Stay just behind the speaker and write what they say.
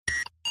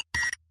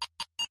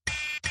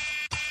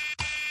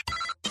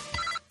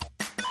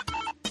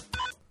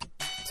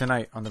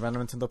Tonight on the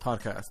Random Nintendo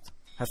podcast,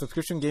 has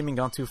subscription gaming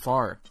gone too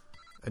far?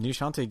 A new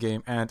Shantae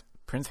game, and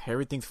Prince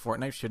Harry thinks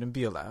Fortnite shouldn't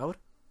be allowed?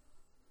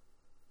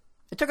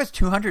 It took us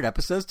 200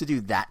 episodes to do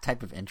that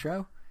type of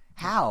intro?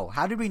 How?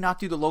 How did we not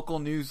do the local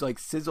news, like,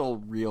 sizzle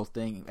reel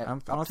thing?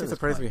 I'm honestly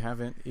surprised we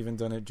haven't even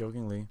done it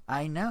jokingly.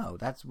 I know.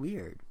 That's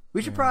weird.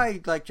 We should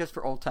probably, like, just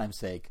for old time's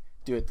sake,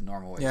 do it the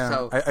normal way. Yeah,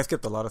 so, I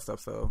skipped a lot of stuff,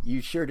 so... You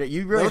sure did.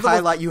 You really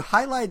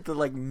highlight the,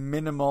 like,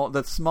 minimal,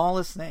 the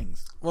smallest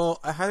things. Well,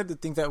 I highlighted the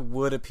things that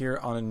would appear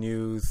on a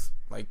news,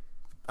 like,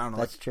 I don't know.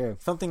 That's like, true.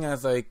 Something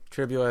as, like,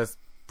 trivial as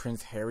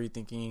Prince Harry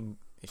thinking...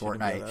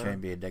 Fortnite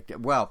shouldn't be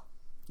addictive. Well...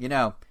 You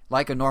know,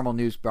 like a normal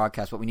news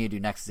broadcast, what we need to do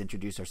next is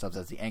introduce ourselves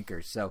as the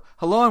anchors. So,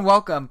 hello and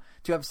welcome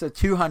to episode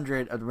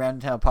 200 of the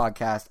Random Nintendo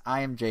podcast. I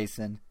am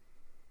Jason.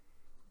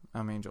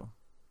 I'm Angel.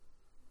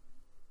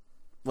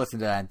 Listen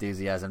to that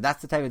enthusiasm.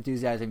 That's the type of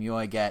enthusiasm you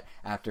only get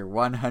after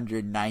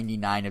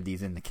 199 of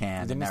these in the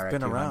can. You didn't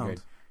spin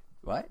around.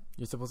 What?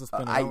 You're supposed to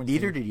spin around.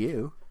 Neither did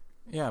you.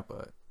 Yeah,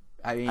 but...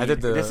 I mean,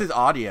 this is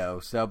audio.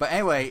 So, but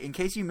anyway, in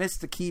case you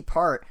missed the key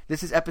part,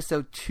 this is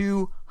episode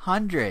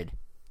 200.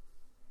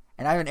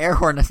 And I have an air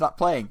horn that's not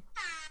playing.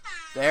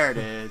 There it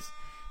is.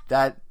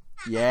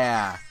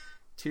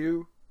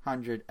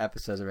 200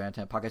 episodes of the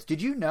Random Nintendo podcast.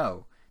 Did you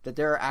know that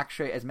there are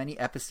actually as many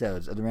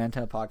episodes of the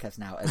Random Nintendo podcast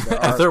now as there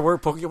are... as there were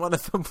Pokemon at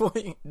some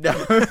point? No,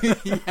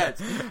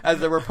 yes. As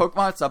there were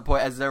Pokemon at some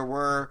point, as there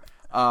were...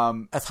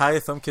 as high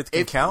as some kids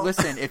can count?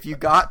 Listen, if you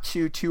got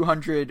to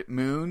 200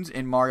 moons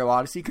in Mario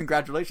Odyssey,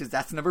 congratulations.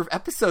 That's the number of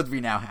episodes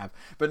we now have.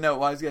 But no,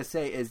 what I was going to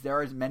say is there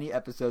are as many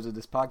episodes of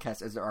this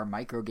podcast as there are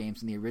micro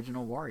games in the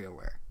original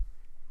WarioWare.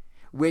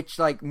 Which,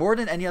 like, more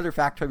than any other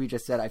factoid we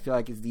just said, I feel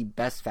like is the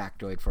best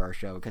factoid for our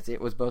show because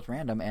it was both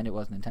random and it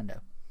was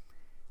Nintendo.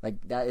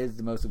 Like, that is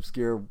the most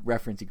obscure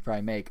reference you could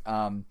probably make.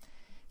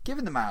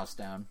 Given the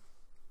milestone,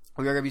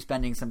 we are going to be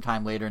spending some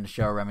time later in the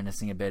show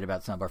reminiscing a bit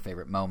about some of our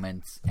favorite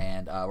moments,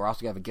 and we're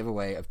also going to have a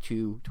giveaway of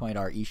 2 $20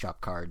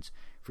 eShop cards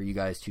for you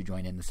guys to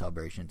join in the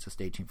celebration, so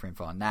stay tuned for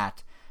info on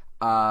that.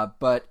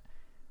 But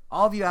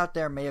all of you out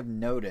there may have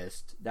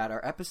noticed that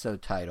our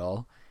episode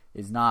title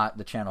is not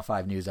the Channel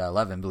 5 News at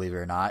 11, believe it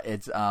or not.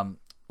 It's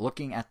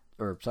looking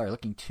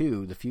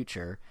to the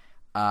future,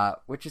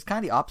 which is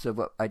kind of the opposite of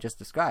what I just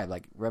described.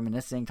 Like,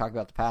 reminiscing, talking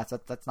about the past,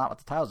 that's not what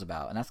the title's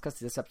about. And that's because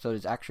this episode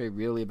is actually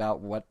really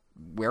about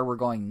where we're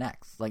going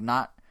next. Like,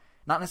 not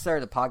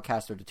necessarily the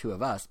podcast or the two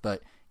of us,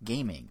 but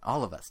gaming,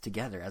 all of us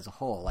together as a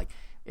whole. Like,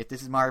 if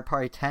this is Mario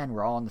Party 10,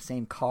 we're all in the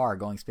same car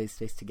going space to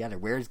space together.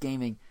 Where's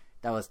gaming?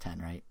 That was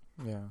 10, right?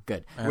 Yeah.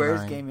 Good. And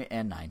Where's 9. gaming?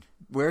 And 9.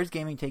 Where's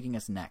gaming taking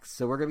us next?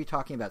 So we're going to be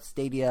talking about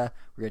Stadia.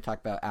 We're going to talk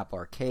about Apple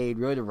Arcade,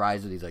 really the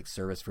rise of these like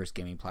service-first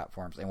gaming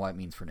platforms and what it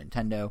means for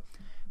Nintendo.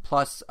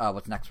 Plus,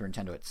 what's next for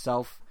Nintendo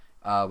itself,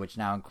 which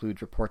now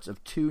includes reports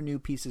of 2 new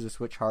pieces of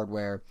Switch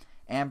hardware,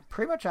 and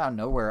pretty much out of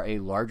nowhere, a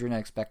larger than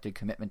expected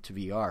commitment to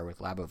VR with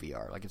Labo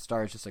VR. Like, it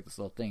started just like this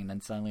little thing, and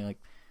then suddenly,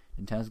 like,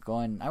 Nintendo's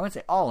going, I wouldn't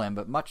say all in,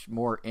 but much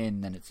more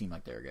in than it seemed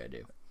like they were going to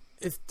do.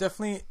 It's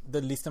definitely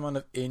the least amount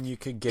of in you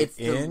could get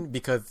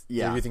because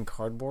they're using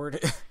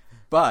cardboard.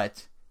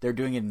 But they're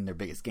doing it in their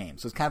biggest game.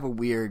 So it's kind of a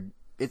weird...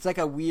 It's like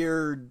a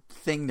weird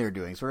thing they're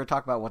doing. So we're going to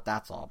talk about what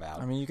that's all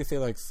about. I mean, you could say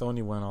like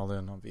Sony went all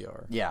in on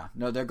VR. Yeah.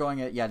 No, they're going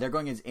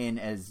as in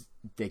as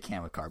they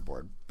can with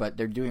cardboard. But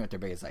they're doing it with their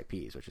biggest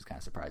IPs, which is kind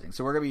of surprising.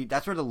 So we're going to be...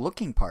 That's where the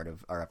looking part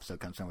of our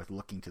episode comes from, with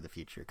looking to the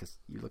future, because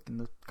you look in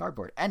the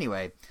cardboard.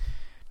 Anyway...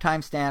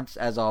 Timestamps,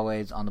 as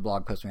always, on the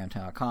blog post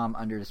random.com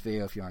under this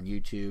video if you're on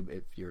YouTube.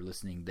 If you're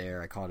listening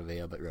there, I call it a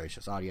video, but really it's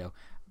just audio.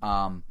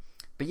 But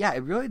yeah,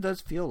 it really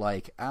does feel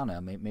like, I don't know,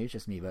 maybe it's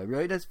just me, but it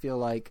really does feel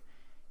like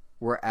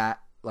we're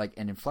at like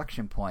an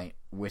inflection point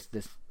with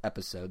this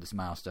episode, this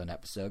milestone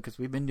episode, because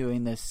we've been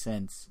doing this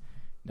since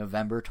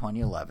November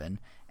 2011,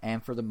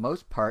 and for the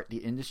most part, the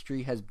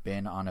industry has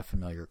been on a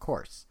familiar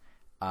course.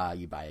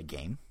 You buy a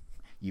game,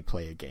 you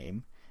play a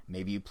game,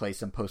 maybe you play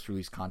some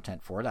post-release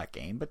content for that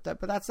game, but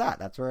that's that.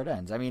 That's where it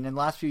ends. I mean, in the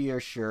last few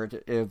years, sure,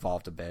 it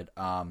evolved a bit.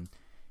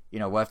 You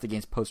know, what if the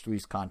game's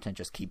post-release content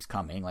just keeps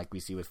coming, like we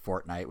see with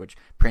Fortnite, which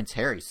Prince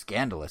Harry's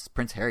scandalous.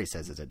 Prince Harry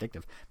says is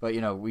addictive. But,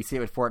 you know, we see it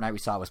with Fortnite. We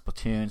saw it with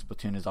Splatoon.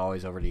 Splatoon has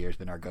always, over the years,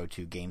 been our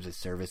go-to games as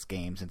service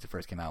game since it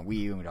first came out on Wii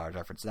U, and we'd always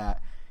reference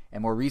that.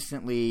 And more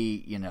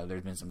recently, you know,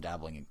 there's been some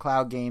dabbling in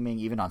cloud gaming,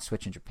 even on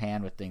Switch in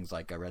Japan with things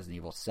like Resident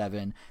Evil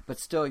 7. But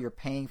still, you're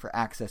paying for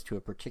access to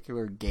a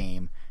particular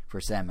game for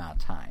a set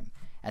amount of time.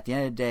 At the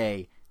end of the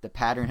day, the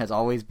pattern has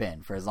always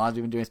been, for as long as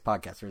we've been doing this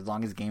podcast, for as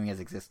long as gaming has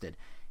existed,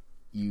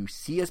 you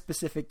see a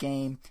specific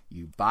game,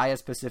 you buy a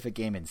specific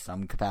game in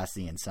some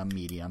capacity, in some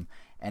medium,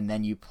 and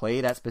then you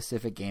play that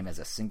specific game as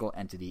a single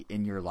entity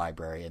in your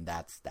library, and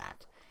that's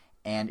that.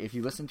 And if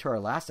you listen to our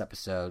last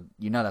episode,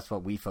 you know that's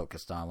what we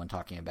focused on when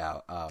talking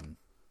about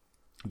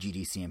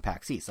GDC and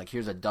PAX East. Like,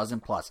 here's a dozen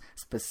plus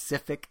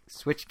specific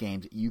Switch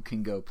games you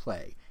can go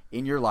play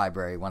in your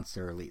library once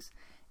they're released.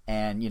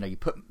 And, you know,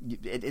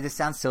 it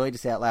sounds silly to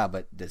say out loud,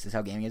 but this is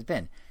how gaming has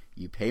been.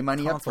 You pay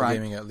money up front. Console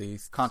gaming, at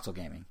least. Console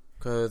gaming.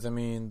 Because, I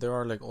mean, there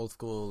are, like, old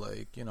school,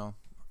 like, you know,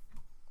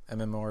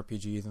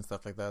 MMORPGs and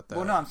stuff like that.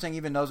 Well, no, I'm saying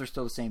even those are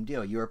still the same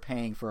deal. You are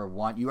paying for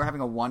you are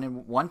having a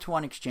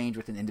one-to-one exchange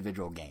with an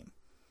individual game.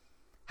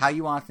 How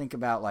you want to think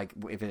about, like,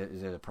 if it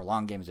is a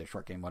prolonged game, is it a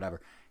short game,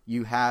 whatever.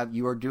 You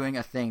are doing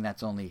a thing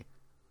that's only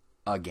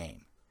a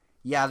game.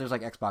 Yeah, there's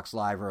like Xbox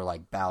Live or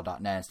like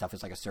Battle.net and stuff.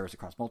 It's like a service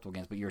across multiple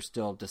games, but you're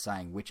still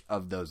deciding which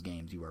of those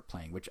games you are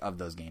playing, which of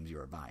those games you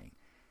are buying,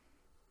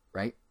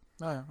 right?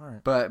 Oh, yeah, all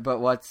right. But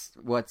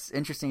what's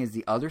interesting is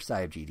the other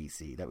side of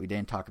GDC that we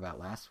didn't talk about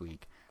last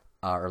week,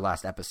 or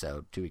last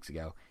episode 2 weeks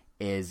ago,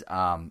 is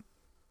the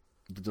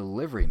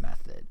delivery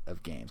method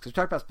of games. Because we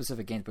talked about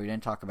specific games, but we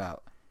didn't talk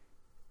about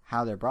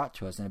how they're brought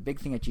to us. And a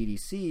big thing at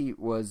GDC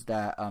was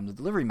that the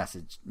delivery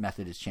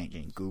method is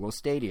changing. Google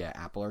Stadia,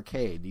 Apple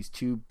Arcade, these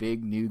two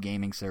big new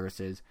gaming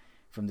services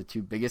from the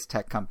two biggest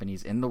tech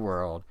companies in the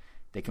world,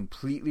 they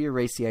completely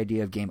erase the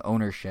idea of game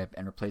ownership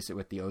and replace it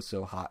with the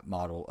oh-so-hot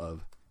model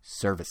of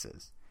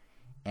services.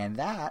 And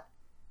that,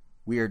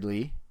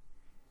 weirdly,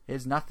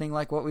 is nothing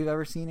like what we've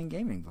ever seen in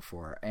gaming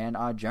before. And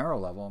on a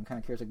general level, I'm kind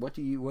of curious, like, what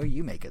do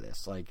you make of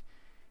this? Like,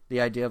 the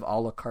idea of a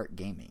la carte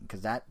gaming,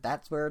 because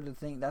that's where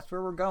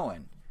we're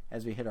going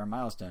as we hit our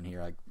milestone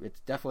here. Like, it's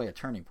definitely a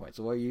turning point.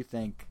 So what do you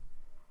think?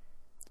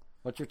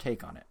 What's your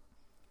take on it?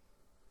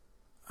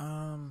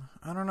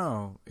 I don't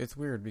know. It's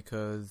weird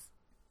because,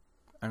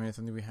 I mean, it's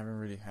something we haven't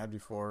really had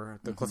before.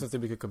 The closest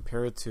thing we could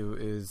compare it to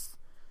is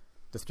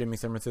the streaming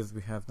services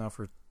we have now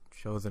for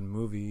shows and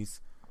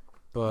movies.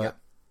 But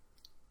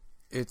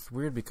it's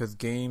weird because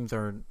games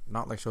are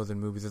not like shows and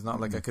movies. It's not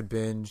like I could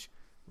binge,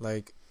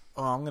 like,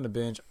 I'm going to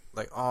binge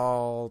like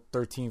all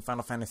 13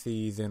 Final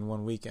Fantasies in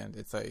one weekend.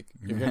 It's like,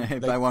 you're gonna,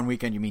 like, by one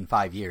weekend you mean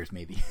 5 years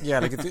maybe. Yeah,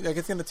 like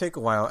it's going to take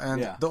a while.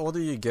 And the older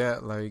you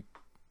get, like,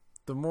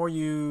 the more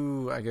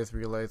you, I guess,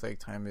 realize like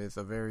time is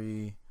a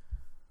very,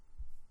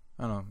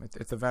 I don't know,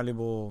 it's a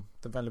valuable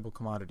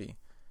commodity.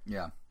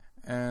 Yeah.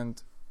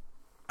 And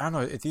I don't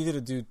know, it's easy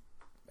to do,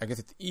 I guess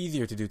it's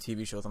easier to do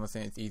TV shows. I'm not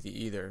saying it's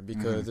easy either,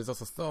 because there's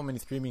also so many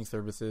streaming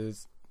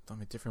services, so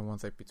many different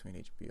ones, like between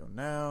HBO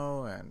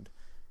Now and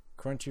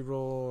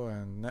Crunchyroll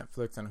and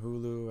Netflix and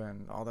Hulu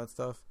and all that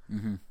stuff.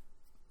 I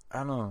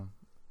don't know.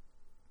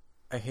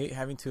 I hate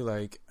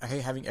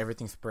having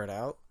everything spread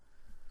out.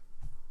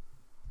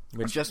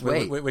 Which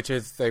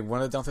is like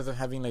one of the downsides of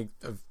having like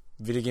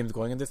video games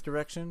going in this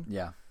direction.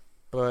 Yeah.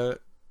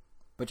 But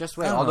just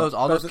wait.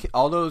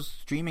 All those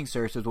streaming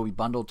services will be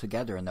bundled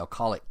together and they'll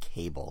call it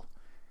cable.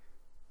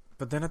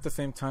 But then at the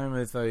same time,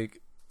 it's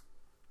like,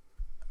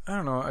 I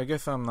don't know. I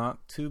guess I'm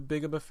not too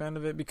big of a fan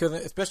of it because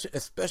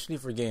especially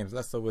for games,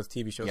 less so with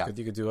TV shows, because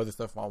you could do other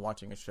stuff while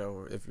watching a show,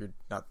 or if you're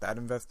not that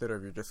invested, or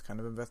if you're just kind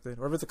of invested,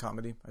 or if it's a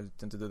comedy. I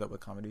tend to do that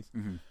with comedies.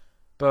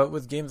 But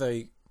with games,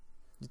 like,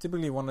 you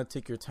typically want to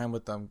take your time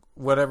with them,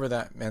 whatever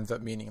that ends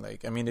up meaning.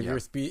 Like, I mean, if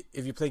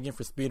you play a game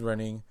for speed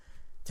running,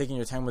 taking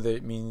your time with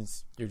it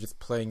means you're just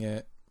playing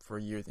it for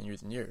years and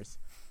years and years,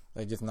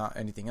 like, just not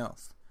anything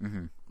else.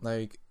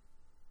 Like,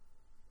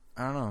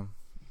 I don't know.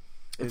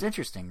 It's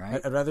interesting,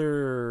 right? I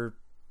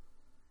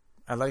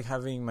like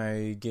having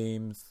my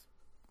games.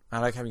 I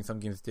like having some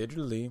games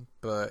digitally,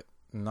 but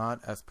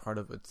not as part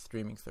of a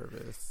streaming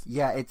service.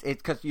 Yeah, it's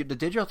because the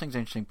digital thing's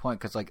an interesting point,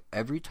 because like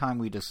every time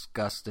we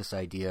discuss this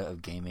idea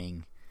of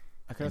gaming,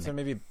 I could say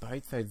maybe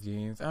bite-sized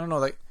games. I don't know,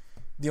 like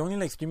the only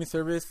like streaming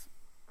service.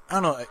 I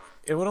don't know.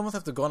 It would almost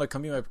have to go on a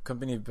company by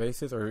company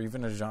basis, or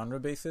even a genre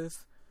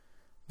basis,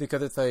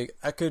 because it's like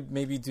I could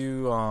maybe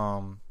do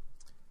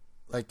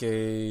like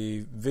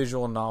a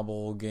visual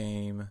novel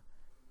game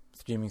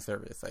streaming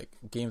service, like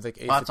games like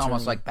Ace Attorney. It's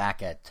almost like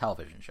back at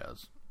television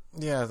shows.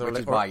 Yeah, so which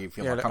is why you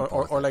feel more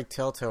comfortable or like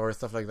Telltale or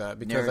stuff like that.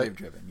 Because narrative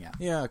driven,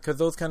 yeah, because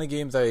those kind of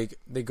games, like,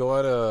 they go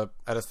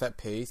at a set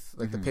pace.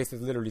 Like the pace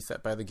is literally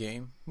set by the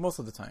game most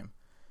of the time,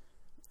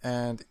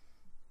 and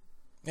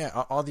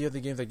all the other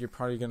games, like, you're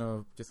probably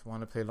gonna just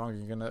want to play longer.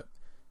 You're gonna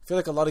feel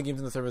like a lot of games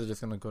in the service are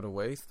just gonna go to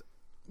waste.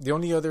 The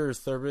only other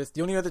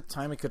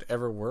time it could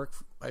ever work,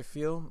 I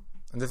feel,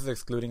 and this is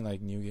excluding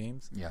like new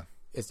games. Yeah.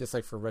 It's just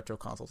like for retro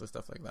consoles or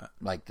stuff like that.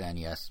 Like the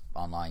NES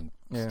online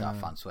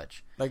stuff on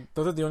Switch. Like,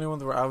 those are the only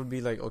ones where I would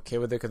be like okay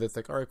with it, because it's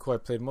like, all right, cool, I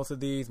played most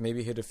of these,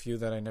 maybe hit a few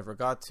that I never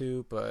got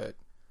to, but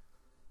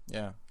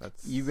yeah,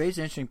 that's... You raised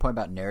an interesting point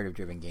about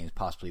narrative-driven games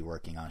possibly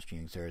working on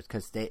streaming service,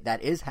 because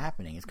that is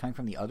happening. It's coming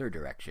from the other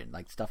direction.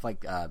 Like stuff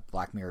like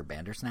Black Mirror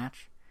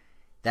Bandersnatch.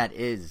 That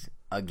is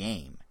a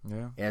game.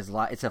 Yeah.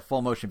 It's a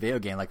full-motion video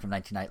game, like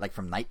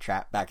from Night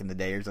Trap back in the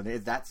day or something.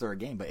 It's that sort of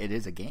game, but it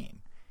is a game.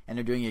 And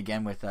they're doing it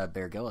again with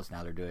Bear Grylls now.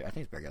 I think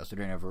it's Bear Grylls.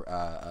 They're doing a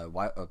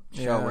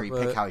show where you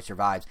pick how he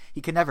survives.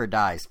 He can never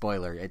die.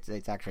 Spoiler.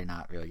 It's actually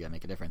not really going to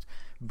make a difference.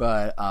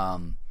 But,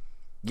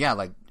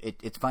 like,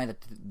 it's fine that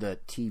the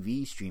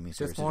TV streaming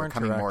services are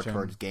coming more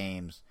towards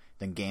games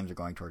than games are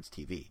going towards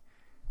TV.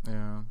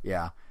 Yeah.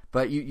 Yeah.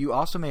 But you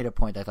also made a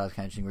point that I thought was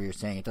kind of interesting, where you're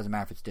saying it doesn't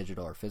matter if it's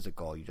digital or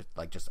physical. You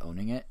just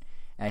owning it.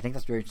 And I think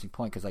that's a very interesting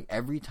point, because like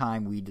every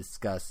time we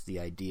discuss the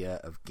idea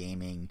of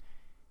gaming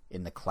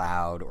in the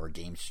cloud or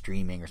game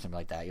streaming or something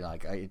like that.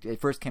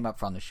 It first came up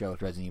from the show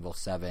with Resident Evil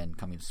 7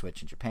 coming to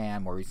Switch in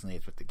Japan. More recently,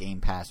 it's with the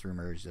Game Pass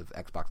rumors of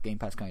Xbox Game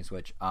Pass coming to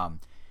Switch.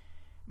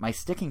 My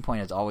sticking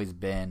point has always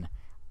been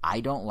I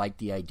don't like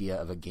the idea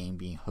of a game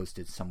being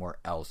hosted somewhere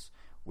else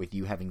with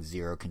you having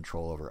zero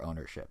control over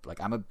ownership. Like,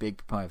 I'm a big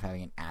proponent of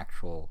having an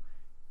actual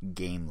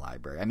game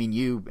library. I mean,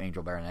 you,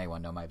 Angel Bear, and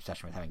anyone know my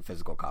obsession with having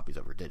physical copies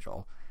over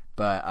digital.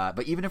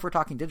 But even if we're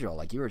talking digital,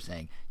 like you were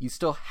saying, you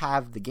still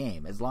have the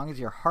game. As long as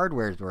your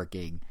hardware is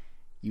working,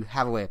 you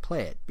have a way to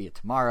play it. Be it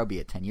tomorrow, be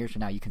it 10 years from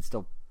now, you can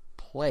still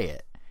play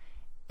it.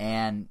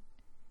 And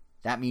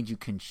that means you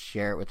can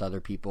share it with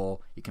other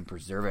people. You can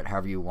preserve it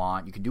however you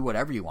want. You can do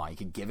whatever you want. You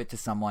can give it to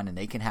someone and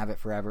they can have it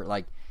forever.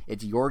 Like,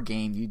 it's your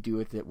game. You do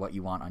with it what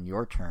you want on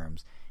your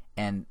terms.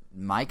 And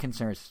my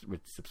concern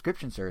with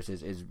subscription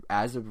services is,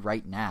 as of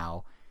right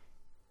now,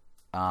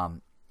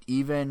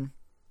 even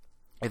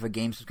if a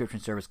game subscription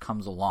service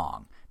comes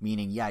along,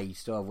 meaning, yeah, you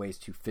still have ways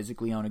to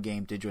physically own a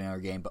game, digitally own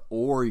a game,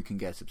 or you can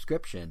get a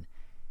subscription,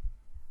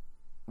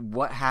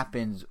 what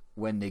happens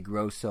when they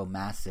grow so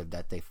massive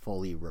that they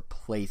fully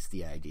replace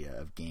the idea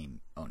of game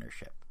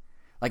ownership?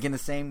 Like, in the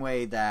same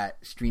way that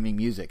streaming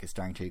music is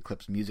starting to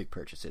eclipse music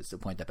purchases to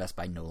the point that Best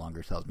Buy no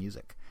longer sells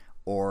music.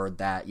 Or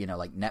that,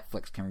 like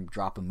Netflix can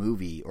drop a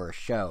movie or a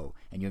show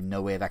and you have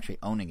no way of actually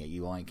owning it.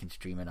 You only can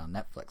stream it on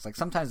Netflix. Like,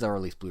 sometimes they'll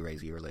release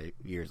Blu-rays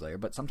years later,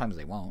 but sometimes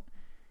they won't.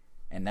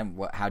 And then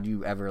how do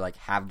you ever, like,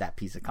 have that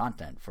piece of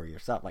content for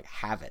yourself? Like,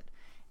 have it.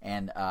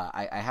 And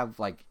I have,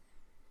 like,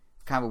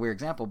 kind of a weird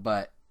example,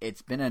 but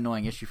it's been an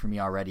annoying issue for me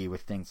already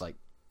with things like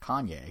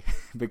Kanye,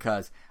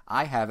 because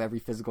I have every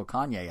physical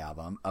Kanye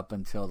album up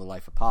until The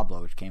Life of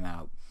Pablo, which came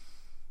out,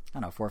 I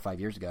don't know, 4 or 5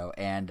 years ago.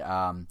 And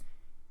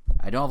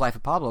I don't have Life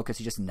of Pablo because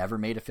he just never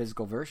made a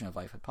physical version of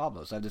Life of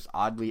Pablo. So I have this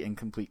oddly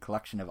incomplete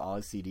collection of all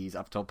his CDs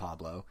up till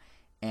Pablo.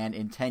 And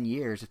in 10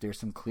 years, if there's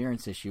some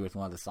clearance issue with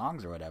one of the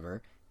songs or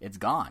whatever, it's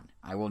gone.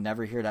 I will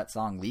never hear that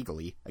song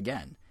legally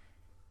again.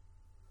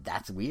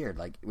 That's weird.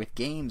 Like, with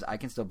games, I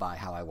can still buy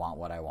how I want,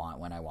 what I want,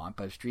 when I want.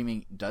 But if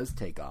streaming does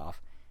take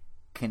off,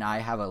 can I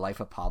have a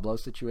Life of Pablo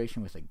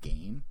situation with a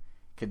game?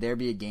 Could there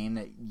be a game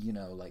that,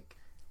 like,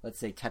 let's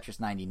say Tetris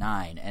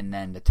 99, and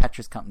then the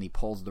Tetris company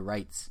pulls the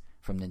rights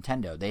from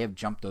Nintendo? They have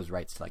jumped those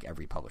rights to, like,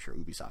 every publisher.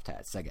 Ubisoft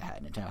had, Sega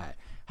had, Nintendo had.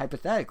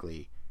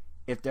 Hypothetically,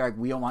 if they're like,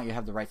 we don't want you to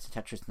have the rights to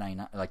Tetris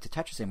 99, like, to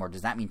Tetris anymore,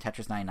 does that mean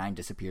Tetris 99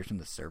 disappears from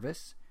the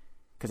service?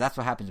 Because that's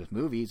what happens with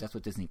movies. That's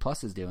what Disney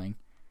Plus is doing.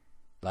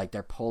 Like,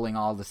 they're pulling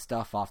all the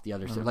stuff off the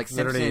other service. Like,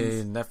 literally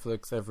Simpsons.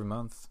 Netflix every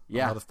month.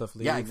 Yeah. A lot of stuff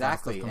leaves. Yeah,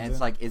 exactly. And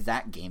it's like, is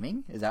that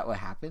gaming? Is that what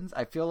happens?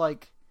 I feel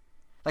like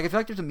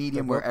there's a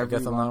medium where everyone... I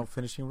guess I'm now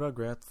finishing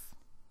Rugrats.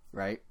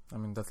 Right? I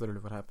mean, that's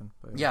literally what happened.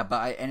 But yeah,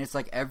 and it's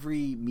like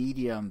every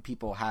medium,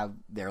 people have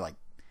their, like,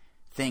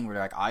 thing where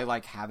they're like, I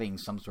like having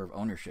some sort of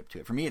ownership to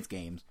it. For me, it's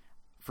games.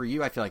 For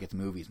you, I feel like it's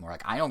movies more.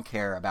 Like, I don't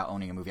care about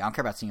owning a movie. I don't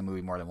care about seeing a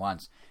movie more than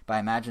once. But I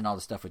imagine all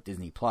the stuff with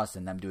Disney Plus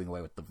and them doing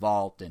away with the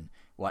vault and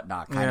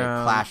whatnot kind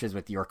of clashes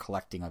with your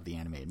collecting of the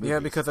animated movies. Yeah,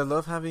 because I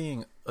love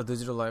having a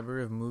digital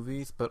library of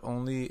movies, but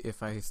only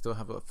if I still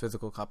have a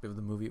physical copy of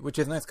the movie, which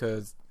is nice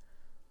because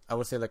I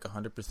would say like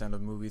 100%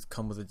 of movies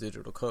come with a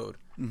digital code.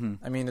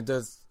 Mm-hmm. I mean, it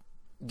does.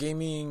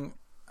 Gaming,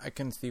 I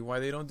can see why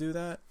they don't do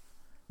that.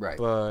 Right.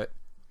 But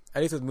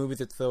at least with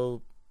movies, it's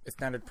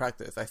standard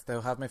practice. I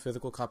still have my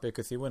physical copy I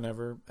could see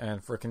whenever,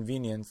 and for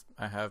convenience,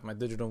 I have my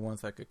digital one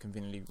so I could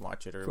conveniently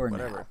watch it or for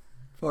whatever.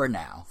 For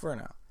now.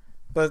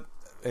 But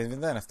even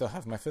then, I still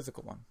have my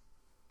physical one.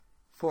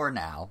 For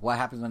now. What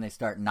happens when they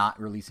start not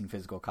releasing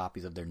physical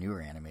copies of their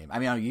newer anime? I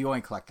mean, you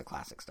only collect the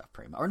classic stuff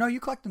pretty much. Or no, you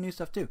collect the new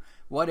stuff too.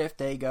 What if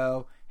they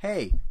go,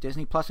 hey,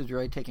 Disney Plus is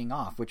really taking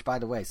off, which, by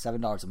the way,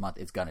 $7 a month,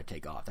 it's going to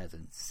take off. That's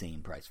an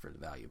insane price for the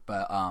value.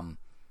 But,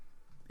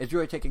 it's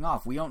really taking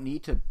off. We don't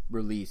need to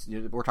release...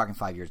 We're talking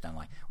 5 years down the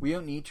line. We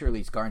don't need to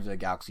release Guardians of the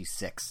Galaxy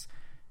 6,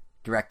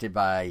 directed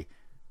by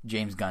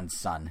James Gunn's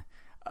son.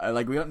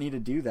 We don't need to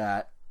do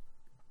that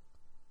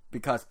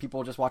because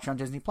people just watch it on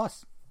Disney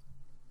Plus,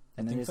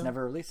 and then just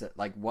never release it.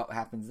 Like, what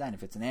happens then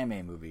if it's an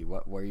anime movie?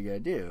 What are you gonna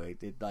do?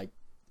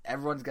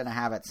 Everyone's gonna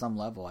have at some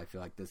level, I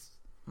feel like, this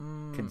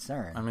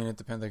concern. I mean, it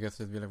depends. I guess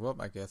it'd be like, well,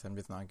 I guess I'm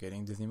just not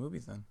getting Disney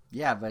movies then.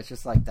 Yeah, but it's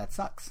just like, that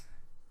sucks.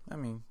 I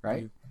mean,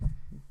 right?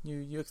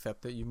 You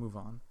accept it. You move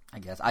on. I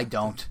guess I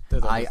don't.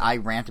 I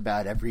rant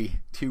about it every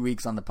 2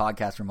 weeks on the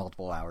podcast for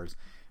multiple hours,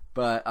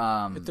 but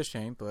it's a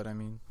shame. But I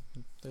mean,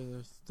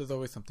 there's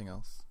always something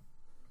else.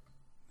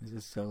 Is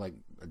this so like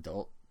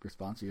adult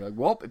response? You're like,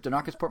 well, if they're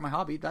not gonna support my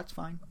hobby, that's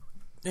fine.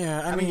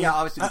 Yeah, I mean, yeah,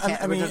 obviously,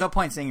 there's no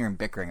point sitting here and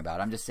bickering about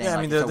it. I'm just saying.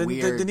 Yeah, like,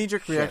 the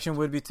knee-jerk reaction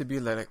would be to be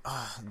like,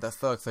 that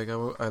sucks. Like,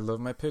 I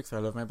love my Pixar, I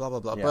love my blah blah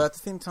blah. Yeah. But at the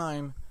same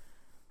time,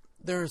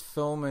 there are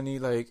so many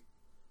like.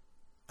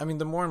 I mean,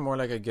 the more and more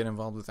like I get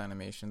involved with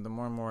animation, the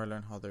more and more I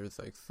learn how there's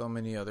like so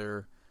many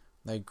other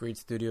like great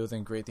studios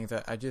and great things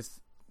that I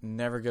just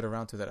never get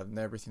around to, that I've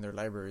never seen their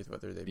libraries,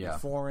 whether they be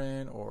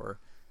foreign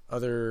or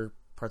other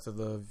parts of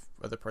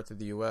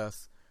the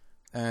US.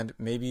 And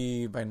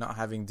maybe by not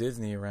having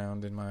Disney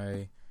around in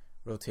my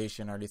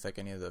rotation, or at least like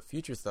any of the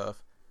future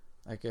stuff,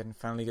 I can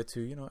finally get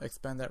to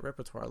expand that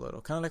repertoire a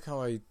little. Kind of like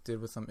how I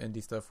did with some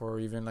indie stuff, or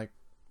even like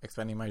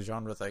expanding my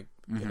genres, like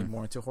getting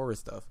more into horror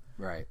stuff.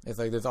 Right. It's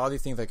like there's all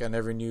these things like I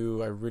never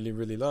knew I really,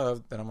 really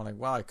loved. That I'm like,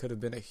 wow, I could have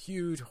been a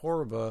huge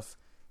horror buff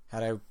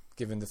had I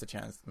given this a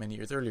chance many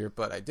years earlier,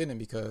 but I didn't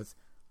because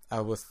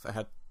I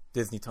had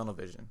Disney tunnel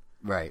vision.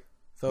 Right.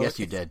 So yes,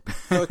 you did.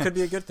 So it could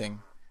be a good thing.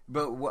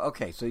 But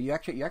okay, so you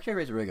actually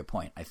raised a really good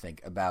point, I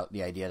think, about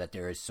the idea that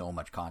there is so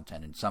much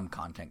content and some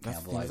content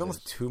cannibalizes. There's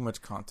almost too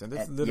much content.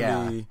 It's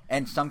literally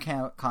and some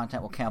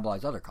content will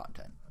cannibalize other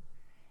content,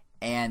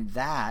 and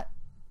that's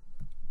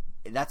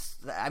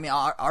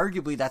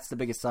arguably that's the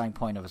biggest selling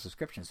point of a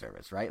subscription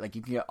service, right? Like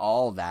you can get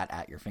all that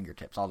at your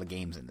fingertips, all the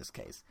games in this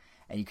case,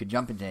 and you could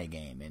jump into a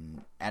game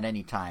and at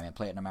any time and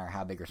play it no matter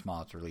how big or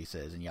small its release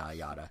is and yada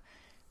yada.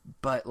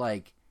 But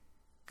like,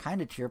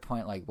 kind of to your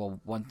point, like, well,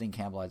 one thing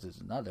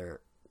cannibalizes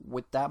another.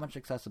 With that much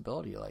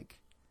accessibility, like,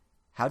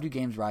 how do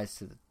games rise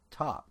to the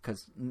top?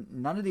 Because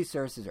none of these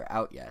services are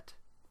out yet,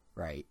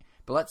 right?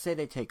 But let's say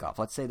they take off.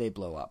 Let's say they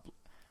blow up.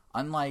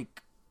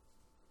 Unlike,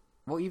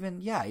 well,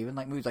 even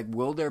like movies, like,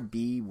 will there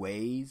be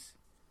ways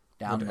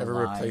down the line? Would it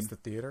ever replace the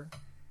theater?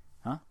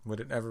 Huh? Would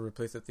it ever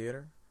replace the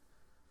theater?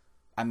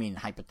 I mean,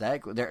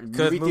 hypothetically,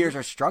 movie theaters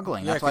are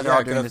struggling. That's why they're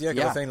all doing this. Yeah,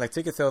 because I'm saying, like,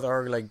 ticket sales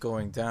are, like,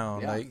 going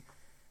down. Yeah. Like,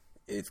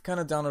 it's kind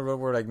of down the road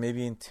where, like,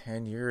 maybe in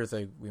 10 years,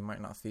 like, we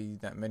might not see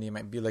that many. It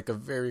might be, like, a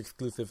very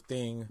exclusive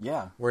thing.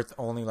 Yeah. Where it's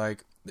only,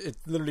 like, it's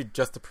literally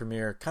just a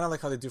premiere. Kind of like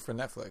how they do for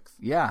Netflix.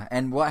 Yeah,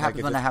 and what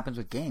happens when that happens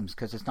with games?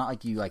 Because it's not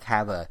like you, like,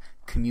 have a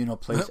communal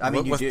place. I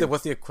mean,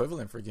 what's the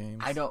equivalent for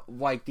games? I don't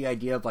like the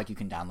idea of, like, you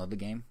can download the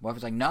game. What if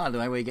it's like, no, the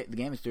only way you get the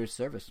game is through a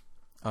service?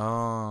 Oh,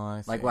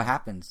 I see. Like, what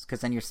happens?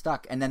 Because then you're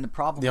stuck. And then the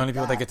problem the only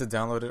people that get to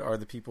download it are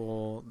the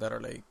people that are,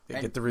 like, they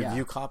get the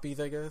review copies,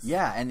 I guess.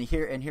 Yeah, and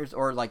here's,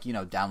 or, like,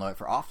 download it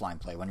for offline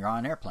play when you're on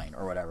an airplane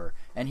or whatever.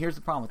 And here's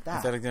the problem with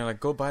that. Instead of, like,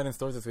 go buy it in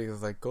stores this week.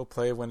 It's like, go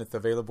play when it's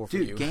available for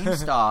you.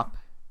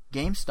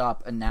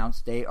 GameStop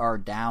announced they are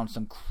down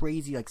some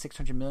crazy, like,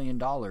 $600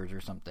 million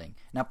or something.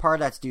 Now, part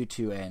of that's due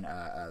to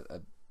a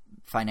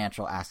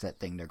financial asset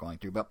thing they're going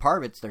through, but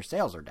part of it's their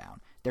sales are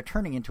down. They're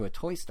turning into a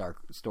toy store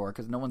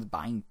because no one's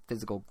buying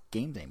physical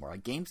games anymore.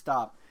 Like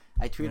GameStop,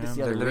 I tweeted this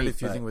the other week. They're literally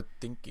fusing with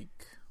ThinkGeek.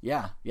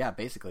 Yeah,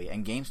 basically.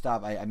 And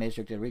GameStop, I made a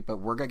joke the other week, but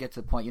we're going to get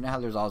to the point. You know how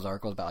there's all those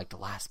articles about, like, the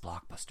last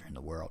blockbuster in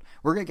the world?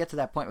 We're going to get to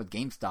that point with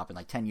GameStop in,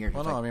 like, 10 years.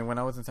 Well, no, I mean, when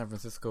I was in San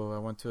Francisco, I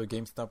went to a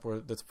GameStop where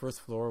the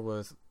first floor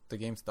was the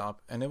GameStop,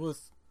 and it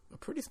was a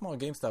pretty small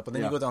GameStop, but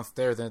then you go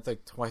downstairs, and it's,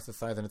 like, twice the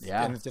size, and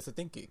it's just a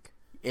ThinkGeek.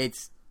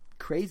 It's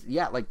crazy.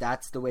 Yeah, like,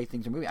 that's the way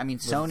things are moving. I mean,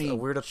 Sony a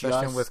weird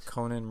obsession with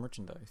Conan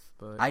merchandise,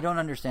 but I don't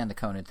understand the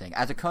Conan thing.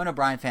 As a Conan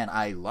O'Brien fan,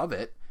 I love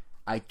it.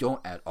 I don't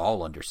at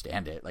all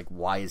understand it. Like,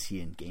 why is he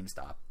in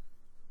GameStop?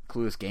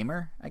 Clueless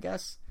gamer, I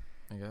guess.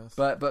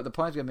 But the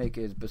point I was gonna make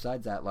is,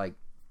 besides that, like,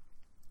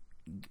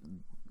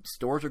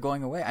 stores are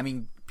going away. I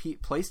mean,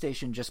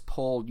 PlayStation just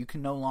pulled. You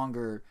can no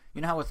longer.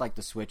 You know how with, like,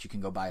 the Switch, you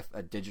can go buy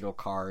a digital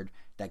card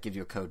that gives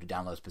you a code to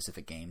download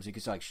specific games. You can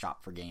still, like,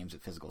 shop for games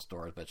at physical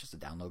stores, but it's just a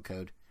download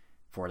code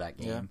for that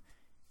game. Yeah.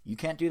 You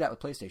can't do that with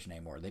PlayStation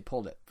anymore. They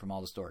pulled it from all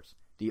the stores.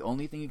 The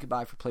only thing you can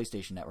buy for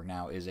PlayStation Network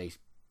now is a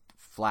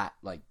flat,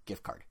 like,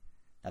 gift card.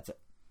 That's it.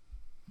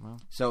 Wow.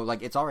 So,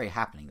 like, it's already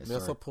happening. They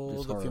also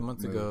pulled a few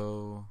months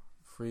ago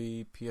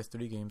free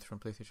PS3 games from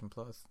PlayStation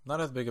Plus. Not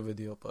as big of a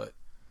deal, but,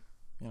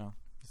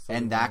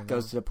 And that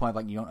goes to the point of,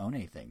 like, you don't own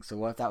anything. So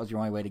what if that was your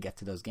only way to get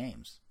to those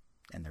games?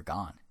 And they're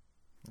gone.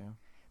 Yeah.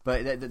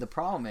 But the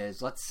problem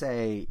is, let's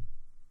say,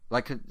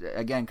 like,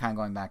 again, kind of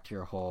going back to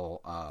your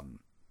whole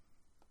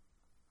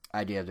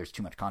idea of there's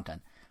too much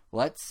content.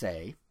 Let's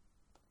say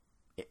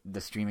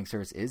the streaming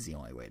service is the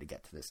only way to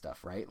get to this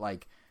stuff, right?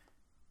 Like,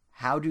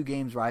 how do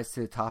games rise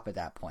to the top at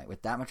that point?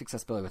 With that much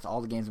accessibility, with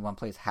all the games in one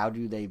place, how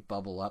do they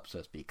bubble up, so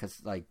to speak?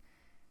 Because, like,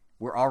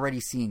 we're already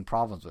seeing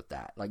problems with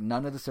that. Like,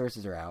 none of the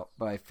services are out,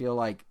 but I feel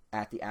like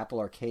at the Apple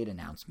Arcade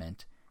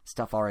announcement,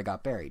 stuff already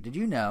got buried. Did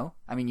you know?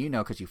 I mean, you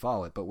know because you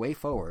follow it, but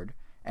WayForward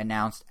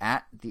announced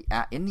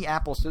in the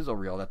Apple sizzle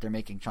reel that they're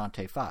making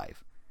Shantae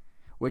 5,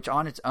 which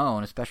on its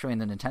own, especially in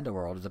the Nintendo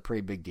world, is a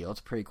pretty big deal. It's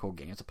a pretty cool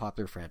game. It's a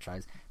popular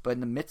franchise. But in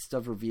the midst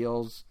of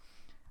reveals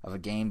of a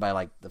game by,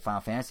 like, the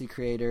Final Fantasy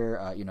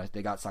creator,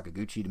 they got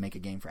Sakaguchi to make a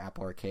game for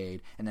Apple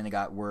Arcade, and then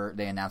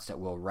they announced that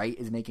Will Wright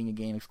is making a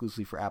game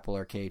exclusively for Apple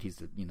Arcade. He's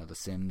the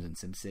Sims and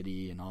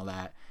SimCity and all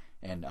that,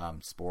 and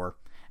Spore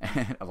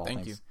of all things.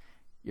 Thank you.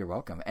 You're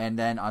welcome. And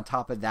then on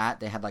top of that,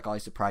 they had, like, all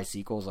these surprise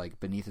sequels, like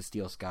Beneath a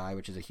Steel Sky,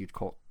 which is a huge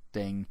cult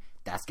thing.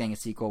 That's getting a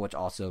sequel, which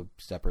also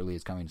separately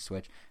is coming to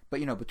Switch.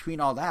 But, between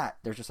all that,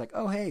 there's just like,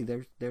 oh, hey,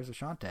 there's a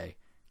Shantae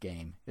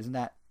game. Isn't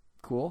that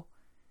cool?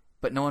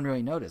 But no one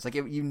really noticed. Like,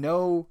 it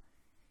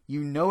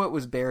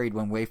was buried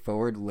when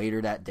WayForward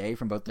later that day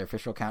from both their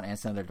official account and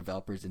some of their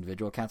developers'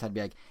 individual accounts had to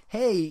be like,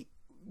 hey,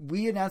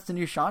 we announced a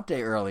new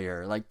Shantae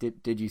earlier. Like,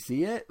 did you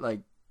see it? Like,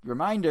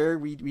 reminder,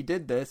 we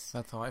did this.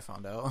 That's how I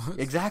found out.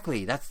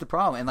 Exactly. That's the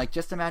problem. And, like,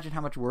 just imagine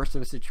how much worse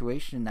of a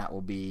situation that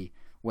will be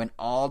when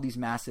all these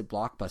massive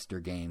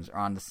blockbuster games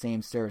are on the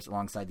same service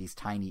alongside these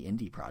tiny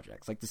indie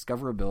projects. Like,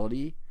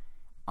 discoverability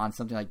on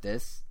something like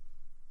this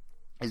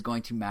is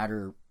going to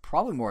matter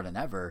probably more than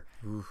ever.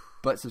 Oof.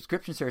 But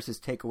subscription services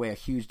take away a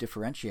huge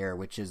differentiator,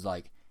 which is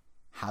like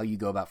how you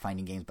go about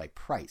finding games by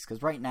price.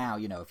 Because right now,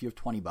 you know, if you have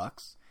 $20,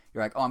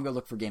 you're like, oh, I'm going to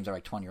look for games that are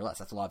like 20 or less.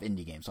 That's a lot of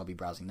indie games, so I'll be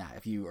browsing that.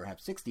 If you have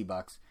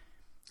 $60,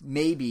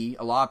 maybe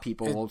a lot of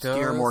people will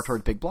steer more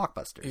towards big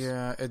blockbusters.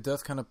 Yeah, it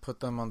does kind of put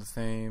them on the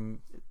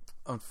same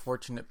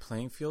unfortunate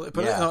playing field.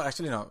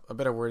 No, a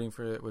better wording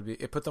for it would be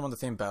it put them on the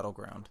same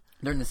battleground.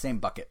 They're in the same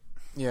bucket.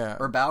 Yeah.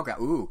 Or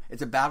battleground. Ooh,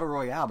 it's a battle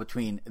royale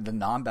between the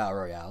non-battle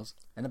royales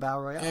and the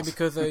battle royales. Yeah,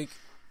 because like,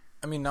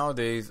 I mean,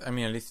 nowadays, at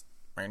least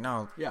right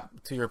now, yeah.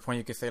 To your point,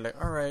 you could say like,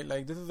 all right,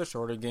 like this is a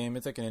shorter game.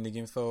 It's like an indie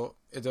game, so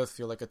it does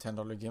feel like a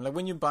 $10 game. Like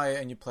when you buy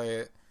it and you play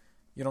it,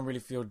 you don't really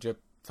feel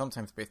gypped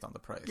sometimes based on the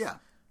price. Yeah.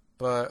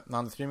 But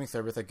on the streaming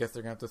service, I guess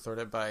they're gonna have to sort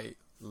it by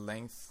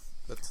length.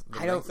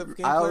 I don't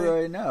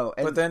really know.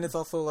 But then it's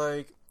also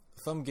like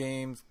some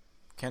games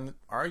can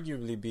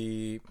arguably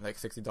be like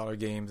 $60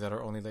 games that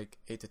are only like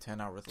 8 to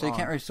 10 hours long. So you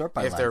can't really sort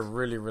by if they're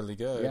really, really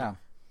good. Yeah.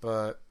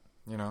 But,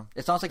 you know.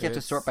 It's almost like you have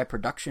to sort by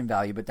production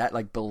value, but that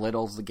like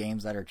belittles the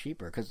games that are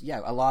cheaper. Because,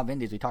 yeah, a lot of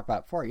indies we talked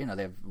about before, you know,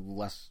 they have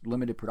less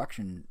limited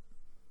production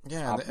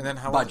and then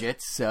how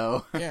budgets,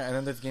 so. Yeah, and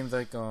then there's games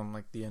like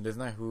The End Is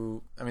Nigh,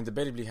 who,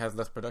 debatably has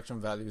less production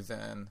values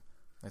than,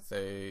 let's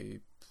say,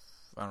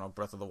 I don't know,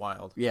 Breath of the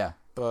Wild. Yeah.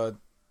 But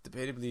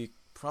debatably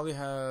probably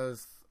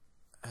has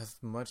as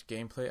much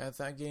gameplay as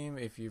that game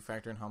if you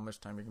factor in how much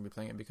time you're going to be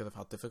playing it because of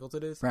how difficult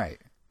it is. Right.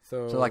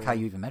 So like how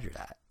you even measure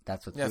that.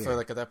 That's what's weird. So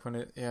like at that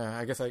point,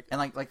 I guess like... And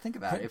like think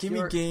about it. Give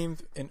me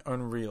games in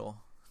Unreal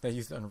that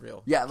use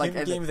Unreal. Yeah, like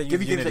give me games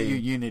that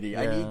use Unity.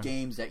 Yeah. I need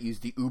games that use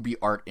the Ubi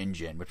Art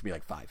engine, which would be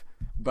like 5.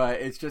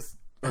 But it's just...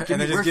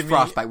 Where's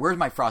Frostbite? Where's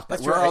my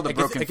Frostbite? Where are all the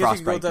broken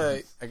Frostbite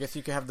games? I guess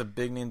you could have the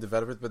big name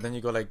developers, but then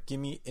you go like, give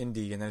me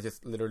indie, and then it's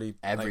just literally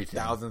everything.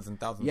 Like thousands and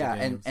thousands of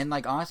games. And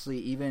like honestly,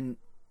 even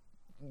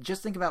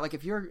just think about like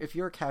if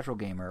you're a casual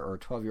gamer or a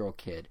 12-year-old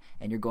kid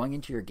and you're going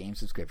into your game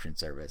subscription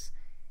service,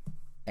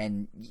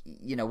 and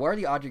you know, what are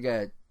the odds you're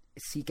gonna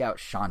seek out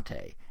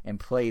Shantae and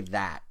play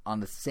that on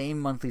the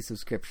same monthly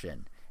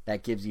subscription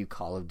that gives you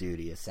Call of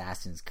Duty,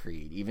 Assassin's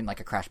Creed, even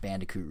like a Crash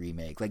Bandicoot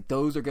remake? Like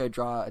those are going to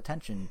draw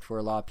attention for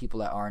a lot of people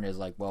that aren't as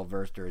like well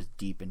versed or as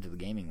deep into the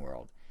gaming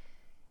world.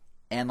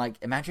 And like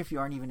imagine if you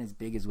aren't even as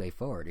big as Way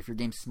Forward. If your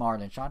game's smaller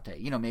than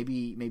Shantae, you know,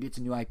 maybe it's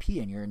a new IP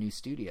and you're a new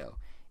studio.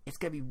 It's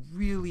going to be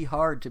really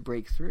hard to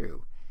break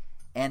through.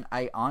 And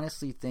I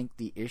honestly think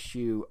the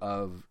issue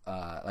of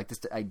like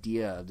this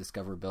idea of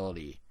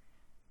discoverability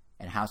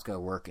and how it's going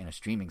to work in a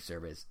streaming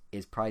service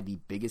is probably the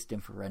biggest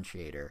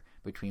differentiator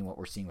between what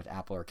we're seeing with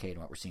Apple Arcade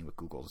and what we're seeing with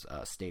Google's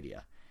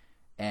Stadia.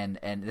 And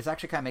this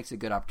actually kind of makes a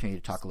good opportunity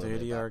to talk a little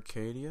bit about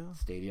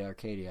Stadia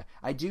Arcadia.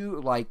 I do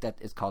like that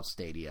it's called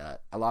Stadia.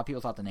 A lot of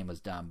people thought the name was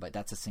dumb, but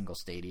that's a single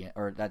stadium,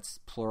 or that's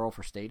plural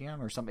for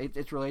stadium or something.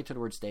 It's related to the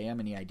word stadium,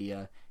 and the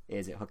idea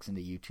is it hooks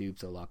into YouTube,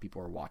 so a lot of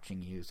people are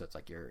watching you, so it's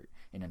like you're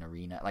in an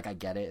arena. Like, I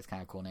get it. It's kind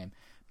of a cool name.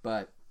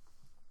 But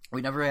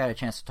we never really had a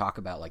chance to talk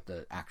about like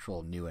the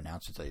actual new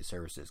announcements of these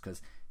services,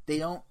 because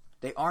they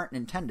aren't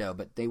Nintendo,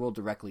 but they will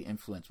directly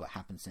influence what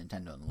happens to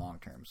Nintendo in the long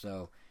term.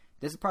 So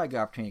this is probably a good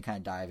opportunity to kind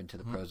of dive into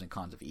the pros and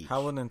cons of each.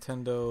 How will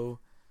Nintendo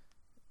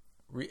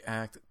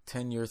react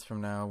 10 years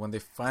from now when they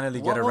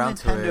finally get around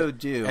to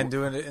it and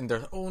doing it in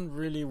their own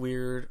really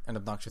weird and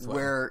obnoxious way?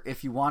 Where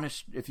if you want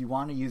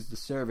to use the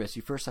service,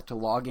 you first have to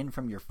log in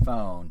from your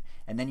phone,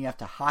 and then you have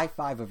to high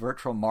five a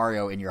virtual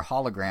Mario in your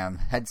hologram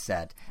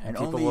headset, and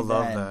people will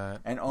love that.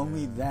 And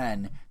only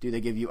then do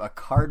they give you a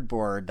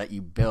cardboard that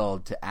you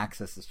build to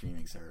access the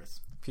streaming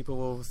service. People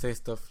will say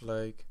stuff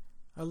like,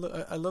 I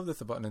love this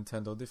about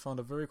Nintendo. They found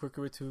a very quick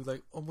way to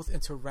like almost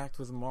interact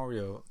with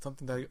Mario,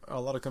 something that a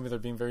lot of companies are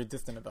being very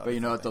distant about. But you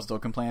know what they'll still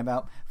complain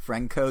about?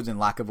 Friend codes and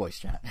lack of voice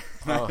chat.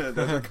 Oh.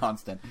 Those are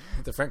constant.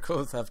 The friend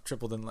codes have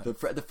tripled in length.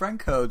 The friend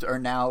codes are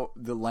now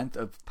the length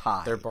of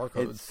pi. They're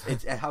barcodes.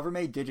 It's however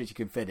many digits you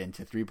can fit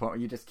into 3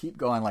 point. You just keep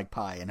going like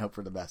pi and hope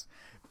for the best.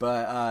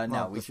 But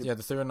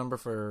the serial number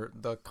for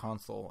the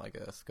console, I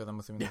guess, because I'm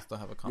assuming they still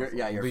have a console.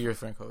 It'll be your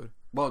friend code.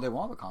 Well, they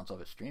won't have a console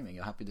if it's streaming.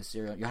 You'll have to do the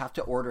serial. You'll have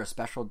to order a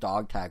special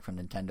dog tag from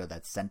Nintendo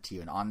that's sent to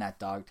you, and on that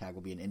dog tag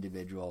will be an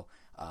individual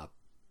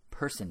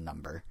person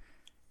number.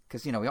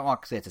 Because we don't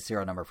want to say it's a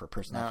serial number for a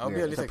person.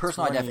 It's a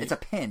personal It's a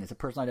PIN. It's a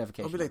personal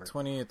identification. It'll be like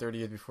 20 or 30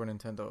 years before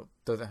Nintendo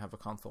doesn't have a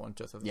console and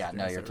just has a you're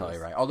service. Totally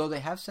right. Although they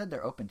have said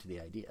they're open to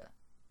the idea.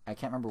 I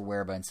can't remember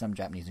where, but in some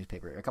Japanese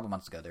newspaper a couple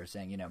months ago, they were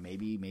saying,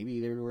 maybe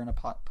we're in a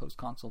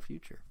post-console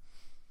future.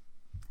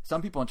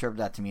 Some people interpret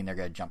that to mean they're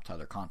going to jump to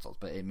other consoles,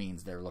 but it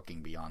means they're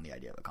looking beyond the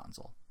idea of a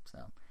console. So,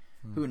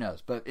 who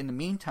knows? But in the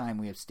meantime,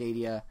 we have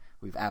Stadia,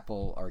 we have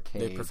Apple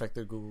Arcade. They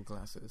perfected Google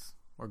Glasses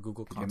or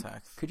Google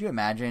Contacts. Could you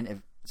imagine if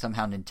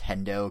somehow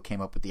Nintendo came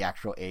up with the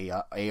actual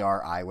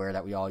AR eyewear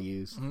that we all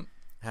use? Mm-hmm.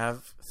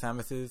 Have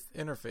Samus's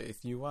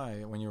interface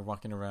UI when you're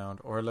walking around,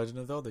 or Legend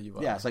of Zelda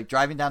UI. Yeah, it's like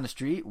driving down the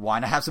street. Why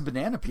not have some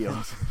banana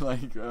peels?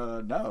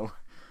 No.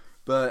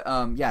 But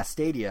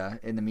Stadia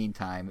in the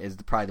meantime is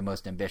probably the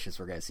most ambitious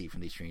we're going to see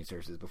from these streaming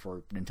services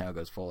before Nintendo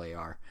goes full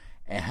AR.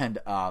 And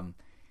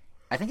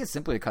I think it's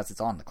simply because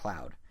it's on the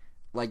cloud.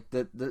 Like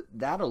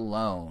that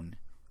alone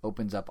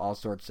opens up all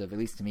sorts of, at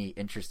least to me,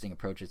 interesting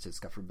approaches to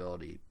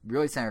discoverability.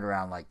 Really centered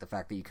around like the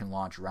fact that you can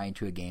launch right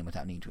into a game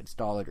without needing to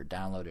install it or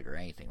download it or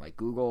anything. Like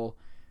Google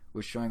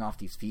was showing off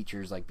these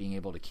features like being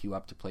able to queue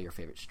up to play your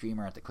favorite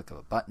streamer at the click of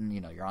a button. You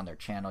know, you're on their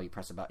channel, you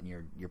press a button,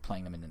 you're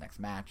playing them in the next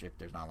match if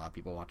there's not a lot of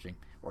people watching,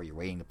 or you're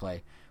waiting to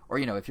play. Or,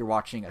 you know, if you're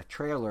watching a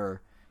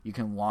trailer, you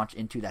can launch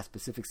into that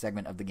specific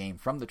segment of the game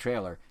from the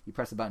trailer. You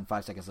press a button,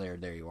 5 seconds later,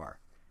 there you are.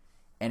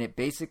 And it's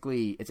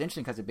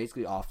interesting because it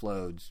basically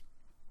offloads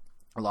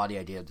a lot of the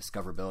idea of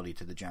discoverability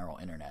to the general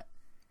internet.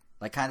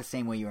 Like kind of the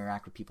same way you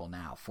interact with people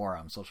now,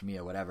 forums, social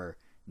media, whatever.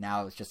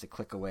 Now it's just a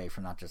click away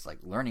from not just like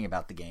learning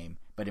about the game,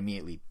 but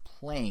immediately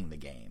playing the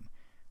game.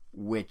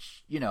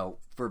 Which, you know,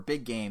 for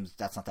big games,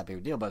 that's not that big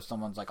of a deal. But if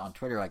someone's like on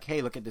Twitter, like,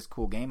 hey, look at this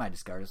cool game I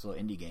discovered, this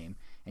little indie game,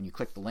 and you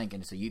click the link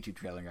and it's a YouTube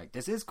trailer, and you're like,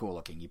 this is cool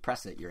looking. You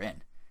press it, you're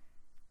in.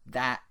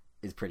 That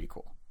is pretty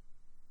cool.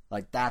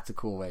 Like, that's a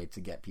cool way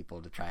to get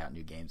people to try out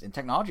new games. And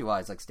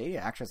technology-wise, like, Stadia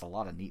actually has a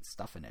lot of neat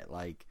stuff in it.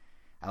 Like,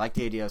 I like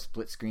the idea of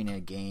split screen in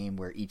a game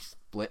where each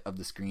split of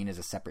the screen is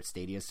a separate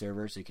Stadia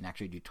server, so you can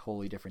actually do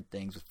totally different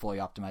things with fully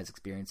optimized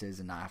experiences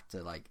and not have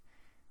to, like,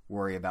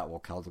 worry about, well,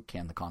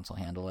 can the console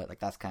handle it? Like,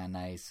 that's kind of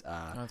nice.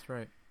 That's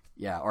right.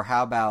 Yeah, or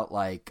how about,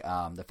 like,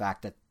 the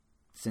fact that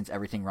since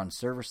everything runs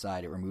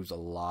server-side, it removes a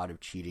lot of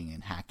cheating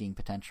and hacking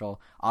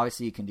potential.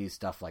 Obviously, you can do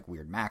stuff like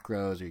weird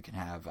macros, or you can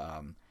have,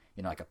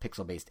 you know, like a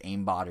pixel-based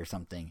aimbot or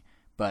something.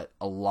 But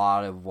a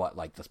lot of what,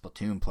 like, the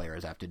Splatoon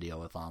players have to deal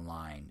with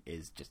online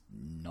is just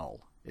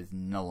null. Is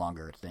no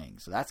longer a thing.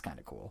 So that's kind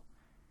of cool.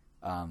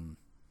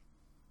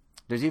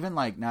 There's even,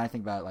 like, now I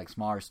think about it, like,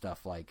 smaller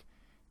stuff, like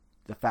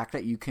the fact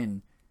that you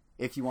can,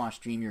 if you want to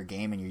stream your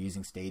game and you're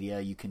using Stadia,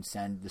 you can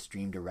send the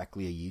stream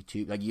directly to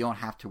YouTube. Like, you don't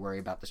have to worry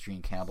about the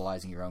stream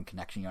cannibalizing your own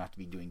connection. You don't have to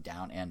be doing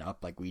down and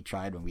up like we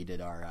tried when we did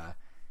our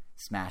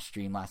Smash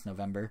stream last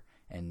November,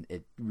 and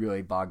it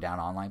really bogged down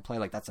online play.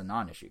 Like, that's a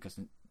non-issue because,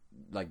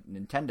 like,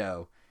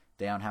 Nintendo,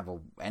 they don't have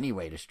any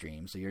way to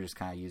stream, so you're just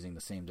kind of using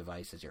the same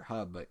device as your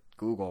hub, but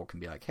Google can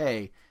be like,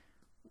 hey,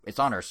 it's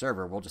on our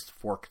server, we'll just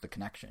fork the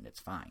connection, it's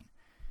fine.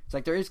 It's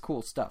like, there is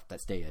cool stuff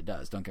that Stadia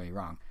does, don't get me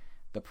wrong.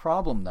 The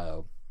problem,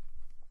 though,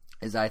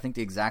 is that I think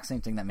the exact same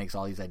thing that makes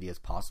all these ideas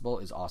possible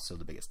is also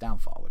the biggest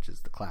downfall, which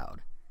is the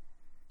cloud.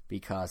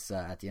 Because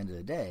at the end of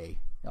the day,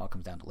 it all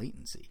comes down to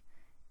latency.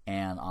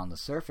 And on the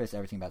surface,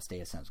 everything about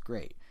Stadia sounds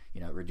great.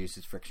 You know, it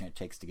reduces friction it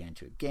takes to get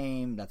into a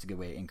game. That's a good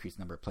way to increase the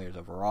number of players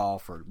overall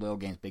for little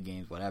games, big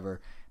games, whatever.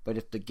 But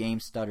if the game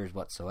stutters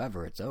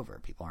whatsoever, it's over.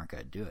 People aren't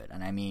going to do it.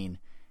 And I mean,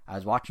 I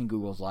was watching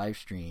Google's live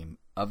stream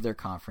of their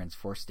conference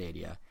for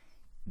Stadia.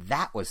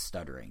 That was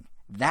stuttering.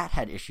 That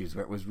had issues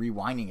where it was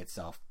rewinding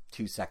itself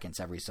 2 seconds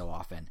every so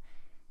often.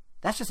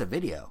 That's just a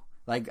video.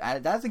 Like,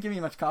 that doesn't give me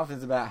much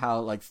confidence about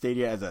how, like,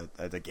 Stadia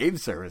as a game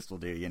service will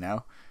do, you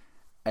know?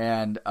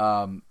 And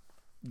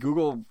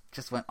Google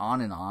just went on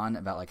and on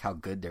about, like, how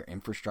good their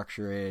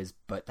infrastructure is,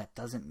 but that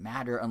doesn't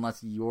matter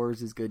unless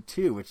yours is good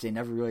too, which they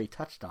never really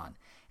touched on.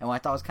 And what I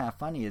thought was kind of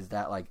funny is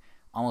that, like,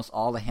 almost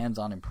all the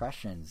hands-on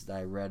impressions that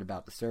I read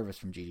about the service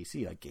from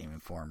GDC, like Game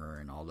Informer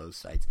and all those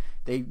sites,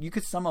 you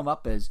could sum them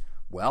up as,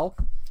 well,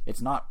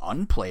 it's not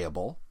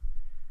unplayable,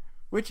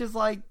 which is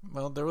like,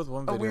 well, there was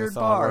one video I saw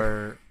bar.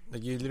 Where,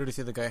 like, you literally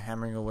see the guy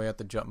hammering away at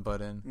the jump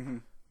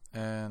button,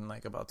 and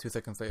like about 2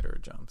 seconds later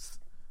it jumps.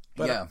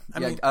 But, yeah, I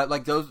mean,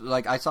 like those,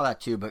 like I saw that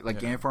too. But like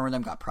Game Informer,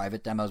 them got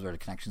private demos where the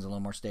connection's a little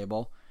more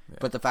stable. Yeah.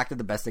 But the fact that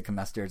the best they can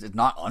muster is it's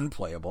not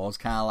unplayable is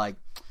kind of like,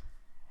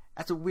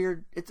 that's a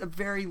weird. It's a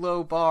very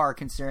low bar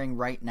considering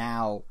right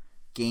now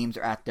games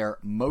are at their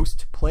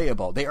most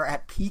playable. They are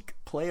at peak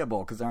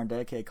playable because they're on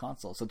dedicated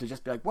consoles. So to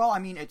just be like, well, I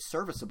mean, it's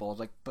serviceable. It's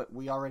like, but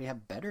we already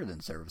have better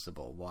than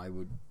serviceable. Why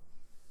would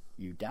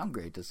you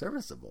downgrade to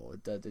serviceable?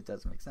 It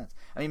doesn't make sense.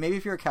 I mean, maybe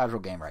if you're a casual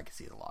gamer, I can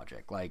see the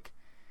logic. Like,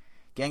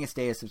 getting a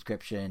Stadia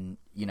subscription,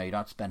 you know, you don't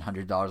have to spend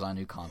 $100 on a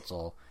new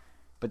console.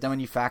 But then when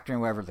you factor in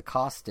whatever the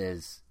cost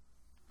is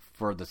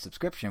for the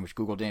subscription, which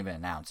Google didn't even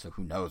announce, so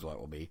who knows what it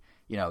will be,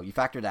 you know, you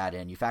factor that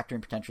in. You factor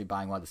in potentially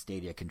buying one of the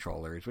Stadia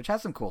controllers, which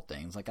has some cool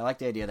things. Like, I like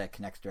the idea that it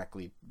connects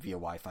directly via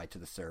Wi-Fi to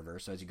the server.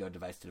 So as you go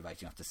device to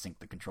device, you don't have to sync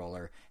the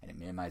controller, and it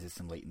minimizes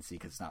some latency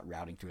because it's not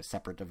routing to a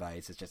separate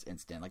device. It's just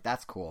instant. Like,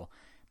 that's cool.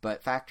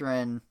 But factor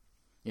in,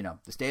 you know,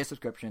 the Stadia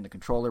subscription, the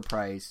controller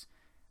price,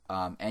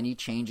 any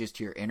changes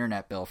to your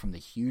internet bill from the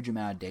huge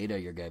amount of data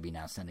you're going to be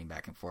now sending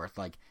back and forth.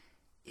 Like,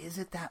 is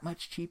it that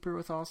much cheaper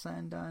with all said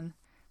and done?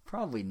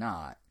 Probably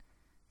not.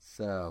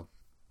 So,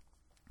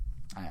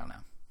 I don't know.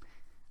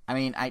 I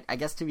mean, I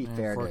guess to be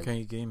fair,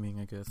 4K gaming,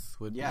 I guess,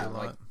 would be a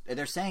lot. Like,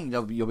 they're saying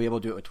you'll be able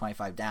to do it with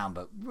 25 down,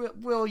 but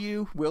will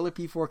you? Will it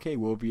be 4K?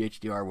 Will it be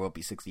HDR? Will it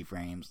be 60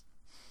 frames?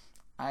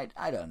 I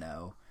don't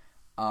know.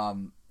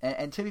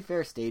 And to be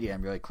fair, Stadia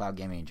and really cloud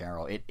gaming in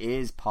general, it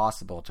is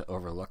possible to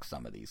overlook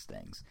some of these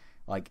things.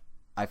 Like,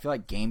 I feel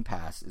like Game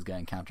Pass is going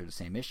to encounter the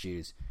same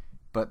issues,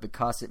 but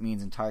because it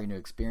means entirely new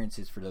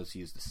experiences for those who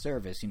use the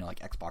service, you know, like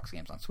Xbox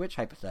games on Switch,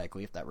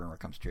 hypothetically, if that rumor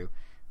comes true,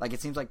 like,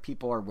 it seems like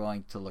people are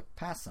willing to look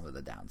past some of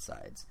the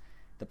downsides.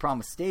 The problem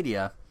with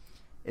Stadia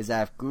is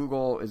that if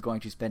Google is going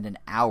to spend an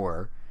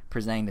hour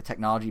presenting the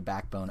technology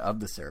backbone of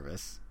the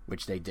service,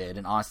 which they did,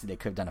 and honestly they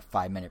could have done a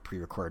 5-minute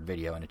pre-recorded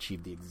video and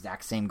achieved the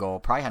exact same goal,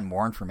 probably had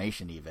more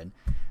information even,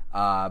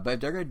 but if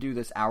they're going to do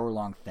this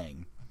hour-long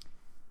thing,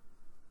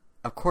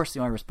 of course the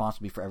only response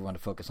will be for everyone to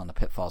focus on the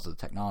pitfalls of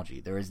the technology.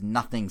 There is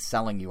nothing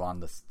selling you on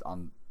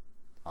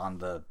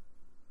the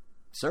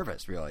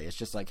service, really. It's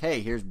just like,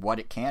 hey, here's what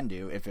it can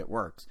do if it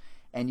works.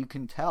 And you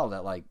can tell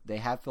that, like, they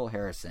have Phil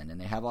Harrison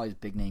and they have all these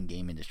big-name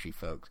game industry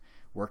folks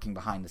working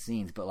behind the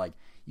scenes, but, like,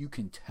 you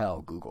can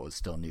tell Google is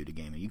still new to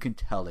gaming. You can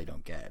tell they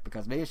don't get it,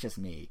 because maybe it's just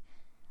me.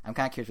 I'm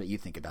kind of curious what you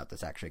think about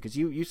this, actually, because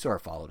you sort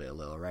of followed it a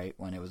little, right,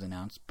 when it was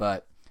announced,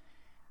 but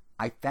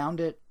I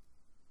found it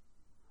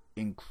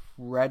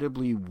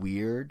incredibly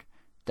weird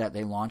that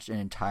they launched an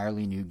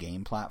entirely new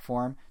game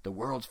platform, the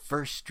world's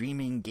first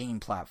streaming game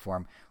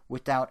platform,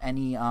 without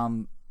any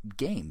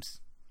games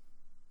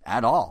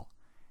at all.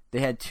 They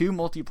had 2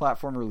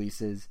 multi-platform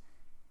releases.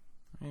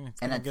 I mean,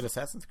 it's going to get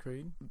Assassin's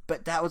Creed.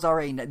 But that was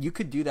already... You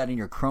could do that in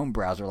your Chrome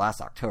browser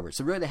last October.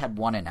 So really they had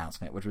one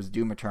announcement, which was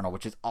Doom Eternal,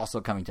 which is also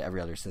coming to every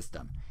other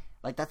system.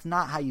 Like, that's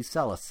not how you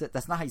sell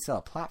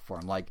a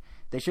platform. Like,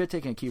 they should have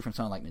taken a cue from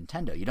someone like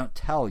Nintendo. You don't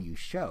tell, you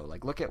show.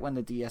 Like, look at when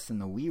the DS and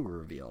the Wii were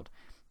revealed.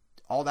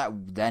 All that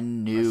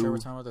then new... I'm sure we're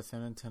talking about the same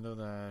Nintendo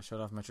that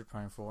showed off Metroid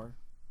Prime 4.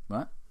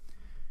 What?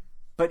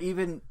 But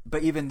even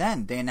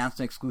then, they announced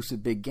an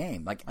exclusive big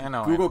game. Like,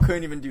 Google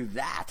couldn't even do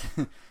that.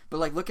 But,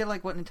 like, look at,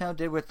 like, what Nintendo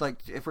did with, like,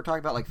 if we're talking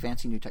about, like,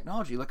 fancy new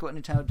technology, look at what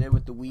Nintendo did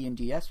with the Wii and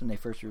DS when they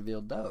first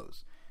revealed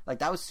those. Like,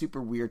 that was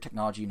super weird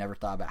technology. You never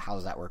thought about how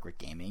does that work with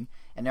gaming.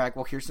 And they're like,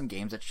 well, here's some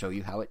games that show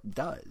you how it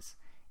does.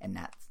 And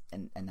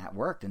that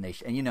worked. And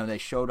they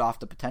showed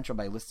off the potential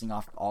by listing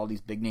off all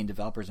these big name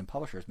developers and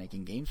publishers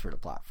making games for the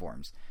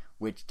platforms,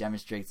 which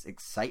demonstrates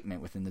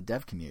excitement within the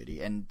dev community.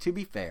 And to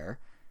be fair,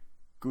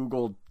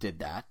 Google did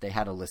that. They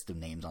had a list of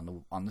names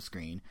on the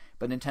screen.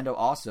 But Nintendo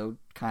also,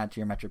 kind of to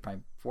your Metroid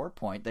Prime 4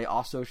 point, they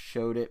also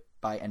showed it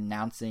by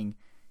announcing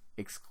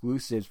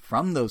exclusives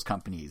from those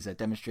companies that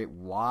demonstrate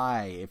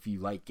why, if you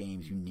like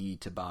games, you need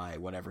to buy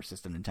whatever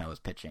system Nintendo is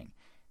pitching.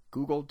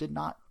 Google did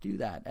not do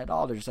that at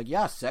all. They're just like,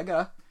 yeah,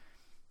 Sega,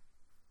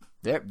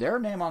 their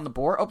name on the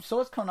board. Oh, so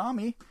is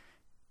Konami.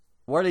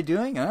 What are they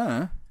doing?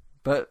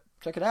 But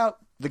check it out.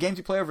 The games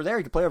you play over there,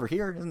 you can play over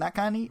here. Isn't that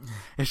kind of neat?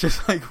 It's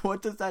just like,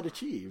 what does that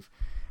achieve?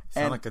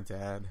 Sound like a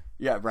dad.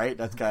 Yeah, right?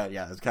 That's kind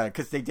of,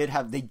 because they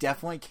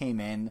definitely came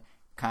in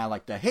kind of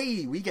like the,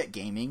 hey, we get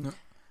gaming.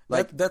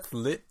 Like, that's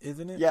lit,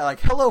 isn't it? Yeah, like,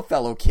 hello,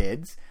 fellow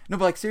kids. No,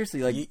 but like,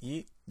 seriously, like,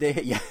 yeet. They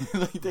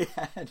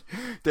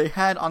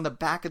had on the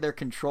back of their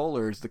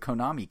controllers the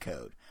Konami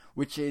code,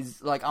 which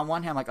is, like, on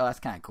one hand, like, oh,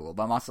 that's kind of cool,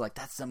 but I'm also like,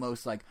 that's the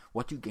most, like,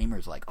 what do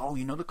gamers like? Oh,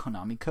 you know the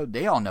Konami code?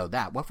 They all know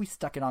that. What if we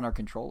stuck it on our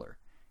controller?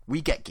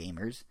 We get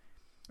gamers.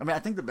 I mean, I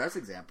think the best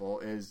example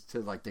is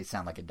to, like, they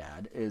sound like a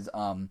dad, is,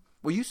 well,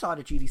 you saw it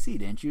at GDC,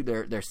 didn't you?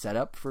 Their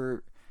setup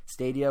for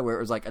Stadia, where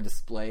it was, like, a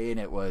display, and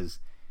it was...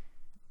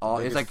 Oh,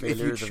 it's like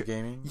failures of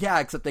gaming. Yeah,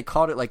 except they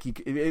called it like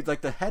it's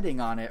like the heading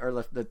on it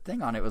or the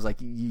thing on it was like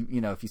you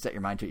know, if you set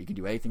your mind to it, you can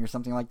do anything or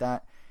something like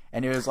that.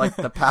 And it was like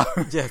the power.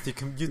 Yes, you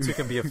too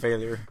can be a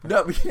failure.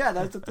 No, but yeah,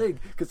 that's the thing,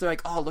 because they're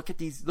like, oh, look at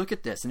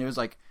this, and it was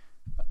like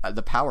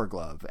the Power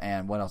Glove,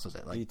 and what else was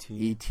it, like ET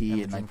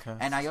and like,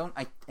 and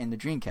and the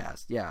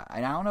Dreamcast, yeah.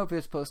 And I don't know if it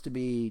was supposed to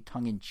be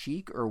tongue in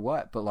cheek or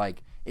what, but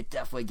like it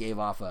definitely gave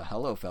off a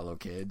hello fellow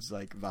kids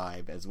like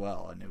vibe as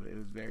well, and it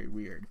was very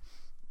weird.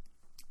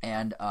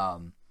 And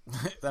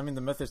I mean,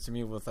 the message to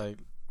me was like,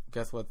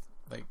 guess what?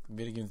 Like,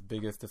 video games'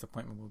 biggest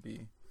disappointment will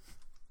be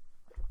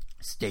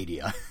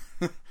Stadia.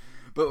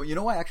 But you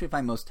know what I actually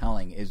find most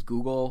telling is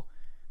Google,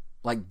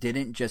 like,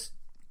 didn't just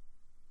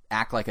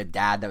act like a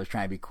dad that was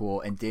trying to be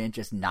cool and didn't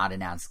just not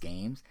announce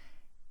games.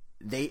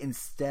 They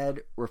instead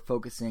were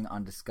focusing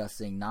on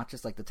discussing not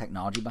just like the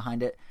technology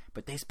behind it,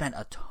 but they spent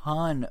a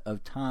ton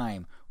of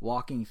time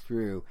walking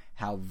through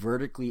how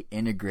vertically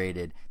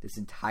integrated this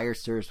entire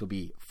service will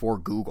be for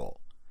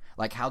Google.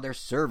 Like how their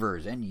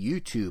servers and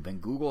YouTube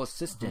and Google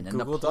Assistant and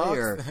Google the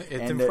player Docs, it's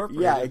and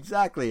incorporated. Yeah,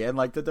 exactly. And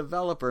like the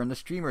developer and the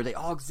streamer, they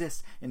all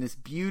exist in this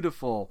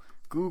beautiful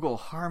Google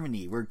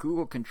Harmony where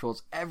Google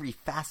controls every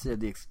facet of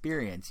the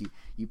experience.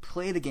 You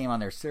play the game on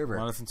their server.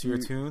 Want to listen to your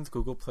tunes?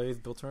 Google Play is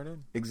built right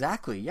in.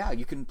 Exactly. Yeah,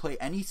 you can play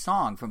any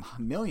song from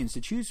millions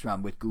to choose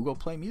from with Google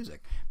Play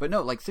Music. But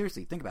no, like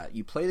seriously, think about it.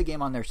 You play the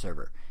game on their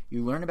server.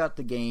 You learn about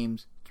the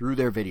games through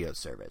their video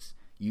service.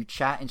 You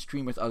chat and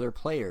stream with other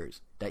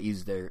players that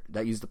use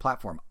the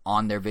platform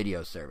on their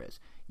video service.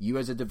 You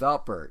as a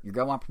developer, you're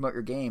going to want to promote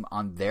your game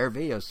on their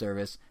video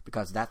service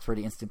because that's where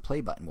the instant play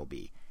button will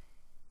be.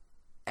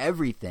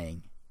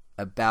 Everything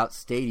about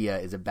Stadia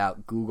is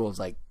about Google's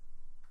like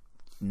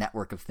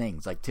network of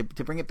things. Like to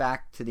bring it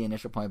back to the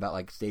initial point about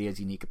like Stadia's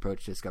unique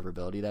approach to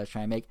discoverability that I was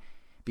trying to make,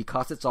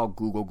 because it's all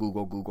Google,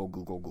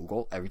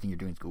 everything you're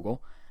doing is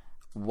Google.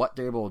 What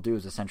they're able to do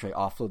is essentially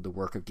offload the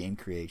work of game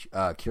curation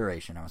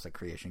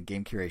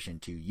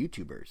to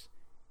YouTubers.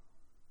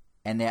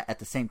 And they, at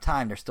the same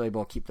time, they're still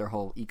able to keep their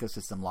whole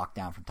ecosystem locked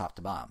down from top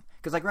to bottom.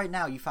 Because like right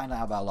now, you find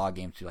out about a lot of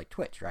games through like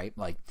Twitch, right?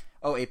 Like,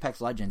 oh,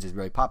 Apex Legends is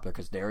really popular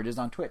because there it is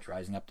on Twitch,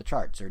 rising up the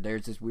charts. Or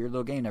there's this weird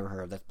little game never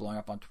heard of that's blowing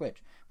up on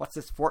Twitch. What's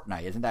this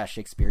Fortnite? Isn't that a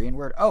Shakespearean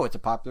word? Oh, it's a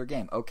popular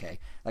game. Okay.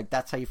 Like,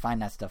 that's how you find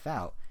that stuff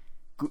out.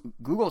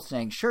 Google's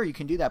saying, sure, you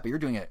can do that, but you're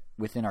doing it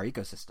within our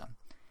ecosystem.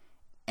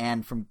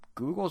 And from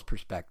Google's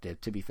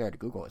perspective, to be fair to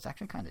Google, it's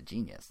actually kind of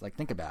genius. Like,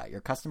 think about it.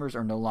 Your customers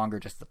are no longer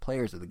just the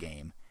players of the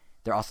game.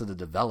 They're also the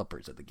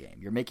developers of the game.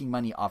 You're making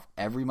money off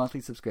every monthly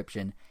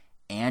subscription,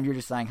 and you're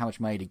deciding how much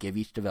money to give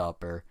each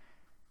developer.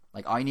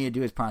 Like, all you need to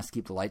do is promise to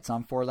keep the lights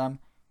on for them.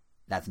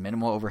 That's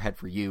minimal overhead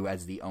for you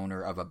as the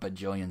owner of a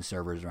bajillion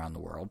servers around the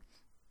world.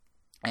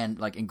 And,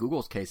 like, in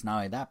Google's case, not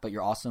only that, but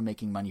you're also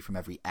making money from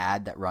every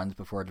ad that runs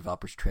before a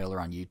developer's trailer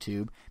on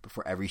YouTube,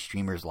 before every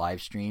streamer's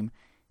live stream.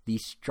 The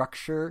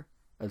structure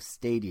of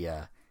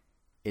Stadia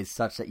is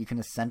such that you can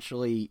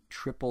essentially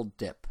triple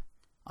dip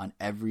on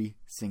every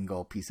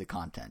single piece of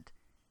content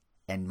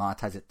and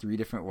monetize it 3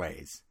 different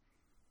ways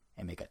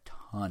and make a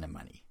ton of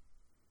money.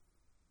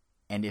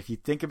 And if you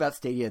think about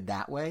Stadia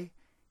that way,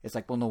 it's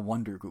like, well, no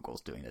wonder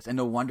Google's doing this. And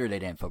no wonder they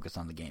didn't focus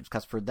on the games.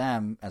 Because for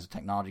them, as a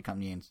technology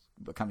company and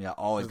a company that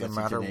always gets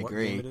into the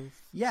nitty-gritty,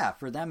 yeah,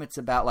 for them it's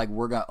about like,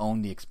 we're going to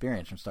own the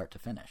experience from start to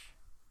finish.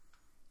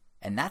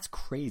 And that's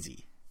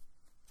crazy.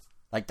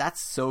 Like,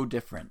 that's so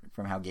different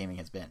from how gaming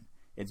has been.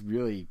 It's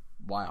really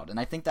wild. And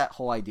I think that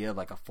whole idea of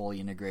like a fully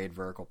integrated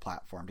vertical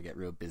platform to get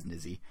real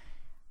businessy,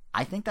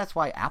 I think that's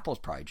why Apple's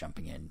probably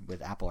jumping in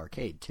with Apple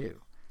Arcade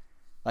too.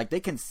 Like,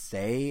 they can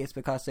say it's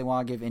because they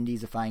want to give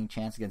indies a fighting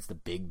chance against the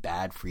big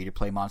bad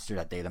free-to-play monster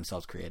that they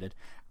themselves created.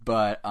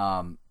 But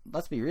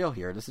let's be real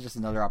here. This is just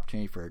another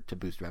opportunity to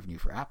boost revenue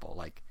for Apple.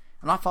 Like,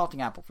 I'm not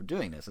faulting Apple for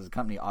doing this. As a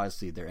company,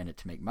 obviously, they're in it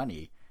to make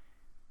money.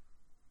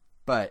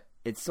 But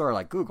it's sort of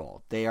like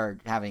Google. They are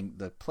having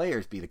the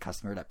players be the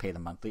customer that pay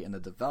them monthly, and the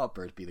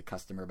developers be the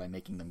customer by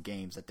making them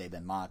games that they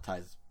then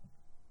monetize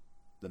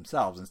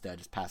themselves instead of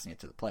just passing it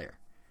to the player.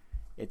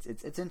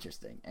 It's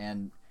interesting.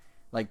 And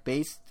like,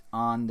 based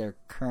on their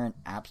current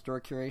App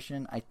Store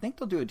curation, I think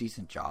they'll do a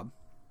decent job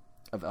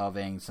of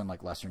elevating some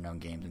like lesser known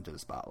games into the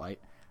spotlight.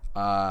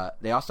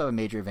 They also have a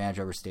major advantage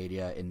over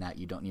Stadia in that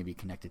you don't need to be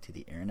connected to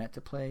the internet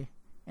to play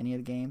any of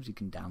the games. You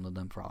can download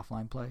them for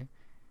offline play.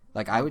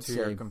 Like, I would say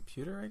your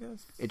computer, I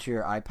guess. It's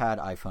your iPad,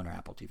 iPhone, or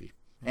Apple TV,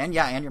 and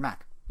your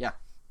Mac. Yeah.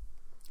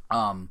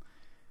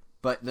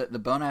 But the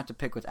bone I have to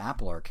pick with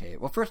Apple Arcade.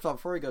 Well, first of all,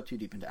 before we go too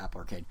deep into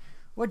Apple Arcade,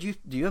 do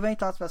you have any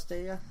thoughts about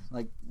Stadia?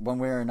 Like, one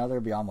way or another,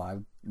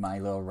 beyond my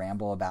little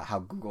ramble about how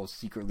Google's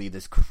secretly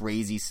this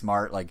crazy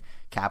smart, like,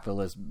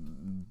 capitalist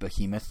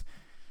behemoth?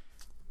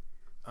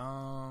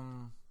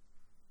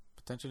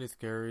 Potentially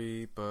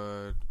scary,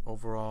 but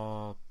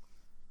overall,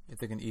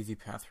 it's like an easy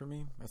path for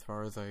me as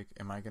far as like,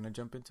 am I gonna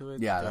jump into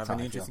it? Yeah, do I have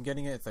any interest in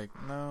getting it? It's like,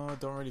 no, I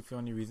don't really feel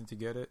any reason to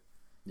get it.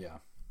 Yeah,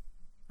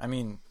 I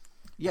mean,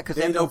 yeah, because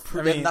they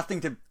have nothing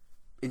to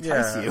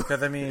entice you.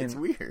 Because I mean, it's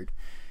weird.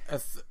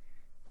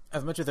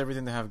 As much as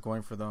everything they have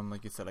going for them,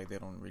 like you said, like they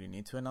don't really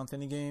need to announce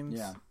any games.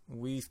 Yeah,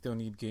 we still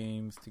need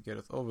games to get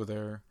us over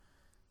there.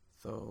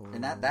 So,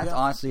 and that's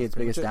honestly its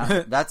biggest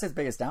that's its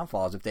biggest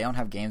downfall is if they don't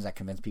have games that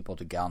convince people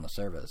to get on the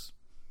service.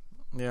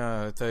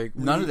 Yeah, it's like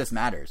none of this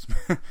matters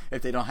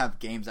if they don't have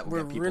games that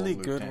will get people. We're really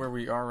good where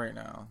we are right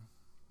now.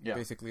 Yeah,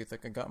 basically, it's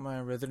like I got my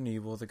Resident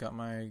Evils, I got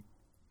my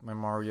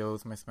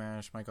Mario's, my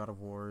Smash, my God of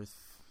Wars.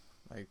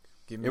 Like,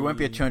 give me. It wouldn't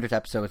be a 200th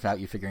episode without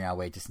you figuring out a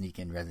way to sneak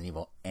in Resident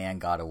Evil and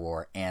God of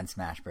War and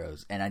Smash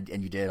Bros. And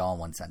you did it all in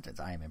one sentence.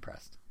 I am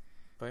impressed.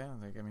 But yeah,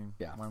 like I mean,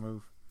 why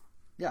move?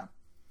 Yeah,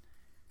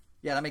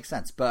 that makes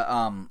sense. But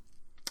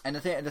and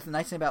the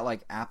nice thing about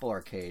like Apple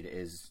Arcade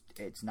is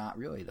it's not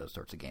really those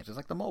sorts of games. It's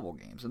like the mobile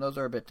games, and those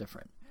are a bit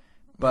different.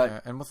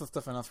 But and most of the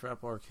stuff announced for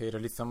Apple Arcade,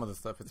 at least some of the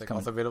stuff, it's like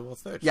also available on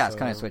Switch. Yeah, it's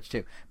kind of Switch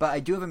too. But I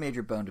do have a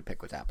major bone to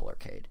pick with Apple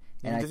Arcade.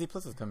 And Disney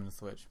Plus is coming to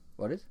Switch.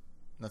 What is?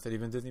 Not that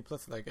even Disney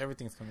Plus, like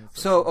everything's coming to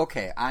Switch. So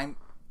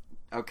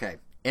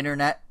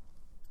Internet,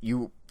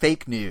 you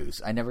fake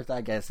news. I never thought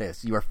I'd get to say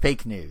this. You are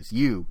fake news.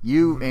 You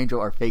Angel,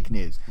 are fake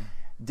news.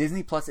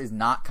 Disney Plus is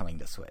not coming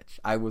to Switch.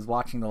 I was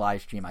watching the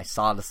live stream. I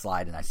saw the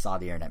slide, and I saw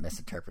the internet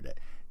misinterpret it.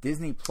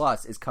 Disney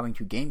Plus is coming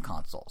to game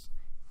consoles.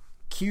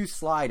 Cue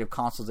slide of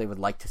consoles they would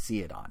like to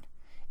see it on.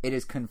 It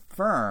is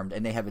confirmed,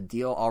 and they have a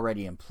deal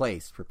already in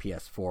place for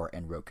PS4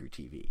 and Roku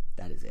TV.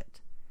 That is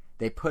it.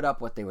 They put up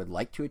what they would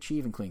like to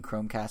achieve, including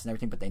Chromecast and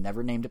everything, but they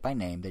never named it by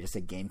name. They just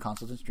said game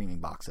consoles and streaming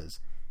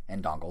boxes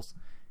and dongles.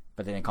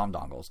 But they didn't call them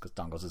dongles, because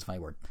dongles is a funny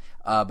word.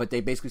 But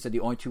they basically said the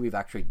only two we've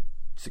actually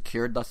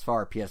secured thus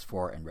far are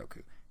PS4 and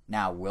Roku.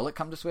 Now, will it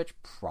come to Switch?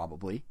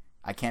 Probably.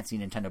 I can't see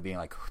Nintendo being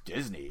like,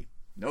 Disney?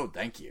 No,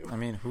 thank you. I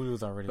mean,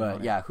 Hulu's already on it.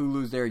 But yeah,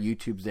 Hulu's there,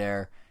 YouTube's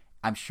there.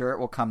 I'm sure it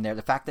will come there.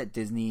 The fact that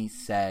Disney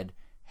said,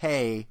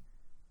 hey,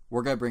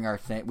 we're going to bring our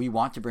thing, we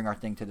want to bring our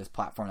thing to this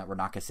platform that we're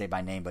not going to say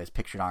by name, but is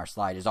pictured on our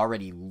slide, is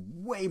already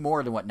way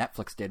more than what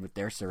Netflix did with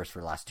their service for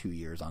the last 2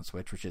 years on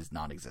Switch, which is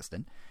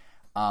non-existent.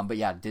 But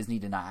yeah, Disney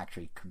did not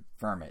actually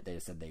confirm it. They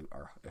just said they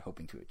are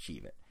hoping to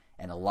achieve it.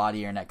 And a lot of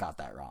the internet got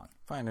that wrong.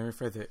 Fine, I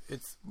rephrase it.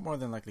 It's more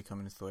than likely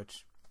coming to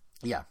Switch.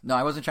 Yeah. No,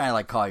 I wasn't trying to,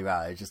 like, call you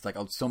out. It's just, like,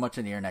 so much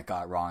of the internet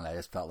got wrong that I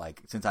just felt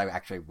like, since I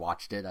actually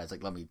watched it, I was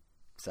like, let me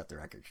set the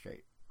record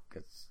straight.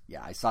 Because,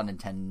 yeah, I saw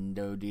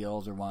Nintendo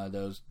Deals or one of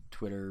those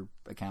Twitter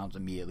accounts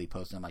immediately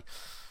posting. I'm like,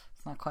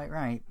 it's not quite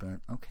right, but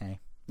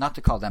okay. Not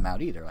to call them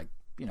out either. Like,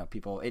 you know,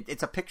 people,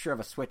 it's a picture of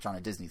a Switch on a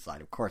Disney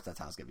slide. Of course, that's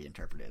how it's going to be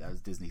interpreted. That was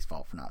Disney's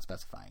fault for not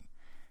specifying.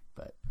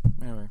 But,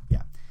 anyway.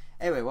 Yeah.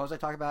 Anyway, what was I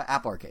talking about?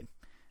 Apple Arcade.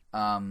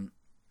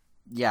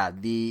 Yeah,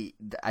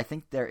 I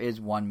think there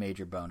is one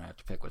major bone I have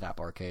to pick with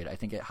Apple Arcade. I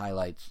think it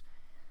highlights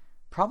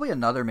probably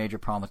another major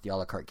problem with the a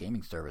la carte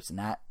gaming service, and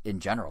that in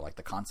general, like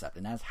the concept,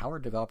 and that's how are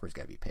developers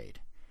going to be paid.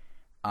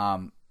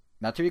 Now,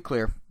 to be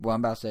clear, what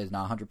I'm about to say is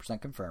not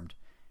 100% confirmed.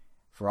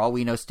 For all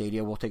we know,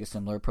 Stadia will take a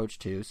similar approach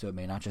too, so it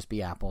may not just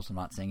be Apple's. I'm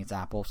not saying it's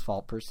Apple's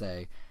fault per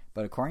se,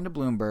 but according to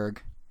Bloomberg,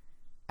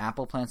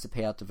 Apple plans to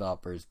pay out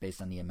developers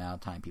based on the amount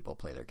of time people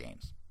play their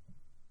games.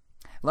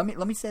 Let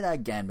me say that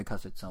again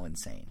because it's so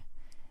insane.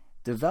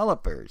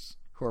 Developers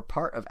who are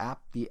part of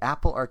the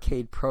Apple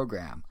Arcade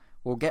program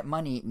will get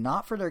money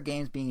not for their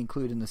games being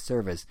included in the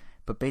service,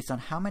 but based on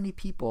how many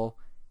people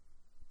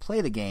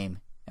play the game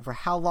and for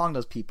how long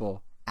those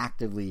people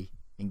actively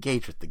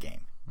engage with the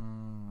game.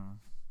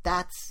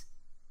 That's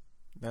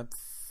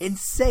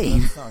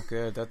insane. That's not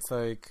good. That's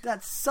like...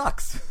 That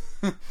sucks.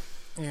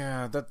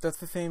 Yeah, that's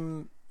the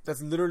same...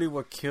 That's literally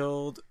what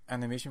killed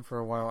animation for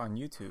a while on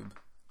YouTube.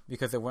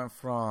 Because it went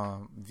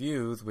from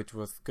views, which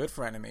was good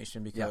for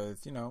animation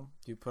because, you know,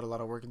 you put a lot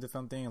of work into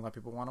something and a lot of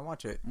people want to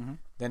watch it. Mm-hmm.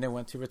 Then it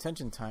went to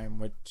retention time,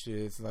 which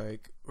is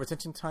like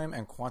retention time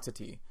and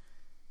quantity.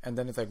 And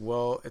then it's like,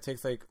 well, it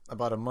takes like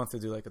about a month to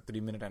do like a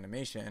 3-minute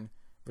animation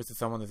versus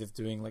someone that's just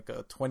doing like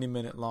a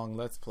 20-minute long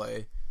Let's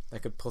Play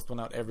that could post one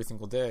out every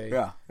single day.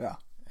 Yeah.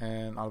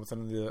 And all of a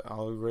sudden the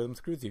algorithm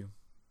screws you.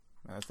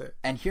 That's it.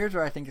 And here's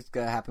where I think it's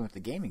going to happen with the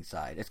gaming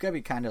side. It's going to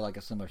be kind of like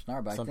a similar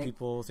scenario, but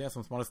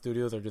some smaller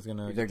studios are just going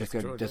to... They're just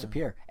going to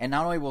disappear. Yeah. And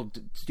not only will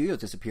studios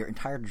disappear,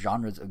 entire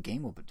genres of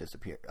games will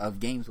disappear.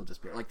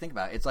 Like, think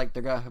about it. It's like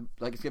they're going to...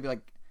 Like, it's going to be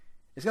like...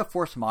 It's going to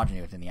force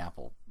homogeneity within the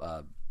Apple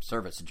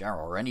service in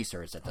general, or any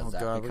service that does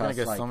that. God, we're going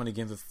to get so many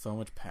games with so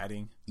much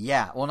padding.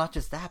 Yeah, well, not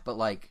just that, but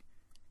like...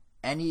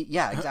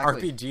 Yeah,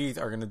 exactly.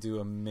 RPGs are going to do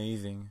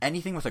amazing.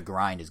 Anything with a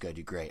grind is going to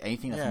do great.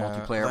 Anything that's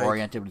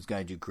multiplayer-oriented is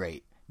going to do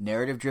great.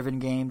 Narrative-driven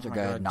games are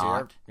good.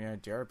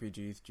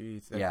 JRPGs,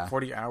 geez.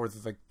 40 hours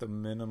is like the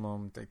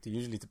minimum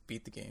usually to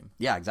beat the game.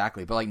 Yeah,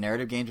 exactly. But like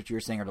narrative games, which you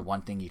were saying are the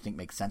one thing you think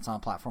makes sense on a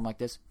platform like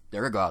this,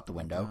 they're going to go out the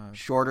window.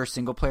 Shorter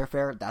single-player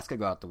fare, that's going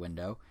to go out the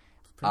window.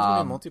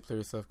 Particularly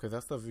multiplayer stuff, because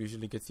that stuff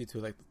usually gets you to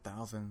like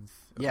thousands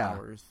of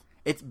hours.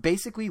 It's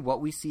basically what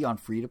we see on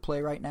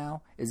free-to-play right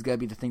now is going to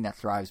be the thing that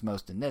thrives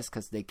most in this,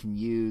 because they can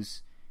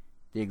use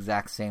the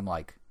exact same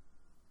like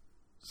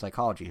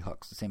psychology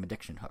hooks, the same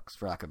addiction hooks,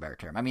 for lack of a better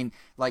term. I mean,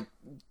 like,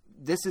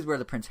 this is where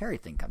the Prince Harry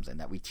thing comes in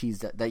that we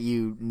teased, that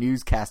you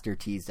newscaster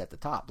teased at the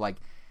top. Like,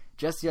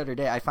 just the other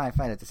day, I find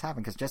that this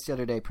happened because just the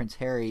other day, Prince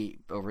Harry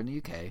over in the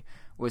UK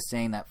was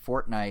saying that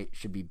Fortnite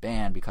should be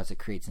banned because it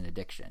creates an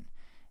addiction.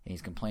 And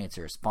he's complaining it's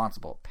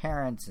irresponsible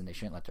parents and they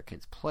shouldn't let their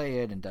kids play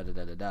it and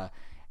da-da-da-da-da.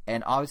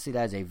 And obviously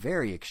that is a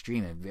very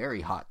extreme and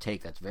very hot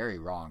take that's very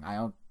wrong. I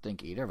don't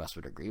think either of us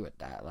would agree with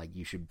that. Like,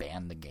 you should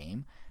ban the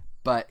game.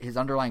 But his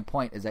underlying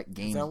point is that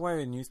games... Is that why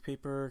a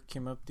newspaper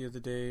came up the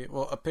other day?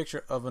 Well, a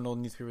picture of an old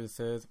newspaper that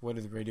says, "What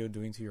is radio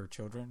doing to your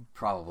children?"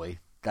 Probably.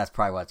 That's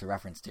probably what it's a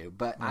reference to.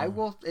 But I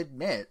will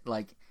admit,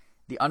 like,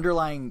 the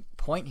underlying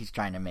point he's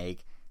trying to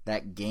make,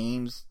 that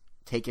games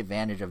take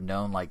advantage of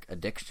known, like,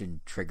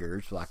 addiction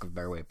triggers, for lack of a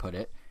better way to put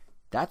it,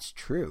 that's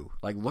true.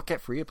 Like, look at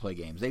free-to-play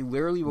games. They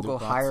literally will go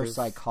hire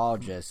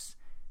psychologists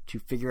to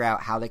figure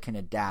out how they can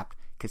adapt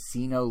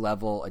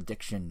casino-level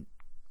addiction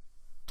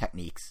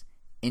techniques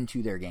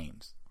into their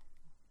games.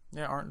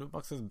 Yeah, aren't loot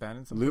boxes banned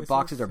in some places? Loot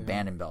boxes are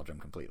banned in Belgium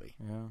completely.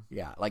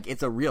 Yeah, like,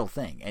 it's a real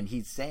thing, and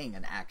he's saying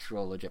an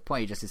actual legit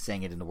point. He just is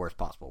saying it in the worst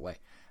possible way.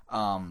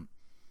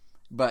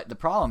 But the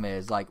problem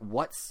is, like,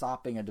 what's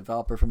stopping a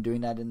developer from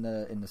doing that in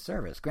the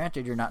service?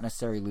 Granted, you're not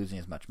necessarily losing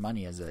as much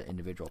money as an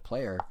individual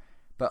player,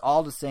 but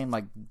all the same,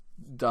 like,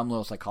 dumb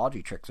little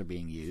psychology tricks are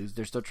being used.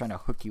 They're still trying to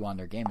hook you on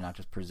their game and not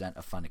just present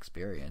a fun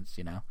experience,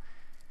 you know?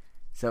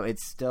 So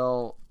it's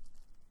still...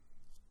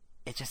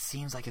 It just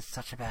seems like it's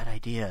such a bad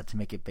idea to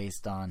make it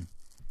based on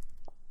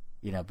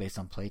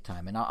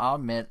playtime. And I'll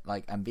admit,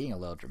 like, I'm being a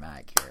little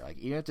dramatic here. Like,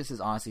 even if this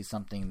is honestly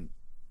something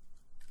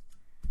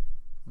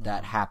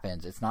that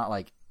happens, it's not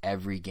like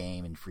every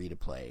game in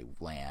free-to-play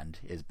land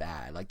is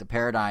bad. Like, the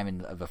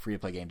paradigm of a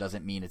free-to-play game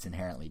doesn't mean it's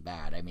inherently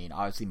bad. I mean,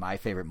 obviously, my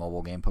favorite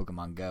mobile game,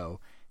 Pokemon Go,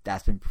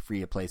 that's been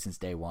free-to-play since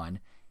day one.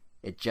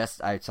 It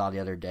just, I saw the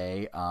other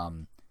day,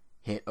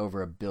 hit over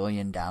 1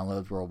 billion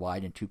downloads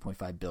worldwide and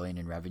 2.5 billion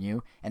in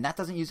revenue, and that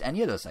doesn't use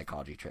any of those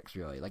psychology tricks,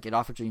 really. Like, it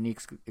offers a unique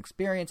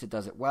experience, it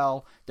does it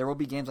well. There will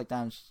be games like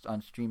that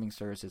on streaming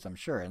services, I'm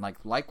sure. And, like,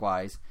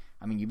 likewise,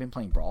 I mean, you've been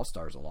playing Brawl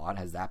Stars a lot.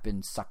 Has that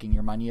been sucking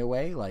your money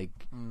away?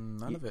 Like,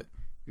 none of it.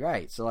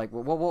 Right. So, like,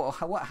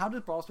 how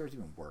does Brawl Stars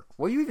even work?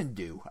 What do you even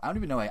do? I don't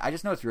even know. I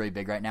just know it's really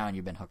big right now, and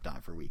you've been hooked on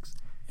it for weeks.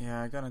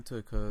 Yeah, I got into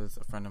it because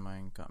a friend of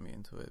mine got me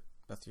into it.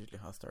 That's usually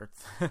how it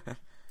starts.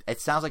 It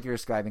sounds like you're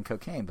describing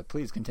cocaine, but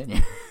please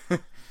continue. I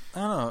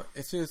don't know.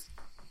 It's just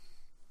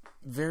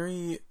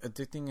very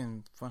addicting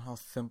and fun how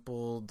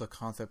simple the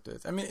concept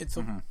is. I mean, it's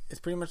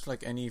pretty much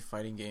like any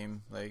fighting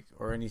game, like,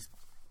 or any,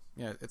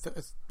 yeah. It's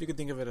you could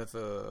think of it as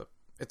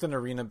it's an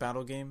arena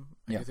battle game.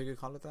 I guess you could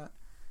call it that.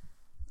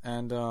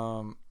 And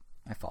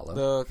I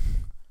follow.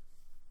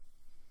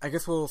 I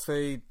guess we'll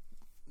say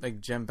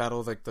like gem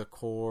battles, like the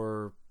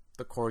core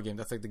game.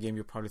 That's like the game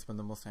you'll probably spend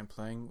the most time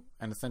playing.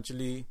 And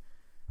essentially,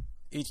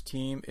 each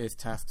team is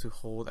tasked to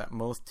hold at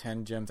most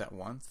 10 gems at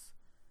once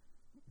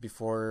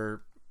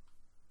before.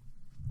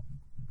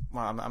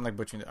 Well, I'm like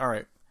butchering it. All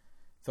right,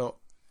 so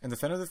in the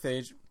center of the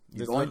stage,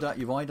 you've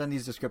only done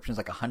these descriptions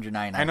like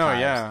 199 I know, times.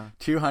 yeah.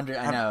 200.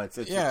 I know it's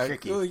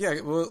tricky.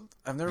 Well,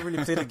 I've never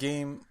really played a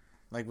game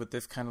like with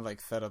this kind of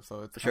like setup,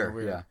 so it's kind of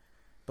weird. Yeah.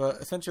 But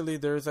essentially,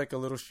 there's like a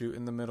little chute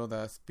in the middle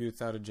that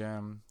spoots out a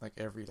gem like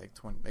every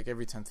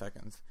 10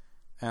 seconds,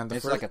 and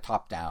it's like a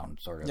top-down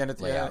sort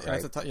of layout,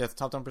 right? It's a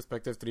top-down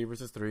perspective, 3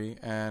 versus 3,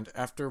 and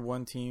after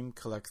one team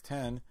collects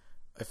 10,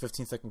 a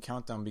 15-second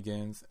countdown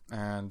begins,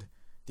 and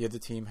the other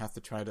team has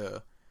to try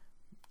to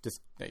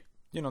just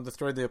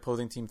destroy the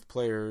opposing team's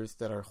players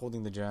that are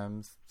holding the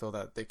gems so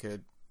that they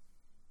could.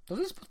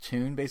 Does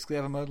Splatoon basically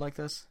have a mode like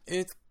this?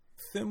 It's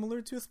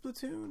similar to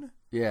Splatoon.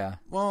 Yeah.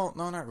 Well,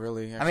 no, not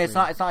really. Actually. I mean, it's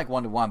not like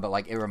 1-to-1, but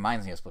like it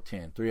reminds me of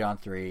Splatoon,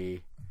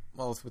 3-on-3.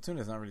 Well, Splatoon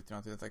is not really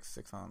 3-on-3. It's like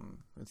 6-on.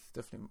 It's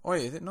definitely. Oh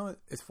wait, is it? No,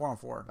 it's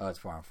 4-on-4. Oh, it's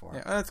 4-on-4.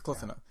 Yeah, that's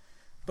close enough.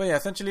 But yeah,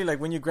 essentially,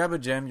 like when you grab a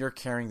gem, you're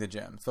carrying the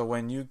gem. So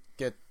when you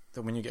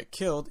get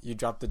killed, you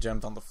drop the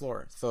gems on the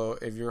floor. So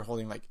if you're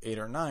holding like 8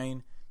 or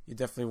 9, you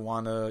definitely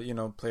want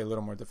to play a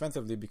little more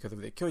defensively, because if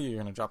they kill you, you're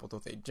gonna drop all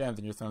those 8 gems,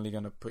 and you're suddenly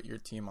gonna put your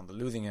team on the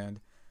losing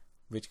end,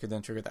 which could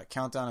then trigger that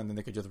countdown, and then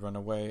they could just run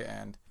away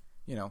and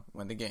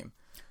win the game.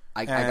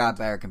 I got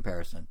better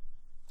comparison.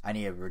 I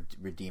need to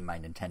redeem my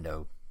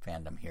Nintendo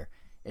fandom here.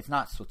 It's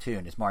not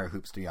Splatoon. It's Mario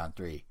Hoops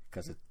 3-on-3,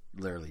 because it's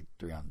literally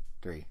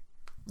 3-on-3.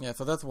 Yeah,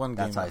 so that's one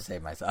game. That's how I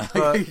saved myself.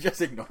 You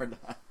just ignored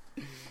that.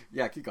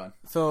 Yeah, keep going.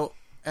 So,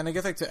 and I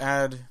guess like to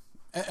add,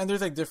 and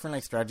there's like different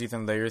like strategies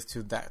and layers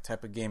to that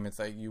type of game. It's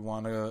like you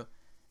want to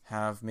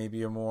have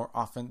maybe the more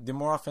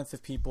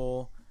offensive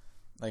people,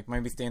 like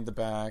maybe stay in the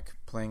back,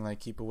 playing like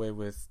keep away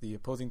with the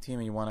opposing team,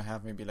 and you want to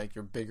have maybe like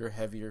your bigger,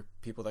 heavier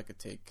people that could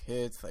take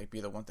hits, like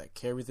be the ones that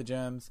carry the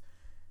gems.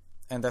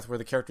 And that's where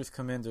the characters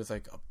come in. There's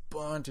like a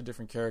bunch of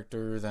different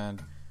characters,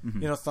 and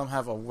some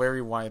have a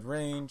very wide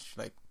range,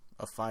 like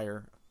a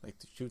fire, like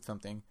to shoot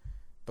something,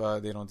 but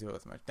they don't do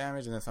as much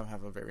damage. And then some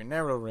have a very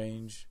narrow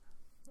range,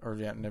 or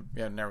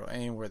narrow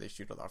aim, where they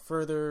shoot a lot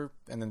further.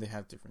 And then they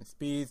have different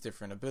speeds,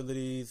 different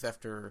abilities.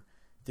 After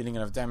dealing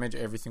enough damage,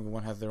 every single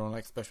one has their own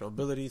like special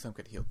abilities. Some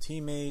could heal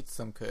teammates,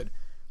 some could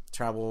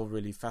travel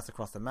really fast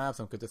across the map,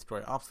 some could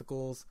destroy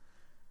obstacles.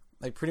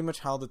 Like pretty much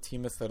how the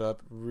team is set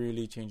up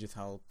really changes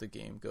how the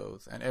game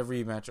goes, and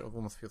every match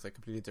almost feels like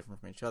completely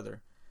different from each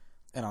other.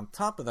 And on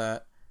top of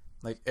that,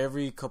 like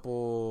every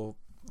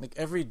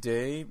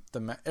day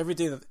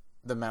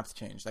the maps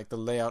change, like the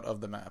layout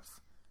of the maps.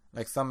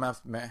 Like some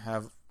maps may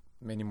have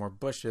many more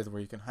bushes where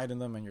you can hide in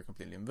them and you're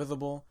completely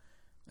invisible,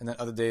 and then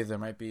other days there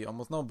might be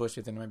almost no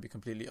bushes and it might be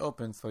completely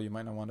open, so you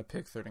might not want to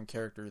pick certain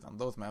characters on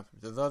those maps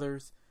versus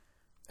others.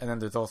 And then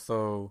there's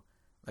also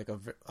like a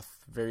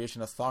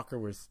variation of soccer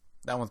where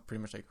that one's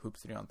pretty much like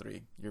Hoops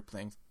 3-on-3. You're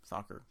playing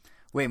soccer.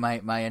 Wait,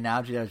 my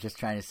analogy that I was just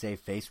trying to say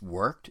face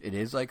worked. It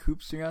is like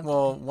Hoops 3-on-3?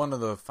 Well, one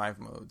of the 5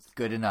 modes.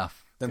 Good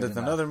enough. Then there's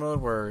another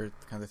mode where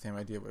it's kind of the same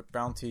idea with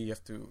bounty. You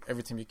have to,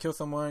 every time you kill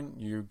someone,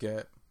 you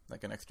get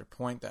like an extra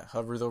point that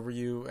hovers over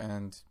you,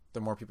 and the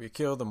more people you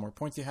kill, the more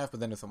points you have. But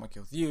then if someone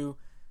kills you,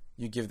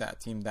 you give that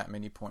team that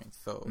many points.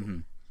 So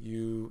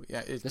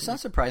this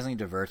sounds surprisingly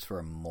diverse for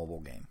a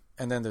mobile game.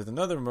 And then there's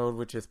another mode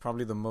which is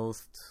probably the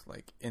most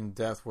like in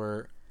depth,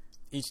 where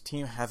each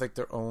team has like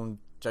their own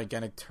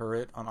gigantic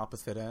turret on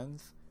opposite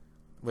ends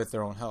with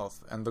their own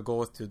health, and the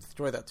goal is to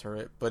destroy that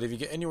turret. But if you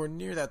get anywhere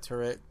near that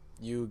turret,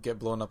 you get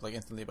blown up like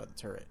instantly by the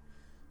turret.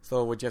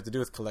 So what you have to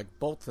do is collect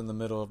bolts in the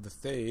middle of the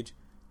stage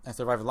and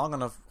survive long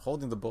enough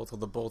holding the bolts so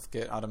the bolts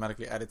get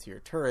automatically added to your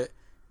turret.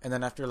 And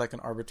then after like an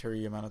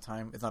arbitrary amount of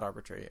time, it's not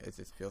arbitrary, it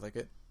just feels like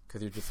it,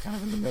 because you're just kind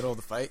of in the middle of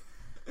the fight.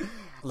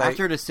 Like,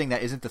 after this thing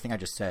that isn't the thing I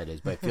just said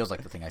is, but it feels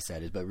like the thing I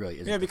said is, but really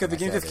isn't. Yeah, because the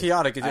game is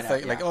chaotic. It's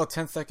just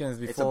 10 seconds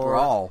before. It's a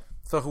brawl.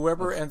 So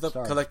whoever ends up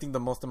collecting the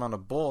most amount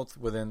of bolts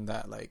within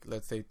that, like,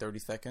 let's say 30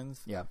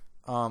 seconds,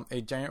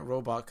 a giant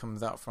robot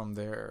comes out from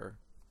their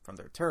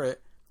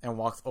turret and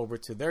walks over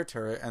to their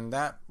turret, and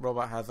that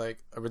robot has like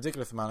a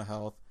ridiculous amount of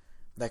health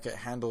that could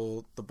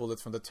handle the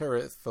bullets from the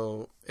turret.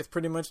 So it's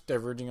pretty much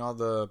diverging all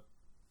the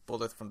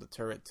bullets from the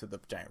turret to the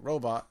giant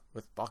robot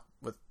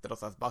that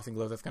also has boxing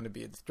gloves that's going to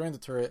be destroying the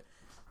turret,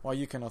 while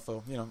you can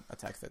also,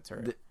 attack that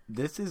turret.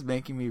 This is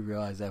making me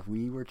realize that if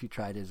we were to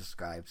try to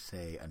describe,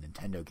 say, a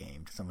Nintendo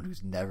game to someone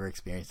who's never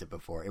experienced it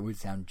before, it would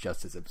sound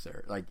just as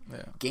absurd. Like,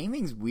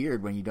 gaming's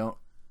weird when you don't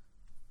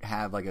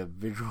have, like, a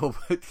visual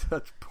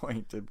touch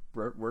point to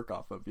work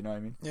off of, you know what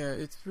I mean? Yeah,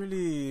 it's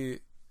weird.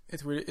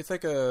 It's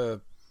like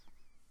a,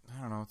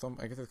 I don't know,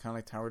 I guess it's kind of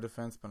like tower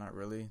defense, but not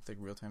really. It's like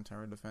real-time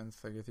tower defense,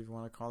 I guess, if you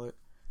want to call it.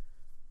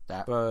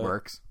 That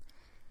works.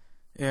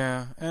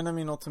 Yeah, and I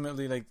mean,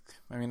 ultimately, I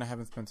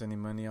haven't spent any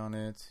money on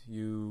it.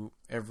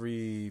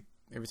 Every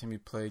time you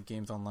play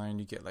games online,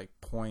 you get, like,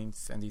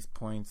 points, and these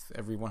points,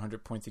 every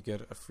 100 points, you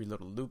get a free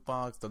little loot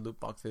box. The loot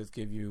boxes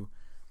give you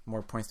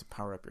more points to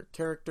power up your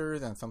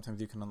characters, and sometimes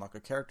you can unlock a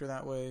character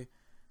that way.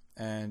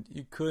 And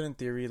you could, in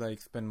theory,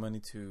 like, spend money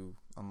to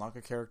unlock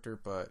a character,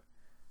 but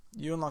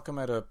you unlock them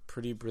at a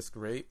pretty brisk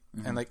rate.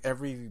 Mm-hmm. And, like,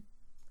 every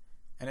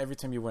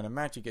time you win a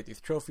match, you get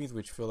these trophies,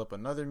 which fill up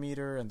another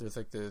meter, and there's,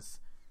 like, this,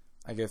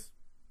 I guess,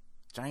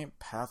 giant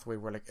pathway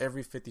where, like,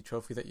 every 50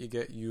 trophies that you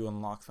get, you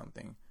unlock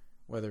something,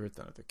 whether it's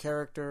another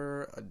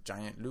character, a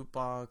giant loot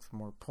box,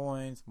 more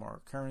points,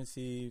 more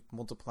currency,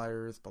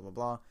 multipliers, blah blah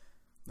blah.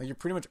 Like, you're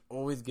pretty much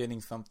always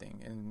getting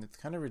something, and it's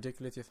kind of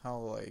ridiculous just how,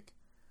 like,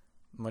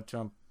 much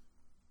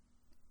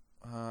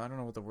I don't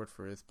know what the word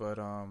for it is, but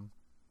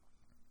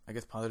I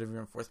guess positive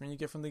reinforcement you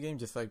get from the game,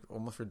 just like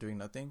almost for doing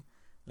nothing.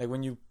 Like,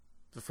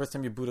 the first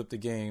time you boot up the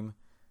game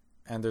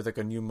and there's like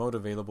a new mode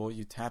available,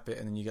 you tap it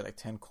and then you get like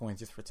 10 coins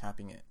just for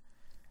tapping it.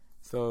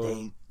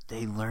 So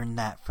they learned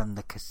that from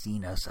the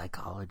casino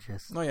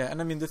psychologists. No, yeah,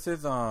 and I mean, this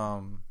is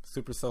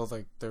Supercell's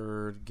like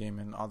third game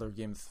in other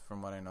games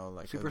from what I know.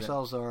 Like,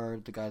 Supercells are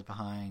the guys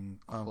behind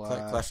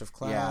Clash of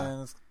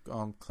Clans,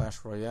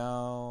 Clash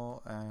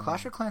Royale. And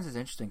Clash of Clans is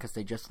interesting because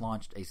they just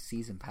launched a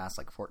season pass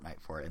like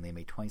Fortnite for it, and they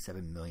made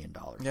 $27 million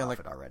off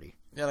it already.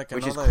 Yeah, like,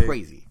 which is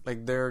crazy.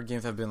 Like, their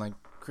games have been like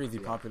crazy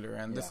popular,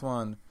 and this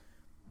one,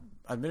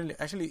 admittedly,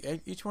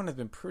 actually, each one has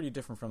been pretty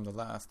different from the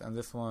last, and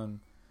this one,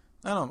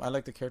 I don't know, I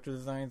like the character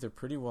designs. They're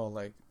pretty well,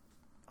 like,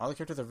 all the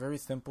characters are very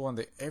simple,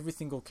 and every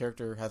single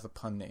character has a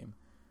pun name,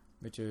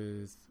 which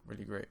is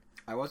really great.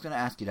 I was going to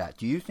ask you that.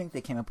 Do you think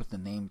they came up with the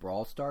name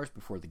Brawl Stars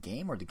before the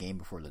game, or the game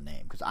before the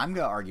name? Because I'm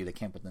going to argue they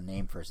came up with the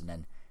name first, and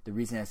then the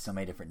reason it has so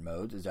many different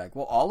modes is like,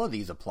 well, all of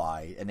these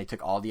apply, and they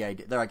took all the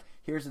ideas. They're like,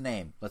 here's the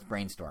name, let's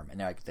brainstorm. And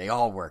they're like, they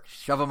all work.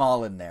 Shove them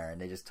all in there, and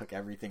they just took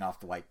everything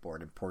off the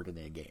whiteboard and poured it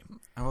in a game.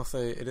 I will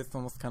say, it is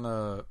almost kind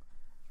of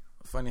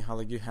funny how,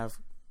 like, you have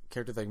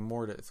characters like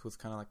Mortis, who's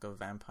kind of like a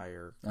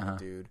vampire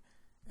dude,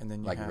 and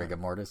then you have Rigor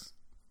Mortis.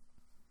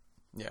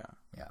 Yeah.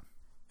 And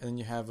then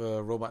you have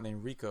a robot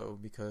named Rico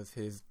because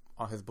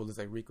all his bullets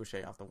like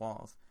ricochet off the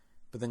walls.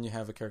 But then you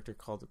have a character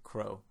called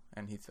Crow,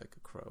 and he's like a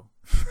crow.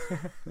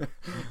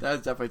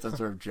 That's definitely some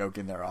sort of joke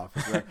in their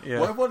office. Like,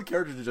 what if one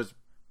character is just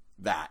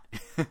that?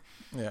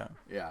 Yeah.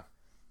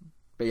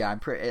 But yeah,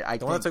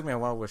 the one that took me a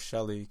while was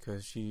Shelly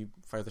because she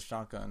fires a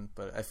shotgun.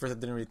 But at first I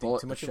didn't really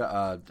think too much.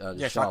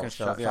 Shotgun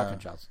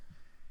shells.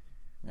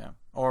 Yeah,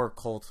 or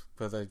Colt,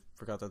 because I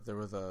forgot that there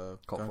was a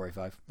Colt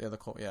 45. Yeah, the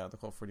Colt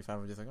 45. I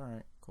was just like, all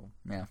right, cool.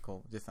 Yeah,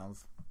 Colt just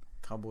sounds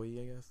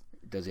cowboy-y, I guess.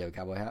 Does he have a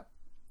cowboy hat?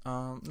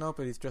 No,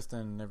 but he's dressed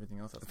in everything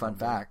else. Fun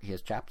fact: he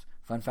has chaps.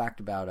 Fun fact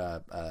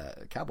about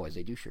cowboys: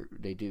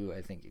 they do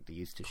I think they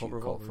used to shoot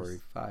Colt 45s.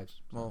 So.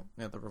 Well,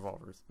 yeah, the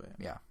revolvers, but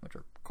yeah, which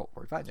are Colt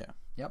 45s.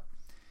 Yeah.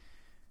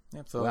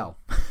 Yep. So wow.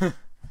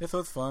 So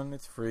it's fun.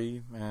 It's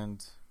free,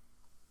 and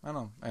I don't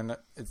know, and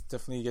it's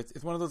definitely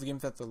it's one of those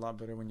games that's a lot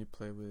better when you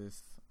play with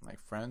like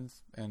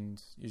friends,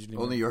 and usually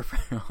only your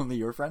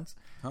friends.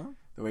 Huh?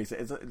 The way you say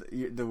it's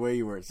the way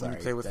you were. Sorry, when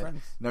you play with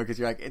friends. No, because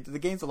you're like the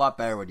game's a lot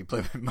better when you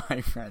play with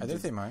my friends. I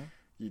didn't say mine.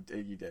 You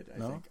did. I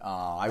think.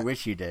 Oh, I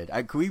wish you did.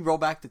 Can we roll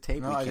back the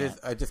tape? No,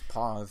 I just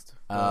paused.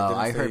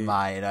 I heard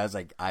mine, and I was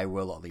like, I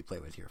will only play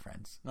with your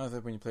friends. No, it's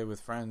like when you play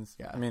with friends.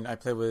 Yeah. I mean, I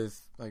play with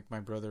like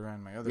my brother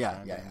and my other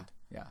friend.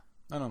 Yeah.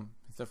 I don't know.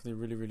 It's definitely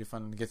really, really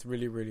fun. It gets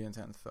really, really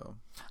intense. So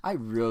I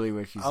really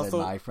wish you said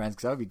my friends,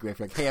 because that would be great.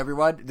 Like, hey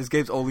everyone, this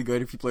game's only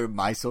good if you play with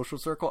my social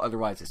circle.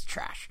 Otherwise, it's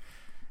trash.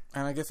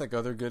 And I guess like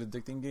other good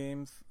addicting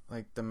games,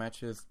 like the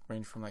matches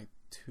range from like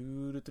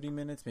 2 to 3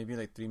 minutes, maybe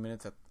like 3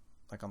 minutes at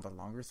like on the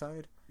longer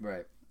side.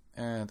 Right.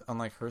 And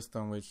unlike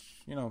Hearthstone, which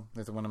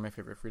is one of my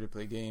favorite free to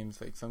play games,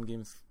 like some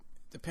games,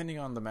 depending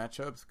on the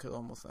matchups, could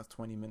almost last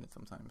 20 minutes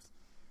sometimes.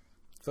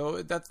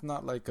 So that's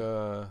not like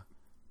a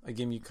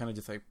game you kind of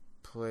just like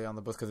play on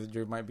the bus, because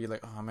you might be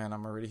like, oh man,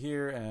 I'm already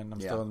here and I'm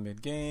still in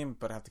mid game,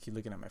 but I have to keep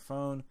looking at my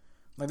phone.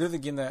 Like there's a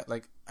game that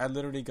like I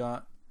literally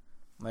got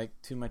like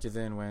 2 matches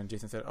in when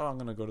Jason said, oh, I'm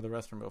gonna go to the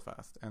restroom real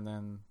fast, and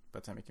then by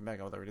the time he came back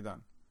I was already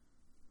done.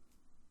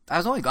 I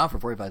was only gone for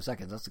 45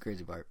 seconds. That's the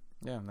crazy part.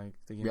 Yeah, like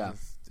the game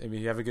is, I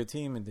mean, you have a good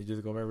team and they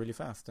just go by really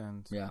fast,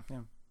 and yeah.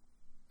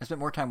 I spent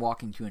more time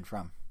walking to and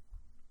from.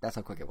 That's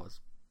how quick it was.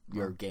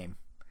 Your game.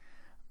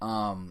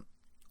 What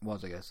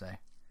was I gonna say?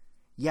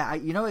 Yeah,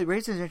 it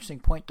raises an interesting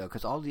point though,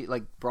 because all the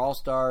like Brawl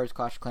Stars,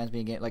 Clash of Clans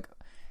being a game, like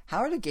how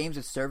are the games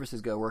and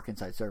services going to work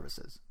inside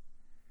services?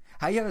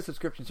 How you have a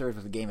subscription service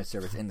with a game as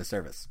service in the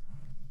service?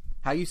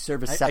 How you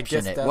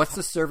serviceception it? What's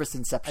the service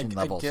inception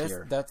levels here? I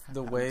guess that's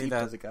the way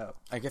that does it go?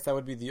 I guess that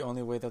would be the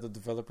only way that the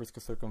developers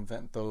could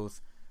circumvent those.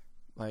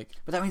 But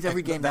that means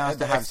every game now has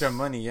to have extra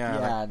money.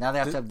 Yeah, now they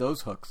have to have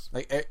those hooks.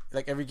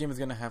 Like every game is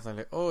gonna have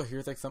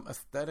here's like some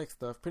aesthetic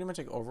stuff, pretty much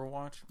like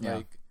Overwatch.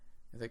 Yeah.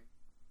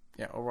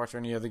 Overwatch or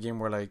any other game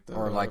where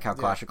how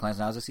Clash of Clans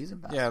now has a season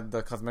pass. Yeah,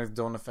 the cosmetics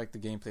don't affect the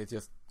gameplay. It's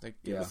just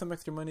give us some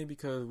extra money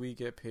because we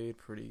get paid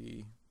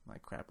pretty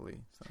crappily.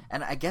 So.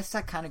 And I guess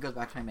that kind of goes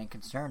back to my main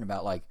concern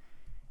about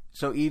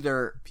so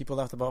either people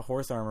laughed about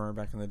horse armor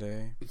back in the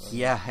day.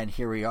 Yeah, and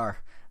here we are.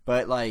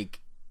 But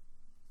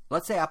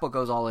let's say Apple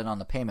goes all in on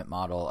the payment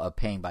model of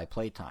paying by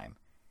playtime.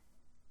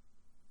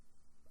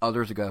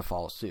 Others are going to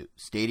follow suit.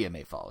 Stadia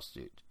may follow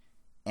suit.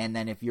 And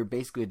then if you're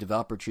basically a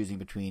developer choosing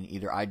between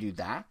either I do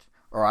that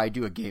or I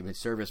do a game as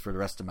service for the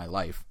rest of my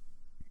life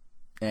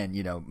and,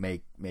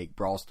 make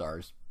Brawl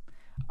Stars.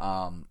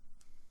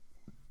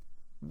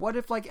 What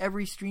if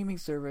every streaming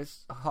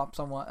service hops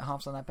on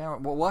that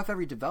bandwagon? Well, what if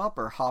every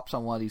developer hops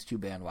on one of these two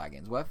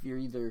bandwagons? What if you're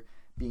either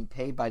being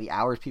paid by the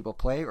hours people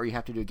play, or you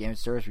have to do a game as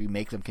service where you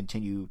make them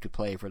continue to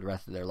play for the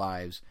rest of their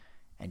lives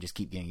and just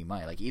keep giving you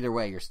money? Either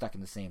way, you're stuck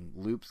in the same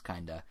loops,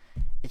 kind of.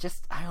 It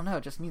just, I don't know,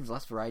 it just means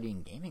less variety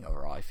in gaming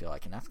overall, I feel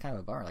like, and that's kind of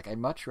a bummer. I'd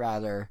much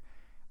rather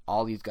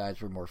all these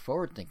guys were more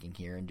forward-thinking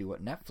here and do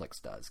what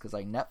Netflix does. Because,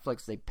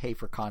 Netflix, they pay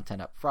for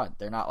content up front.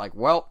 They're not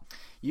well,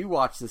 you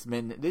watch this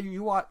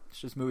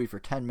movie for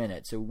 10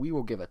 minutes, so we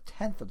will give a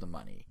tenth of the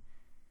money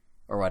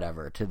or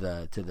whatever to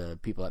the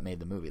people that made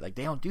the movie. They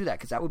don't do that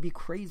because that would be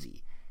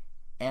crazy.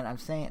 And I'm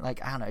saying, I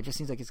don't know, it just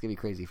seems like it's going to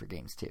be crazy for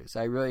games, too.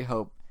 So I really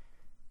hope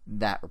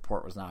that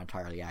report was not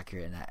entirely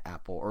accurate and that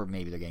Apple, or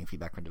maybe they're getting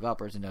feedback from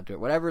developers and don't do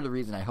it. Whatever the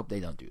reason, I hope they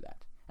don't do that.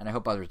 And I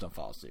hope others don't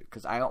follow suit,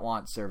 because I don't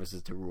want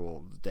services to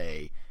rule the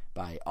day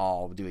by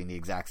all doing the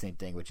exact same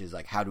thing, which is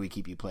how do we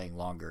keep you playing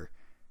longer,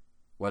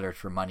 whether it's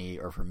for money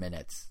or for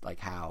minutes?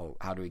 How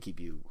do we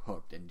keep you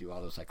hooked and do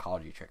all those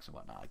psychology tricks and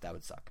whatnot? That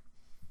would suck.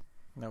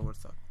 That would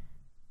suck.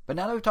 But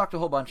now that we've talked a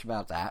whole bunch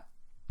about that,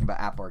 about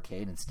Apple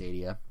Arcade and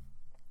Stadia,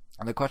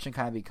 and the question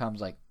kind of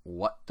becomes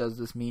what does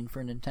this mean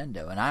for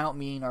Nintendo? And I don't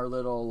mean our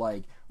little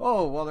they're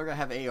gonna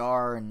have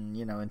AR and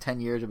in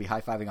 10 years we'll be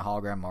high-fiving a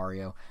hologram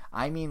Mario.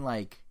 I mean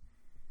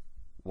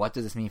what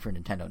does this mean for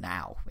Nintendo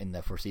now in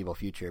the foreseeable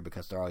future,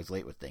 because they're always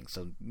late with things.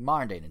 So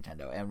modern day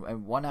Nintendo.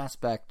 And one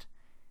aspect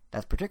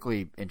that's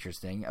particularly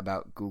interesting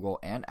about Google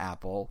and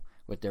Apple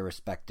with their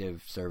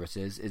respective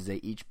services is they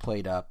each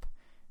played up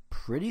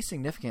pretty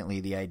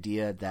significantly the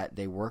idea that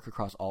they work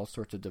across all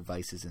sorts of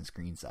devices and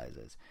screen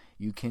sizes.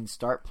 You can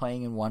start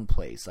playing in one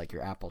place, like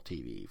your Apple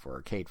TV for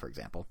Arcade, for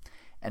example,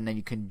 and then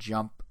you can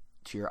jump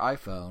to your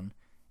iPhone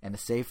and the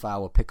save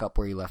file will pick up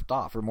where you left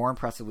off. Or more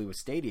impressively with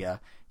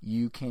Stadia,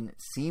 you can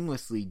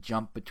seamlessly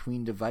jump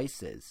between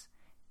devices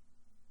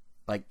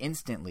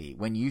instantly.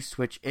 When you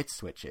switch, it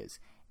switches.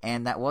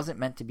 And that wasn't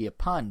meant to be a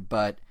pun,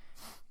 but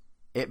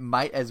it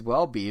might as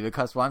well be,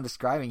 because what I'm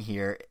describing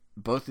here,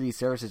 both of these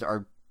services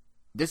are,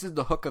 this is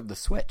the hook of the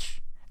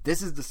Switch.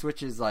 This is the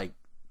Switch's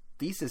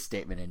thesis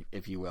statement,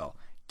 if you will.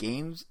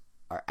 Games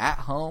are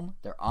at home,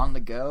 they're on the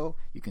go,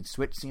 you can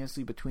switch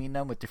seamlessly between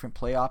them with different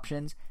play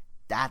options.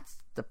 That's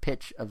the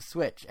pitch of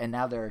Switch. And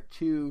now there are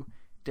two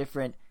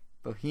different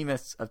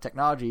behemoths of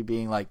technology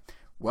being you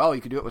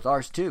can do it with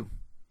ours too.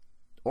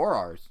 Or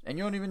ours. And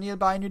you don't even need to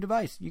buy a new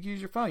device. You can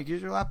use your phone, you can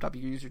use your laptop,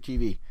 you can use your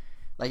TV.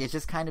 It's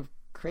just kind of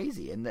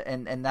crazy. And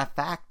that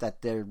fact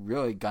that they're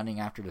really gunning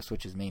after the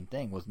Switch's main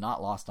thing was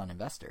not lost on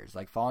investors.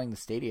 Following the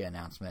Stadia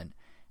announcement,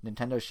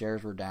 Nintendo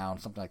shares were down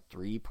something like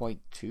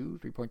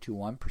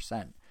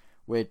 3.21%,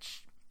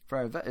 which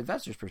from an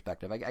investor's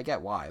perspective, I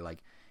get why.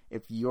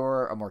 If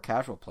you're a more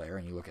casual player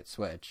and you look at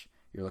Switch,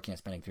 you're looking at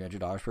spending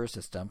 $300 for a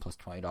system plus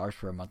 $20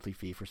 for a monthly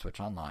fee for Switch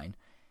Online.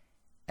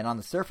 And on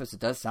the surface, it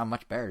does sound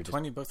much better.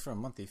 $20 for a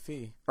monthly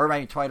fee. Or I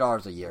mean,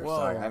 $20 a year. Whoa,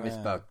 sorry, I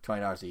misspoke.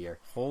 $20 a year.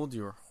 Hold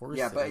your horses.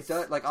 Yeah, but it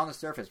does, on the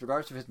surface,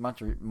 regardless of his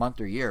month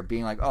or year,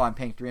 being I'm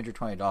paying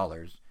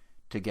 $320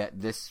 to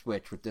get this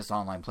Switch with this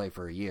online play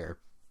for a year.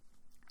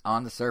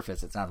 On the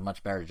surface, it sounds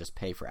much better to just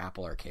pay for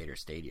Apple Arcade or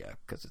Stadia,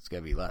 because it's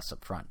going to be less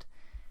up front.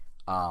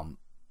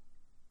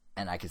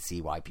 And I could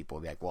see why people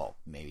would be well,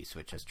 maybe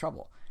Switch has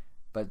trouble.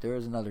 But there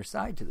is another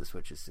side to the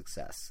Switch's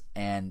success.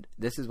 And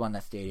this is one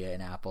that Stadia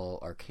and Apple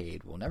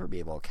Arcade will never be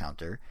able to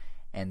counter.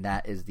 And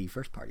that is the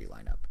first-party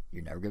lineup.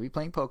 You're never going to be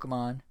playing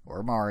Pokemon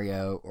or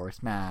Mario or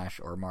Smash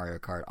or Mario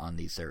Kart on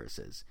these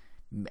services.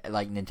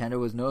 Nintendo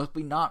was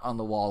noticeably not on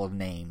the wall of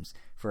names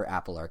for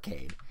Apple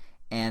Arcade.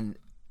 And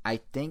I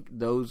think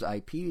those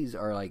IPs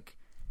are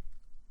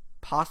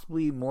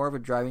possibly more of a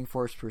driving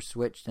force for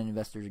Switch than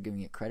investors are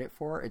giving it credit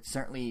for. It's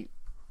certainly,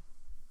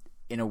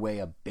 in a way,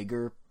 a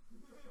bigger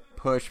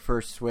push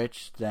for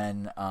Switch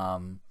than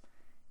the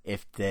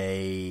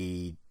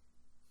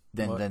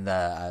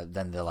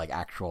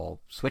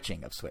actual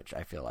switching of Switch.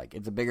 I feel like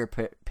it's a bigger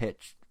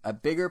pitch. A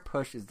bigger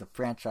push is the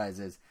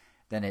franchises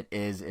than it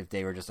is if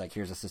they were just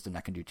here's a system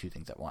that can do two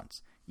things at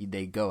once.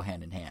 They go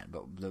hand in hand,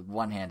 but the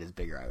one hand is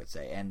bigger, I would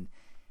say. And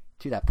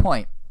to that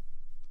point,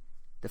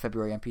 the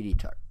February NPD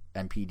chart.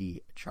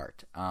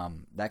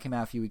 That came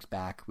out a few weeks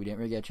back. We didn't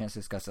really get a chance to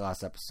discuss the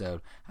last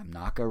episode. I'm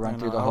not going to run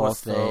through the whole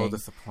thing. I was so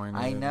disappointed.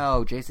 I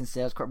know. Jason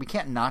Sales Corner. We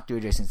can't not do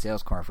a Jason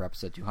Sales Corner for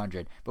episode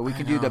 200, but we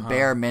can do the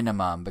bare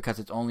minimum because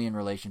it's only in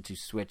relation to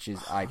Switch's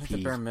IPs.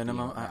 The bare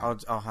minimum?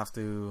 I'll have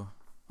to...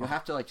 You'll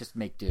have to just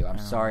make do. I'm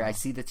sorry. I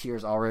see the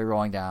tears already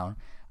rolling down.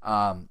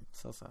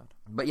 So sad.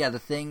 But yeah,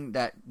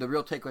 the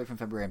real takeaway from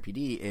February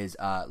NPD is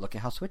look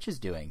at how Switch is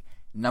doing.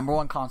 Number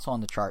one console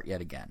on the chart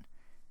yet again.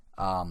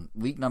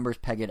 Leak numbers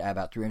peg it at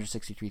about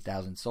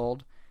 363,000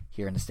 sold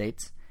here in the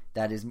States.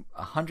 That is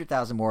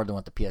 100,000 more than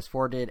what the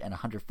PS4 did and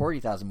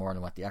 140,000 more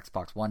than what the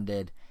Xbox One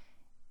did.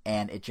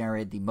 And it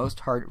generated the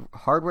most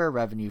hardware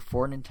revenue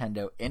for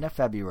Nintendo in a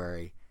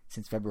February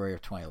since February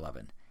of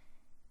 2011.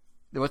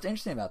 What's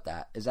interesting about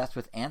that is that's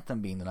with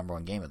Anthem being the number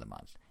one game of the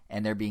month,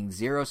 and there being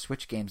 0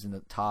 Switch games in the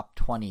top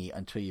 20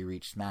 until you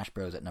reach Smash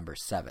Bros. At number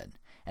 7.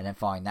 And then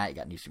following that, you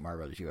got New Super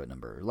Mario Bros. U at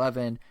number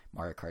 11,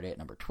 Mario Kart 8 at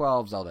number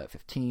 12, Zelda at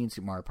 15,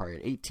 Super Mario Party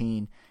at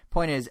 18.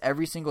 Point is,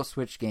 every single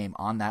Switch game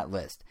on that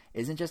list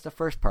isn't just a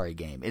first-party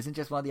game, isn't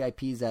just one of the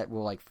IPs that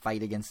will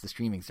fight against the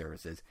streaming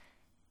services.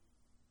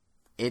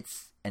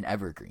 It's an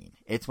evergreen.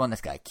 It's one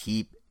that's got to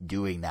keep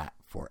doing that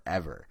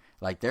forever.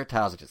 Their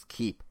titles just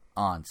keep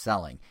on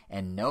selling,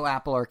 and no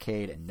Apple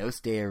Arcade and no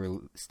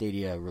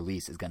Stadia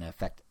release is going to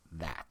affect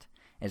that.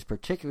 And it's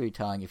particularly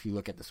telling if you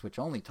look at the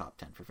Switch-only top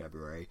 10 for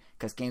February,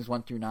 because games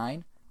 1 through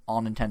 9,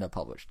 all Nintendo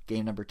published.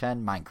 Game number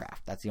 10, Minecraft.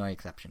 That's the only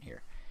exception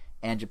here.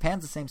 And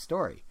Japan's the same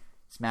story.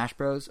 Smash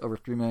Bros. Over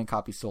 3 million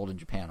copies sold in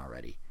Japan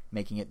already,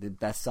 making it the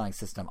best-selling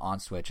system on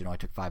Switch. It only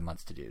took 5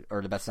 months to do,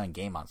 or the best-selling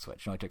game on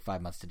Switch. It only took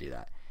 5 months to do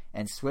that.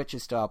 And Switch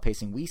is still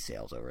outpacing Wii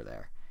sales over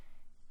there.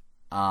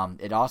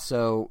 It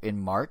also, in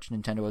March,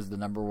 Nintendo was the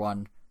number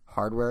one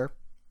hardware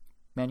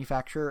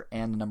manufacturer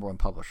and the number one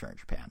publisher in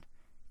Japan.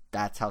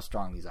 That's how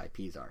strong these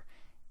IPs are.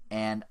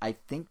 And I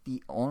think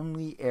the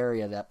only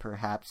area that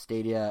perhaps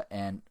Stadia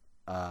and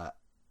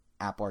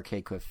Apple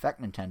Arcade could affect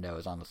Nintendo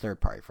is on the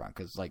third-party front.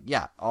 Because,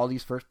 all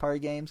these first-party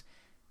games,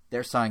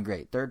 they're selling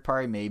great.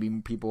 Third-party, maybe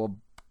people will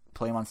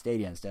play them on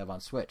Stadia instead of on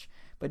Switch.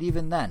 But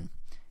even then,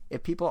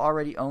 if people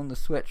already own the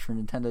Switch for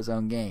Nintendo's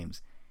own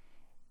games,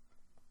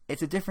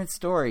 it's a different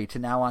story to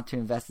now want to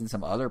invest in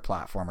some other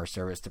platform or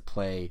service to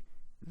play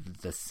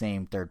the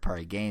same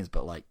third-party games,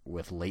 but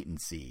with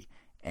latency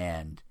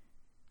and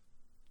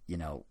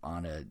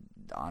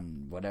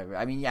on whatever.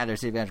 I mean,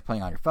 there's the advantage of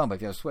playing on your phone, but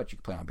if you have a Switch, you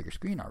can play on a bigger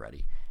screen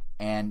already.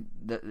 And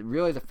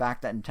the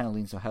fact that Nintendo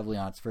leans so heavily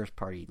on its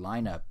first-party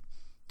lineup,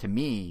 to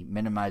me,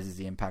 minimizes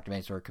the impact of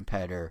any sort of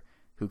competitor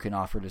who can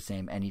offer the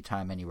same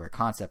anytime, anywhere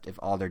concept if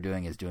all they're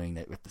doing is doing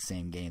it with the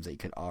same games that you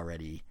could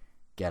already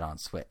get on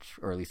Switch,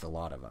 or at least a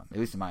lot of them, at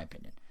least in my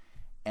opinion.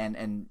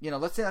 And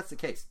let's say that's the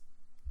case.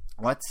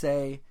 Let's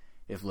say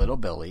if Little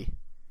Billy,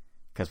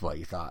 because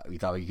you thought we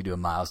could do a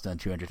milestone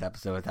 200th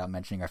episode without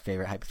mentioning our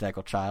favorite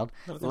hypothetical child.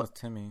 It was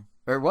Timmy.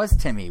 Or it was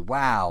Timmy.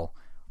 Wow,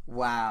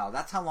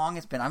 that's how long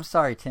it's been. I'm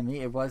sorry,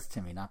 Timmy. It was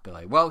Timmy, not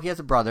Billy. Well, he has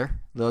a brother.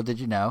 Little did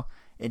you know.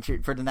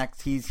 For the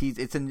next, he's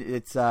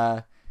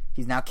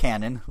now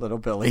canon. Little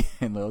Billy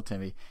and Little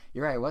Timmy.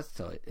 You're right.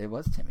 It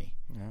was Timmy.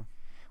 Yeah.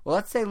 Well,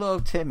 let's say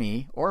Little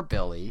Timmy or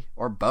Billy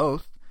or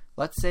both,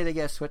 let's say they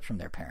get a Switch from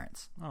their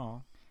parents.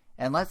 Oh.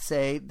 And let's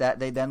say that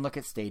they then look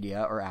at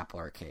Stadia or Apple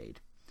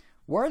Arcade.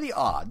 What are the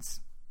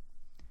odds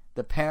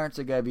the parents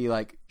are going to be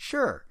like,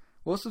 sure,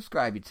 we'll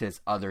subscribe you to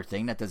this other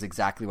thing that does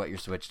exactly what your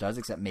Switch does,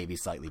 except maybe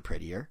slightly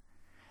prettier?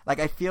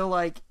 I feel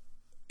like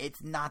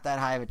it's not that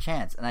high of a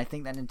chance. And I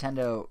think that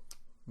Nintendo...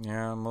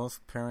 Yeah,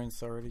 most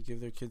parents already give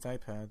their kids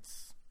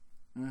iPads.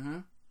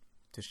 Mm-hmm.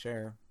 To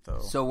share,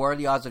 So what are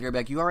the odds that you're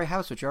you already have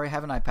a Switch, you already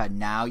have an iPad,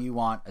 now you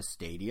want a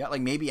Stadia?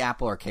 Maybe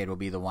Apple Arcade will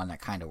be the one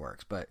that kind of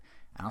works, but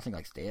I don't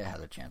think Stadia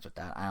has a chance with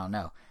that. I don't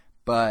know.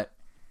 But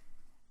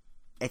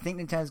I think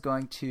Nintendo's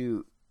going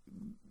to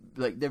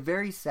they're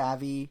very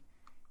savvy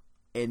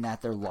in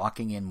that they're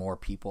locking in more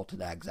people to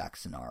that exact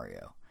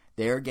scenario.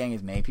 They're getting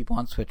as many people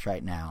on Switch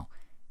right now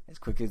as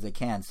quickly as they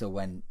can, so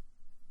when,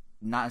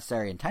 not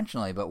necessarily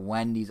intentionally, but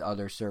when these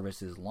other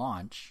services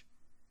launch,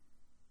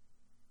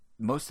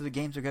 most of the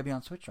games are going to be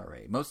on Switch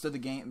already. Most of the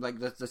game,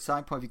 the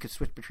selling point, if you could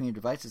switch between your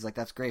devices,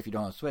 that's great if you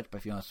don't own a Switch, but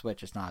if you own a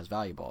Switch, it's not as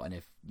valuable. And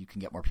if you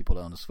can get more people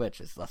to own a Switch,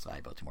 it's less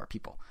valuable to more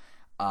people.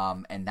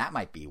 And that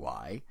might be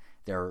why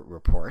there are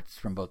reports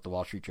from both the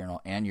Wall Street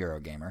Journal and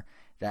Eurogamer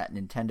that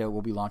Nintendo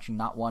will be launching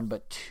not one,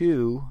 but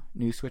 2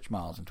 new Switch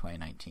models in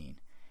 2019.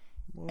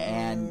 What?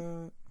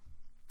 And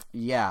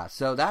yeah,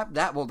 so that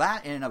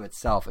in and of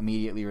itself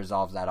immediately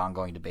resolves that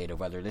ongoing debate of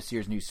whether this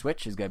year's new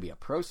Switch is going to be a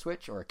Pro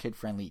Switch or a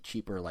kid-friendly,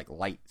 cheaper,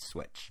 light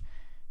Switch.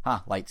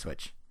 Light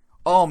Switch.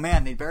 Oh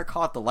man, they better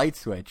call it the Light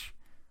Switch.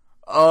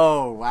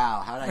 Oh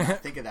wow, how did I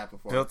not think of that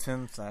before?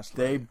 Built-in flashlight.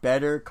 They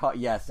better call,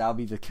 yes, that'll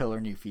be the killer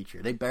new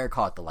feature. They better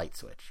call it the Light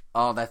Switch.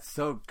 Oh, that's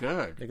so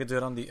good. They could do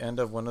it on the end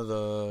of one of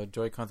the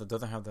Joy-Cons that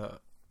doesn't have the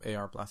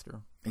AR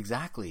blaster.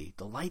 Exactly,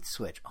 the Light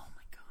Switch. Oh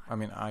my god. I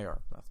mean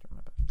IR blaster,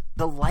 my bad.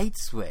 The Light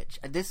Switch.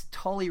 This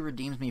totally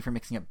redeems me for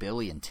mixing up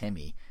Billy and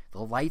Timmy. The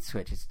Light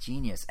Switch is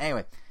genius.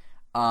 Anyway,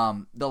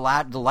 The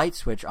light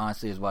switch,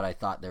 honestly, is what I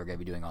thought they were going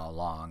to be doing all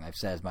along. I've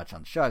said as much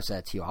on the show. I've said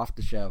it to you off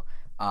the show.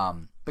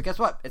 But guess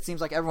what? It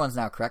seems like everyone's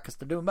now correct because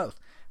they're doing both.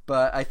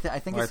 But I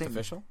think it's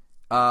official.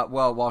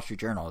 Well, Wall Street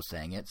Journal is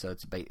saying it, so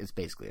it's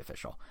basically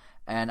official.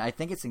 And I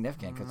think it's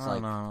significant because I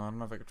don't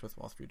know if I could trust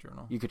Wall Street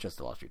Journal. You could trust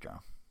the Wall Street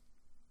Journal.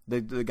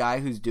 The guy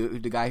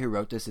who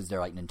wrote this is their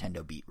like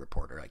Nintendo beat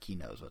reporter. Like he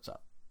knows what's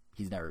up.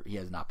 He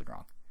has not been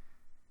wrong.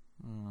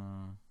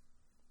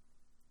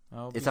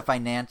 It's a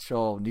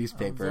financial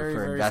newspaper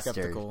for investors.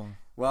 Skeptical.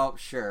 Well,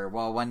 sure.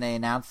 Well, when they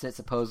announced it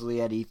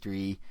supposedly at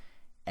E3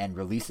 and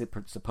release it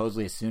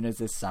supposedly as soon as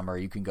this summer,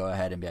 you can go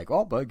ahead and be like,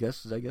 "Oh, but I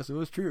guess it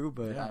was true."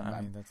 But yeah,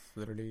 I mean that's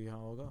literally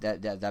how it'll go.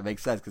 That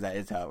makes sense because that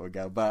is how it would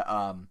go. But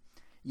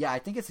yeah, I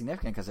think it's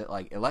significant because it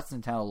lets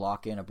Nintendo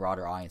lock in a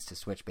broader audience to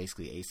Switch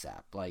basically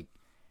ASAP. Like,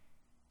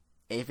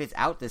 if it's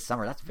out this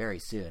summer, that's very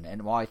soon.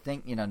 And while I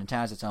think, Nintendo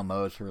has its own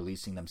modes for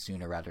releasing them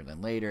sooner rather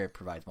than later, it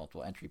provides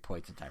multiple entry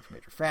points in time for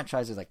major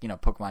franchises. Like,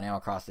 Pokemon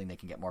Animal Crossing, they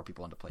can get more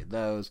people in to play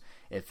those.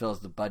 It fills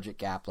the budget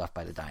gap left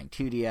by the dying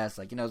 2DS.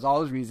 Like, there's all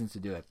those reasons to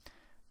do it.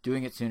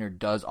 Doing it sooner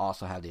does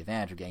also have the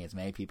advantage of getting as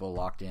many people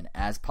locked in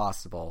as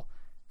possible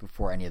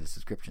before any of the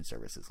subscription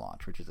services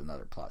launch, which is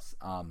another plus.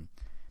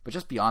 But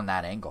just beyond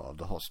that angle of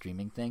the whole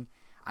streaming thing,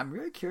 I'm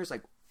really curious,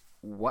 like,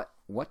 what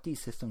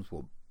these systems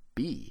will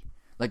be.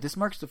 Like, this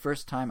marks the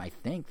first time, I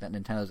think, that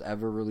Nintendo's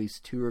ever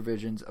released 2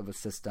 revisions of a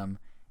system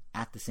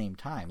at the same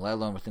time, let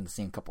alone within the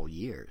same couple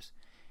years.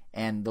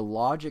 And the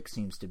logic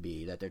seems to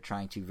be that they're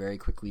trying to very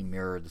quickly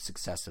mirror the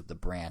success of the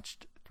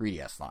branched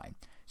 3DS line.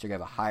 So you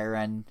have a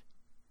higher-end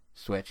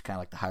Switch, kind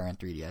of like the higher-end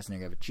 3DS, and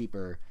you have a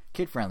cheaper,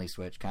 kid-friendly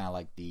Switch, kind of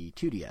like the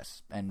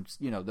 2DS. And,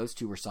 those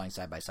two were selling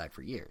side-by-side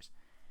for years.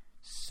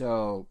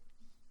 So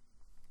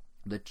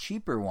the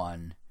cheaper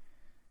one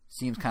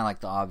seems kind of like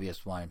the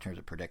obvious one in terms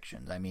of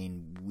predictions. I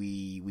mean,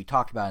 we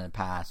talked about it in the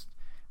past.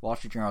 Wall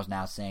Street Journal is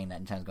now saying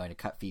that Nintendo's going to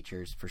cut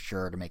features for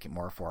sure to make it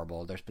more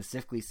affordable. They're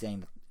specifically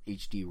saying that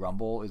HD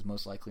Rumble is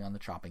most likely on the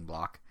chopping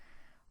block.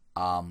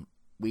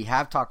 We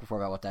have talked before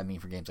about what that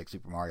means for games like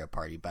Super Mario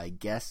Party, but I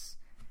guess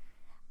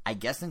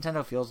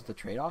Nintendo feels that the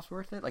trade-off's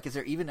worth it. Like, is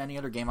there even any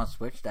other game on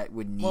Switch that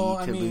would need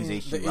to lose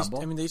HD Rumble?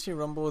 The HD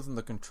Rumble is in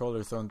the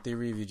controller, so in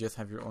theory, if you just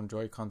have your own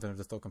Joy-Con, then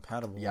it's still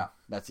compatible. Yeah,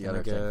 that's the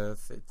other thing. I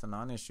guess it's a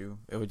non-issue.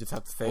 It would just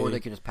have to say... Or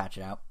they could just patch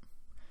it out.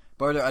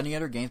 But are there any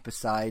other games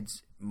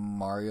besides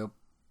Mario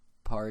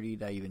Party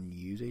that even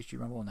use HD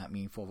Rumble in that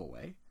meaningful of a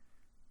way?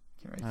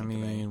 I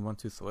mean,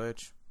 1-2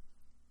 Switch.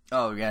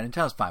 Oh, yeah,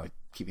 Nintendo's fine with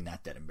keeping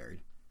that dead and buried.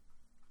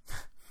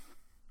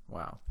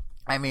 Wow.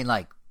 I mean,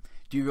 like,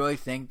 do you really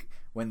think...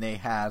 when they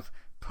have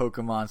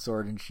Pokemon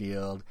Sword and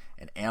Shield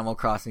and Animal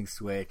Crossing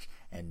Switch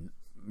and,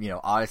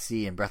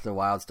 Odyssey and Breath of the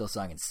Wild still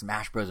selling and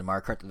Smash Bros. And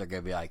Mario Kart, that they're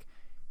going to be like,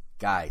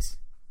 guys,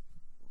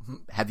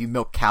 have you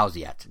milked cows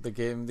yet? The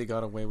game they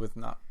got away with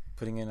not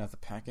putting in as a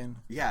pack-in?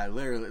 Yeah,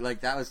 literally.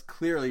 Like, that was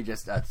clearly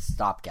just a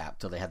stopgap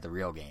till they had the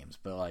real games.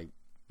 But, like,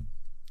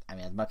 I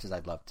mean, as much as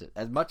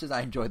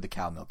I enjoyed the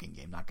cow milking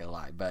game, not going to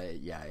lie.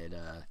 But, yeah,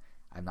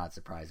 I'm not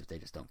surprised if they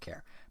just don't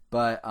care.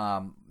 But,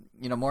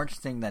 more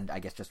interesting than, I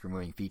guess, just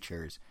removing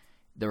features,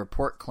 the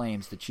report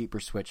claims the cheaper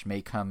Switch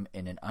may come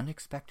in an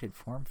unexpected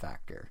form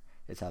factor,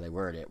 is how they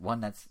word it.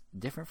 One that's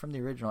different from the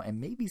original and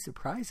maybe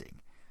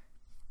surprising.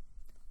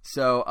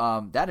 So,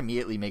 that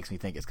immediately makes me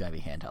think it's going to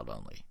be handheld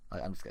only.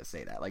 I'm just going to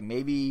say that. Like,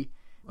 maybe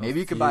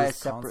you could buy a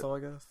separate... console, I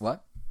guess?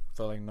 What?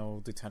 So, like,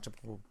 no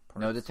detachable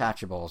parts? No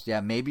detachables.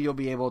 Yeah, maybe you'll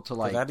be able to,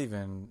 like... that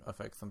even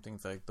affects some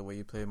things like the way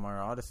you play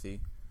Mario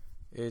Odyssey.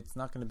 It's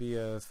not going to be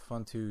as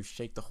fun to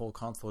shake the whole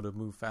console to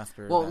move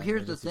faster. Well,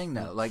 here's the thing,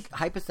 though. Like,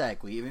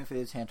 hypothetically, even if it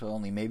is handheld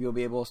only, maybe you'll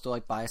be able to still,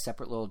 like, buy a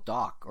separate little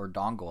dock or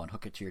dongle and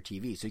hook it to your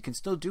TV. So you can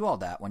still do all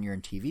that when you're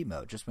in TV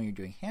mode. Just when you're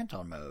doing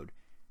handheld mode,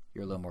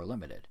 you're a little more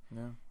limited.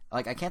 Yeah.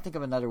 Like, I can't think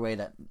of another way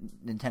that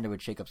Nintendo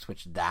would shake up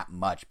Switch that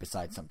much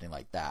besides something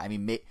like that. I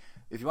mean,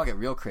 if you want to get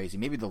real crazy,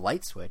 maybe the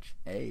light Switch,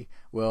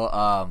 will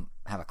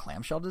have a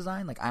clamshell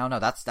design. Like, I don't know.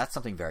 That's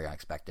something very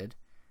unexpected.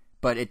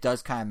 But it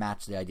does kind of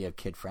match the idea of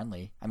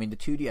kid-friendly. I mean, the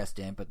 2DS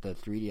didn't, but the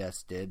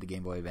 3DS did. The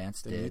Game Boy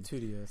Advance did. The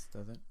new 2DS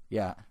doesn't.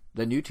 Yeah,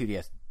 the new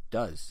 2DS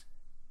does.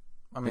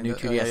 I mean, the new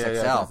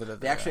 2DS XL.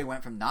 They actually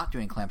went from not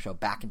doing clamshell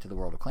back into the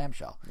world of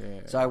clamshell.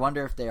 Yeah. So I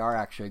wonder if they are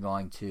actually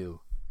going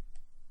to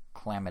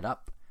clam it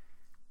up.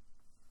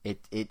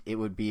 It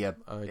would be a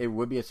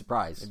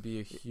surprise. It'd be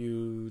a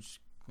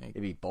huge.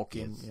 It'd be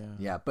bulky.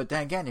 Yeah. But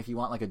then again, if you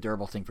want like a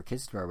durable thing for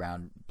kids to throw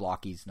around,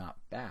 blocky's not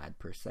bad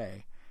per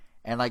se.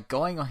 And, like,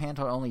 going on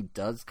handheld only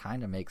does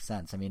kind of make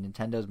sense. I mean,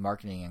 Nintendo's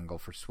marketing angle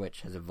for Switch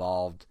has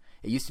evolved.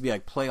 It used to be,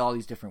 like, play all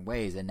these different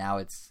ways, and now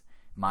it's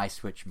my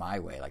Switch, my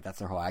way. Like, that's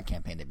their whole ad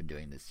campaign they've been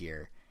doing this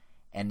year.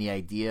 And the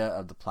idea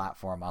of the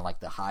platform on,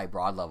 like, the high,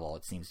 broad level,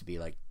 it seems to be,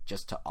 like,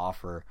 just to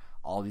offer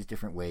all these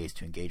different ways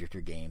to engage with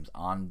your games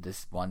on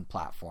this one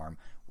platform.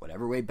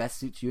 Whatever way best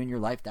suits you in your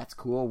life, that's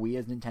cool. We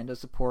as Nintendo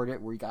support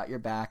it. We got your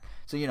back.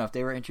 So, if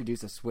they were to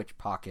introduce a Switch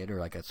Pocket or,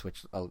 like,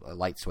 a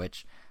light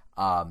Switch...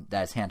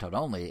 that's handheld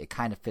only, it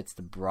kind of fits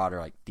the broader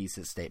like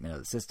thesis statement of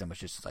the system,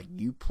 which is just like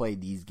you play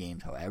these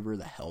games however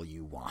the hell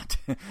you want.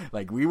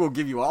 Like we will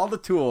give you all the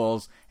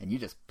tools and you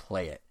just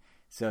play it.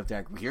 So if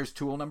they're like, here's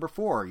tool number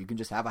 4, you can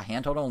just have a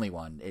handheld only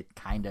one. It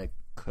kind of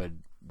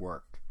could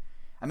work.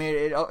 I mean,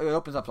 it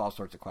opens up all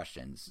sorts of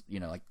questions,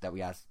 like that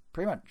we asked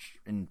pretty much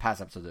in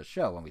past episodes of the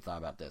show when we thought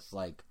about this.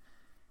 Like,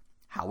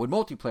 how would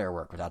multiplayer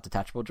work without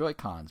detachable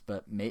Joy-Cons?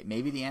 But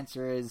maybe the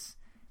answer is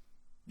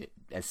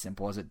as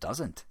simple as it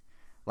doesn't.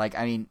 Like,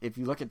 I mean, if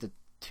you look at the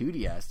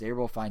 2DS, they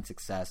were able to find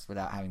success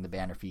without having the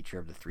banner feature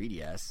of the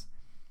 3DS.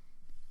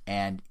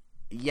 And,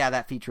 yeah,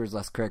 that feature is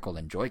less critical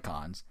than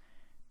Joy-Cons.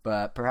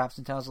 But perhaps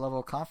Nintendo has a level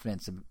of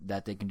confidence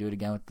that they can do it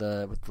again with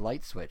the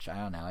light switch. I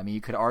don't know. I mean,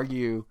 you could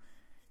argue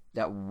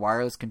that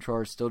wireless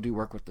controllers still do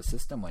work with the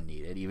system when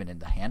needed, even in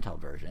the handheld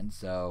version.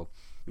 So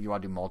if you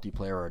want to do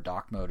multiplayer or a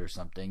dock mode or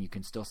something, you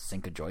can still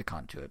sync a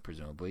Joy-Con to it,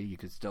 presumably. You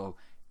could still,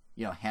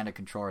 hand a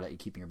controller that you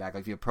keep in your back.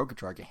 Like if you have a Pro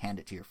Controller, you can hand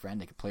it to your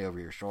friend. They can play over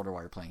your shoulder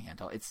while you're playing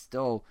handheld. It's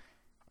still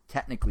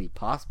technically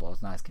possible.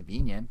 It's not as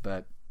convenient,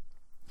 but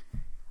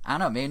I don't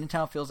know. Maybe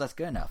Nintendo feels that's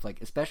good enough.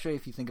 Like, especially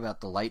if you think about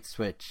the light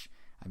switch.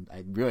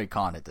 I'm really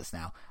calling it this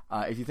now.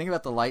 If you think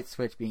about the light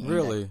switch being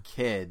aimed at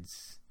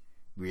kids,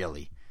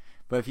 really.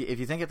 But if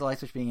you think of the light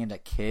switch being aimed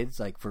at kids,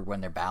 like for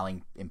when they're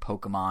battling in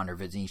Pokemon or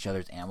visiting each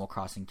other's Animal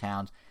Crossing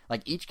towns,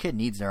 like each kid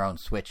needs their own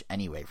Switch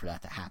anyway for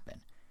that to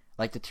happen.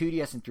 Like the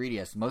 2DS and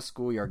 3DS, most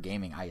schoolyard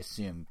gaming, I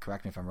assume,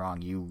 correct me if I'm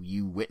wrong,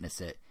 you witness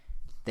it,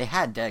 they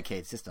had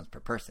dedicated systems per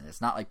person.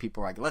 It's not like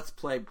people were like, let's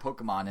play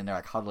Pokemon, and they're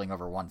like huddling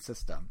over one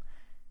system.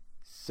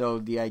 So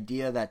the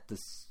idea that the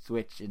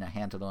Switch in a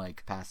handheld-only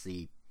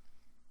capacity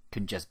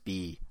can just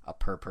be a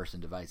per-person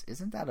device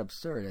isn't that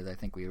absurd as I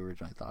think we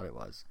originally thought it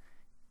was.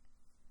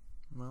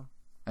 Well,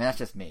 I mean, that's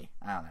just me.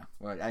 I don't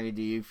know. I mean,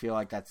 do you feel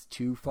like that's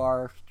too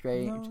far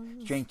straying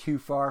too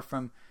far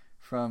from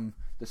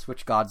the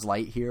Switch God's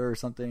light here or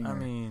something? I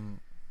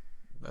mean,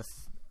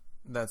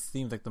 that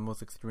seems like the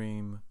most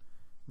extreme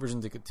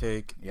version they could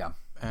take. Yeah.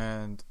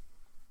 And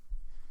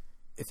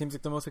it seems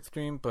like the most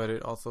extreme, but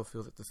it also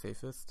feels like the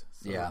safest.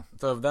 So, yeah.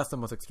 So if that's the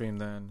most extreme,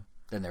 then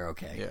they're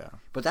okay. Yeah.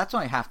 But that's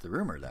only half the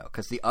rumor, though,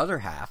 because the other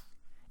half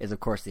is, of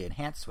course, the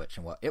enhanced Switch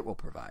and what it will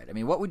provide. I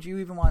mean, what would you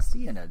even want to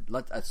see in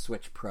a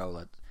Switch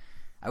Pro?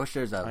 I wish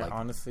there's I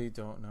honestly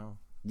don't know.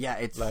 Yeah,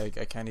 it's like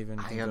I can't even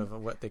think of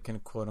what they can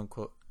quote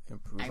unquote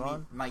improve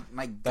on. My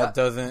gut, that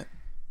doesn't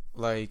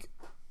like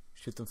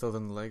shoot themselves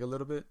in the leg a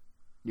little bit.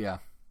 Yeah.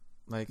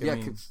 Like I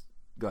mean,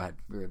 go ahead.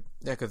 Yeah,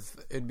 because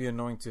it'd be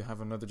annoying to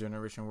have another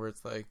generation where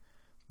it's like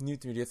new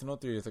 3DS and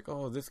old 3DS, like,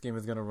 oh, this game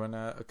is gonna run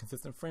at a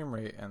consistent frame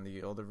rate, and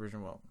the older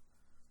version won't.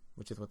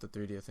 Which is what the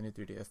 3DS and new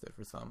 3DS did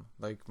for some,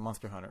 like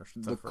Monster Hunter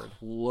suffered. The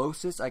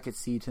closest I could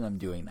see to them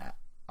doing that,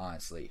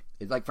 honestly,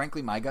 is like,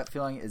 frankly, my gut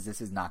feeling is this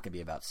is not going to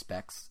be about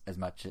specs as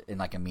much in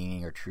like a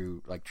meaning or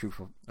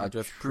truthful,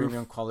 just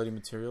premium quality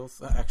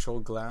materials, actual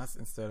glass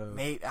instead of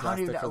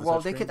plastic. Well,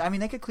 they could. I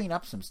mean, they could clean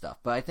up some stuff,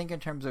 but I think in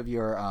terms of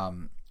your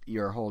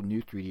whole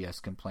new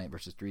 3DS complaint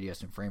versus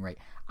 3DS and frame rate,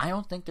 I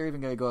don't think they're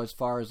even going to go as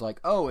far as like,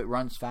 oh, it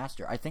runs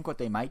faster. I think what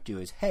they might do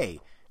is, hey,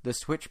 the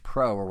Switch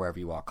Pro or whatever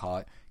you all call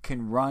it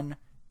can run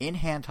in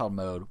handheld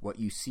mode what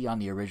you see on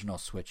the original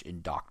Switch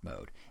in dock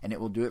mode, and it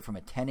will do it from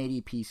a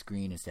 1080p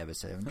screen instead of a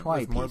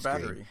 720p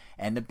screen.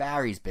 And the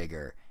battery's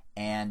bigger,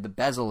 and the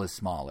bezel is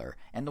smaller,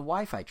 and the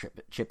Wi-Fi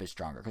chip is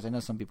stronger, because I know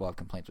some people have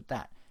complaints with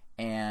that.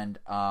 And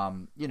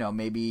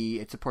maybe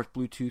it supports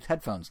Bluetooth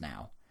headphones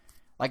now.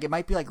 Like, it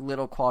might be like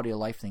little quality of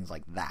life things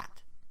like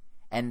that,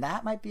 and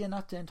that might be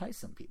enough to entice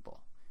some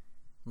people.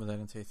 Will that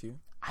entice you?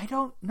 I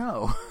don't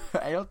know.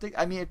 I don't think.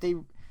 I mean,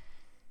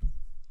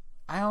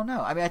 I don't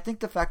know. I mean, I think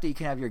the fact that you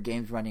can have your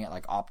games running at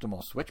like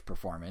optimal Switch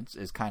performance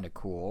is kind of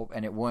cool,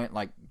 and it wouldn't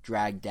like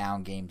drag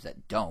down games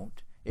that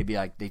don't. It'd be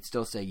like they'd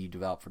still say you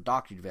develop for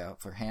docked, you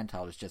develop for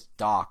handheld. It's just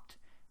docked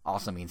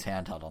also means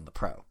handheld on the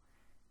Pro.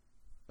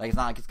 Like, it's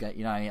not like it's gonna,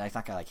 what I mean? Like, it's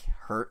not gonna like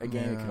hurt a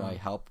game. Yeah. It can only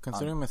help.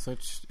 Considering my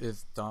Switch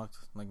is docked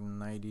like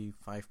 95%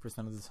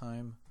 of the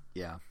time.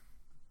 Yeah.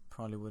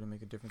 Probably wouldn't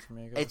make a difference for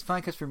me, I guess. It's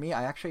funny because for me,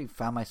 I actually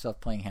found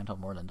myself playing handheld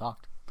more than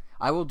docked.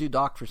 I will do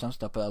dock for some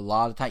stuff, but a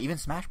lot of the time, even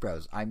Smash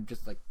Bros, I'm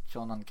just like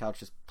chilling on the couch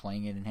just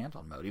playing it in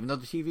handheld mode, even though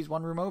the TV's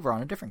one room over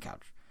on a different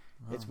couch.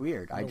 Wow. It's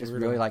weird. I just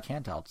really like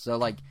handheld. So,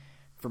 like,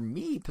 for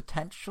me,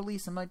 potentially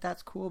something like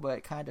that's cool, but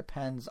it kind of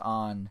depends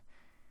on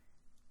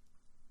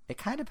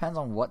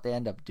what they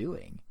end up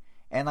doing.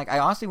 And, like, I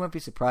honestly wouldn't be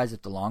surprised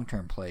if the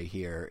long-term play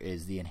here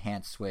is the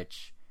enhanced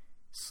Switch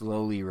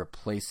slowly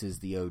replaces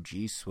the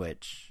OG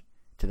Switch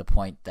to the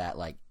point that,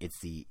 like, it's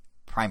the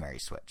primary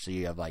Switch. So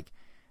you have, like,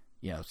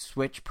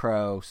 Switch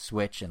Pro,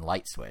 Switch, and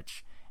Light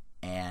Switch.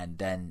 And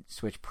then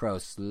Switch Pro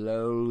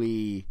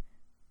slowly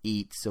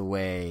eats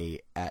away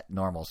at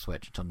normal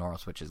Switch until normal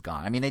Switch is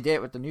gone. I mean, they did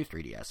it with the new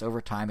 3DS.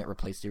 Over time, it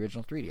replaced the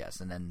original 3DS,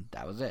 and then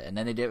that was it. And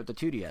then they did it with the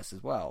 2DS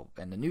as well,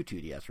 and the new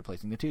 2DS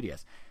replacing the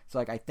 2DS. So,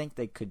 like, I think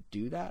they could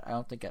do that. I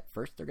don't think at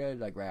first they're going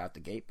to, like, right out the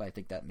gate, but I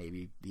think that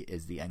maybe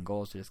is the end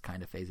goal, is to just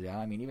kind of phase it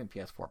out. I mean, even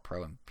PS4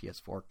 Pro and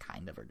PS4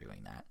 kind of are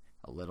doing that.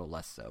 A little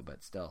less so,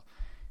 but still.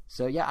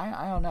 So yeah,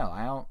 I don't know.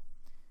 I don't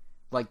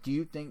like. Do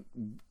you think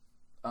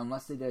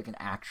unless they did like an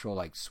actual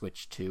like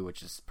Switch 2,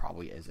 which is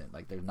probably isn't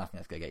like there's nothing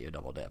that's gonna get you a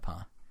double dip,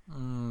 huh?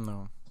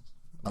 No.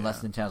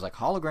 Unless Nintendo's like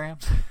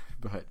holograms,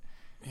 but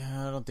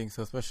yeah, I don't think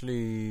so.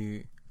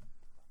 Especially,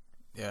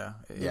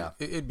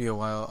 it'd be a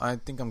while. I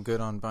think I'm good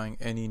on buying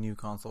any new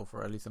console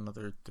for at least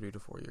another 3 to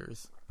 4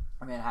 years.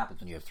 I mean, it happens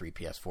when you have 3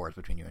 PS4s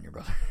between you and your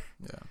brother.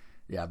 Yeah.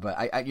 Yeah, but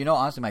I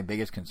honestly, my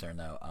biggest concern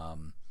though,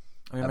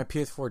 I mean, my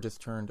PS4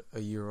 just turned a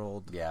year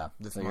old. Yeah,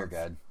 this so month. you're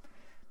good.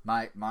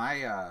 My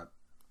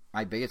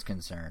biggest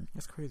concern.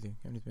 That's crazy.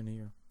 It's been a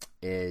year.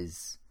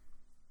 Is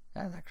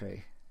that's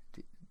actually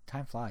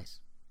time flies.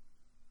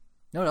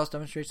 You know what else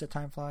demonstrates that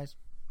time flies?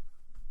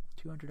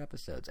 200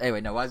 episodes.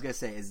 Anyway, no, what I was gonna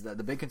say is the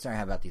big concern I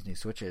have about these new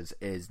Switches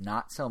is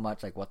not so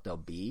much like what they'll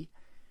be.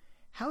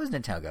 How is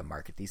Nintendo gonna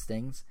market these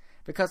things?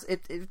 Because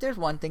if there's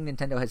one thing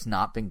Nintendo has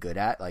not been good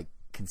at, like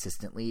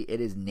consistently, it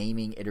is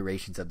naming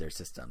iterations of their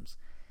systems.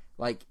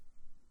 Like,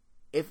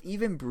 if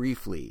even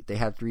briefly they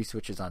have 3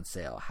 Switches on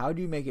sale, how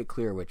do you make it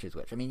clear which is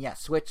which? I mean, yeah,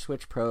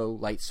 Switch Pro,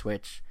 Light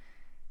Switch,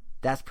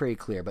 that's pretty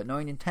clear. But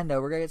knowing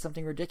Nintendo, we're gonna get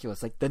something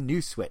ridiculous like the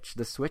new Switch,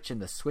 the Switch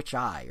and the Switch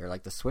Eye, or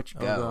like the Switch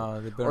Go,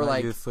 God, they better or not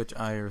like use Switch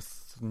Eye or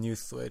new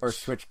Switch, or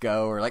Switch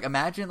Go, or like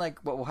imagine like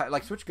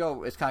like Switch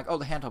Go is kind of like, oh,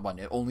 the handheld button,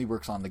 it only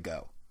works on the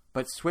go,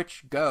 but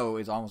Switch Go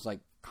is almost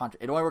like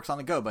it only works on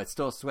the go, but it's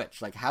still a Switch.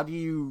 Like, how do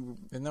you?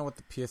 Isn't that what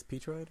the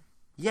PSP tried?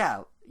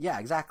 Yeah,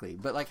 exactly.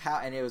 But like how,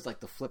 and it was like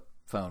the flip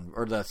phone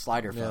or the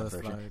slider phone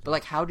version. Slide. But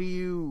like, how's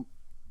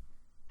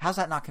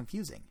that not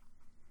confusing?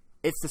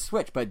 It's the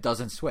Switch, but it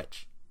doesn't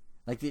switch.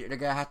 Like, they're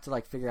gonna have to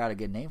like figure out a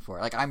good name for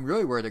it. Like, I'm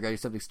really worried they're gonna do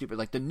something stupid,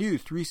 like the new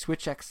 3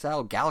 Switch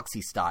XL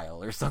Galaxy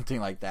style or something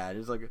like that.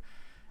 It's like,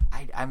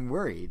 I'm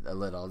worried a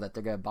little that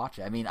they're gonna botch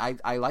it. I mean,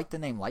 I like the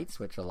name Light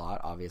Switch a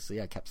lot.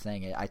 Obviously, I kept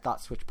saying it. I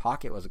thought Switch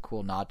Pocket was a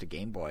cool nod to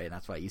Game Boy, and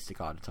that's what I used to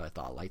call it until I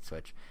thought Light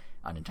Switch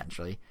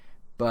unintentionally.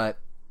 But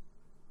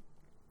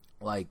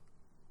like,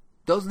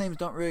 those names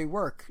don't really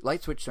work.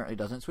 Light Switch certainly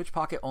doesn't. Switch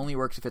Pocket only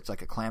works if it's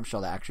like a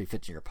clamshell that actually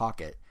fits in your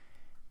pocket.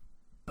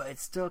 But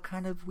it's still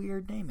kind of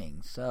weird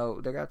naming, so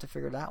they're gonna have to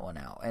figure that one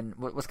out. And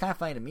what's kind of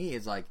funny to me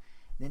is like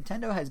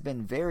Nintendo has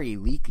been very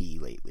leaky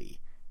lately.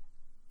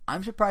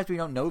 I'm surprised we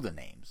don't know the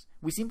names.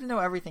 We seem to know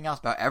everything else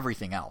about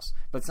everything else,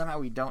 but somehow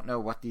we don't know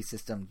what these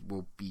systems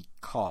will be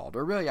called,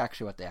 or really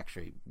actually what they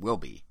actually will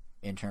be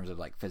in terms of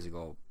like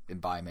physical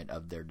embodiment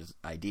of their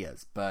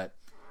ideas. But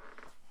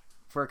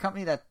for a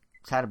company that's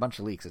had a bunch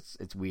of leaks,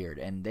 it's weird,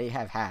 and they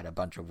have had a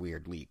bunch of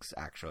weird leaks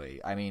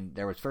actually. I mean,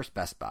 there was first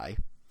Best Buy,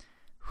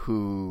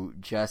 who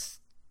just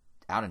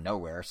out of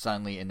nowhere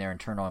suddenly in their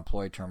internal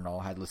employee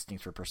terminal had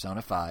listings for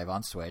Persona 5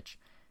 on Switch,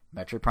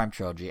 Metroid Prime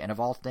Trilogy, and of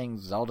all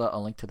things, Zelda: A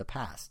Link to the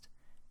Past,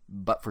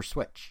 but for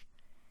Switch.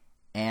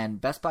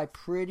 And Best Buy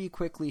pretty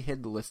quickly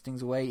hid the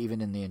listings away, even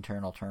in the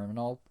internal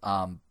terminal.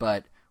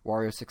 But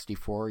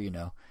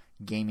Wario64,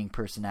 gaming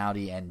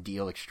personality and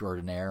deal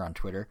extraordinaire on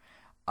Twitter,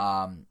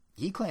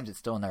 he claims it's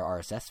still in their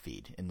RSS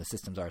feed, in the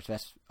system's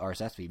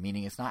RSS feed,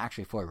 meaning it's not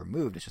actually fully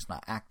removed, it's just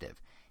not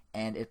active.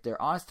 And if they're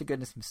honest to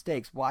goodness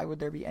mistakes, why would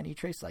there be any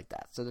trace like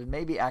that? So there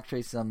may be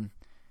actually some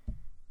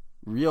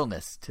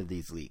realness to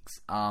these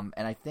leaks. And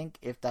I think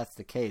if that's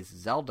the case,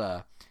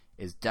 Zelda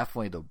is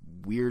definitely the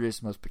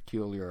weirdest, most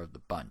peculiar of the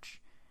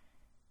bunch.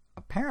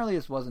 Apparently,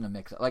 this wasn't a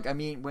mix-up. Like, I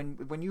mean,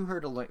 when you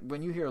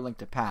hear A Link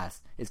to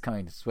Past is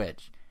coming to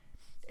Switch,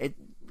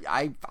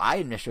 I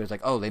initially was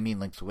like, oh, they mean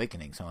Link's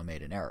Awakening. Someone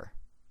made an error.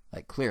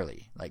 Like,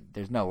 clearly, like,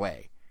 there's no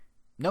way.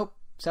 Nope,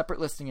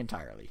 separate listing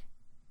entirely.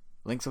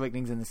 Link's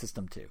Awakening's in the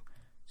system too.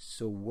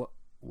 So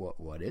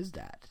what is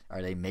that?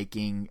 Are they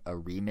making a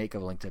remake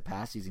of A Link to the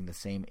Past using the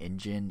same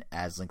engine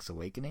as Link's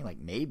Awakening? Like,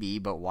 maybe,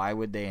 but why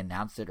would they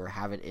announce it or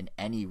have it in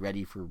any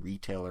ready for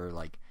retailer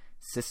like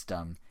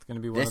system? It's going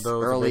to be one of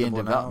those early in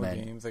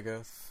development games, I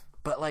guess.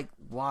 But like,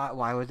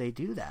 why would they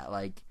do that?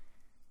 Like,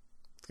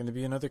 it's going to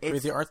be another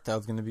crazy art style.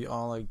 It's going to be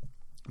all like.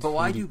 But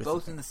why do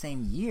both in the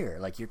same year?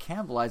 Like, you're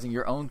cannibalizing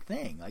your own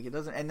thing. Like, it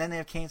doesn't. And then they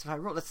have Cadence of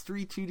Hyrule. That's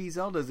 3 2D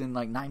Zeldas in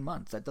like 9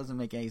 months. That doesn't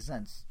make any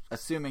sense.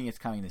 Assuming it's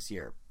coming this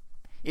year,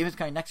 even if it's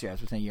coming next year,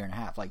 that's within a year and a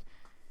half. Like,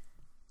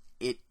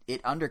 it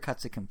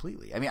undercuts it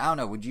completely. I mean, I don't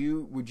know. Would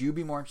you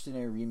be more interested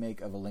in a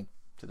remake of A Link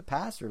to the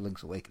Past or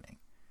Link's Awakening?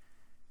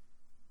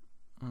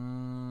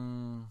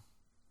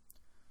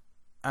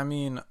 I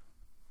mean,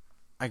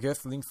 I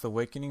guess Link's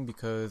Awakening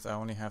because I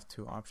only have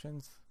 2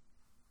 options.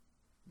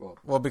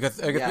 Well,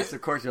 because I guess yes,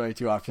 of course, you only have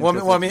 2 options.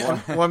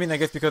 I mean, I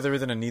guess because there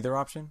isn't a neither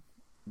option.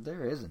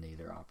 There is a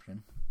neither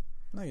option.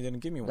 No, you didn't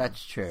give me one.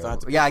 That's true. So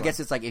I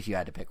guess it's like if you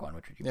had to pick one,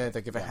 which would you? Yeah, pick? It's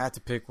like if I had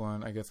to pick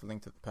one, I guess A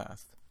Link to the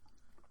Past.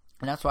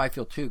 And that's why I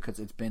feel too, because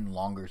it's been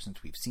longer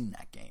since we've seen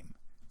that game.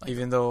 Like,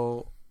 even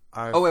though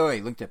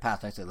wait, Link to the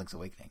Past. I said Link's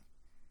Awakening.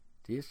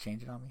 Did you just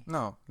change it on me?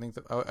 No,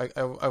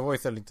 I've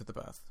always said Link to the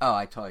Past. Oh,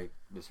 I totally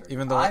misheard.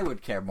 Even though I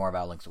would care more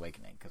about Link's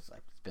Awakening because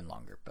it's been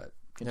longer, but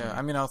continue. Yeah,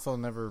 I mean, I also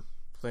never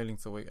play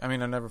Link's Awakening. I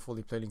mean, I never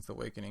fully played Link's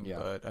Awakening, yeah.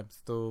 But I'd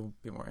still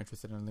be more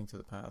interested in Link to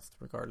the Past,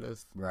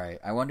 regardless. Right.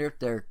 I wonder if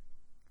they're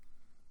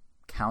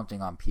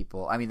counting on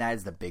people. I mean, that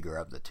is the bigger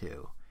of the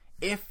two.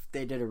 if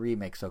they did a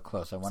remake so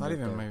close, I wonder. It's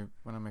not even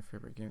one of my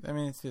favorite games. I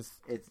mean,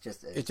 it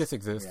just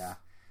exists. Yeah.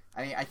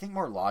 I mean, I think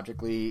more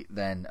logically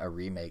than a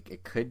remake,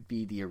 it could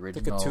be the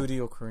original. Like a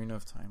 2D Ocarina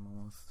of Time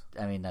almost.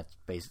 I mean, that's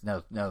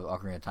no.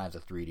 Ocarina of Time's a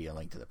 3D, A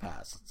Link to the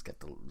Past. Let's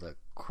get the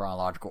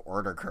chronological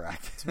order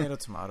correct.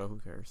 Tomato. Who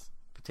cares?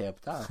 Potato.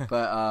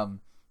 But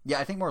yeah,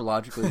 I think more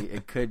logically,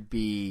 it could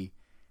be,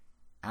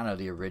 I don't know,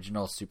 the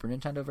original Super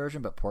Nintendo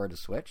version, but ported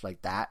to Switch.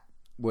 Like that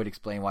would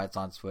explain why it's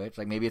on Switch.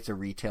 Like maybe it's a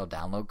retail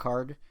download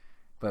card.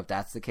 But if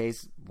that's the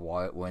case,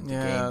 why wouldn't the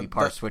game be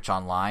part of Switch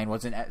Online?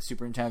 Wasn't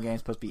Super Nintendo game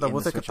supposed to be in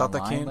the Switch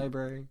Online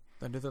library?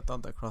 That is a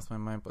thought that crossed my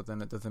mind, but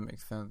then it doesn't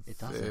make sense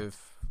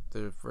if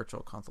the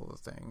Virtual Console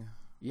is thing.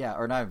 Yeah,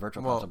 or not a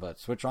Virtual Console, but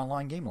Switch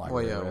Online game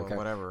library. Well, yeah,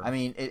 whatever. I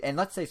mean, and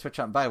let's say Switch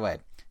on. By the way,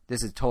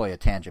 this is totally a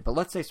tangent, but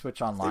let's say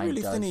Switch Online. Did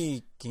they release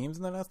any games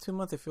in the last 2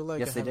 months? I feel like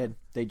yes, they did.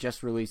 They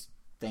just released.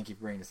 Thank you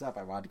for bringing this up.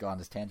 I wanted to go on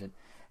this tangent.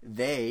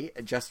 They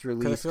just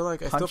released. I feel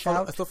like I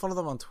still follow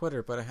them on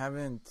Twitter, but I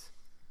haven't.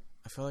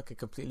 I feel like I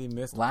completely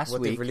missed what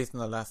they've released in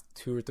the last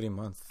 2 or 3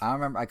 months. I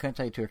remember. I couldn't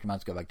tell you 2 or 3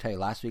 months ago, but I can tell you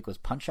last week was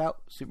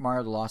Punch-Out, Super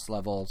Mario: The Lost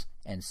Levels,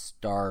 and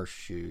Star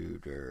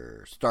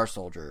Soldier,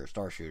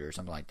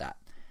 something like that.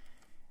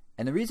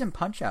 And the reason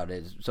Punch-Out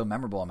is so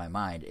memorable in my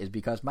mind is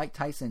because Mike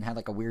Tyson had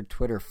like a weird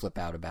Twitter flip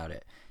out about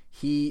it.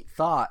 He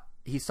thought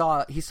he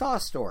saw a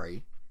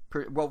story.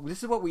 Well,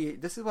 this is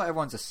what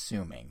everyone's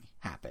assuming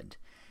happened.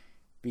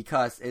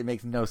 Because it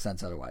makes no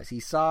sense otherwise. He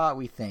saw,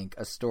 we think,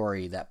 a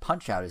story that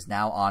Punch-Out is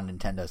now on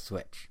Nintendo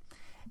Switch.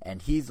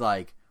 And he's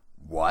like,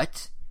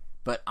 what?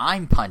 But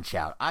I'm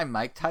Punch-Out. I'm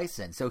Mike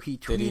Tyson. So he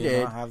tweeted... Did he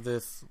not have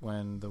this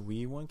when the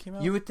Wii one came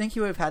out? You would think he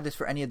would have had this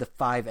for any of the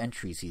 5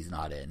 entries he's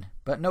not in.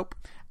 But nope.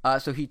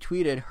 So he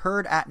tweeted,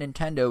 heard at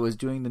Nintendo was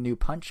doing the new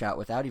Punch-Out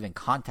without even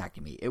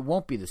contacting me. It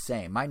won't be the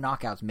same. My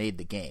knockouts made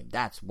the game.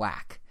 That's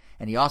whack.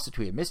 And he also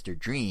tweeted, Mr.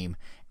 Dream,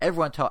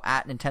 everyone tell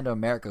at Nintendo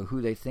America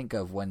who they think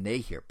of when they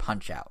hear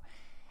Punch-Out.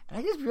 And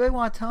I just really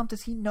want to tell him,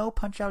 does he know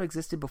Punch-Out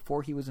existed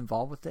before he was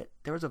involved with it?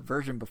 There was a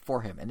version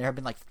before him, and there have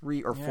been like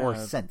 3 or 4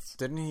 since.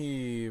 Didn't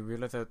he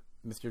realize that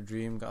Mr.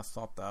 Dream got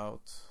swapped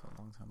out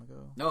a long time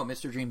ago? No,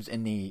 Mr. Dream's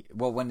in the...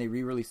 Well, when they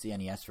re-released the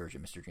NES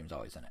version, Mr. Dream's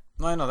always in it.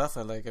 No, I know. That's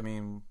like, I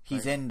mean...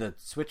 He's in the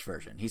Switch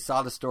version. He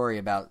saw the story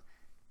about...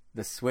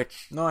 the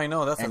Switch. No, I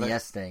know that's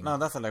NES thing. No,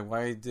 that's like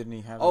why didn't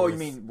he have? Oh, you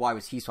mean why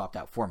was he swapped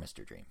out for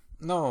Mr. Dream?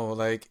 No,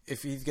 like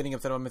if he's getting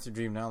upset about Mr.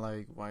 Dream now,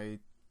 like why?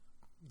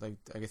 Like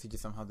I guess he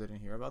just somehow didn't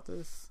hear about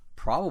this.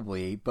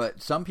 Probably,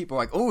 but some people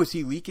are like, "Oh, is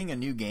he leaking a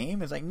new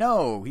game?" It's like,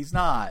 no, he's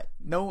not.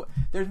 No,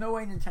 there's no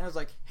way Nintendo's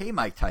like, "Hey,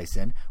 Mike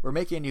Tyson, we're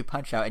making a new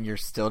Punch-Out, and you're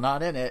still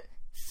not in it.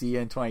 See you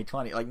in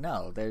 2020." Like,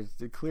 no, there's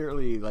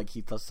clearly like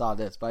he saw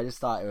this, but I just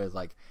thought it was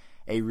like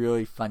a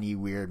really funny,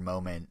 weird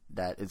moment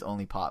that is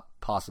only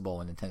possible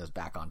when Nintendo's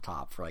back on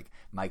top for like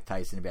Mike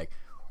Tyson to be like,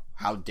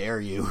 "How dare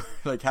you!"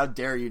 Like, "How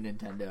dare you,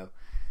 Nintendo!"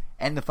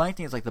 And the funny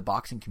thing is, like, the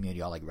boxing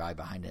community all like ride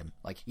behind him,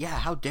 like, "Yeah,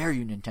 how dare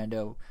you,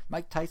 Nintendo?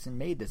 Mike Tyson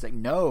made this." Like,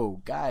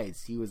 no,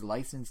 guys, he was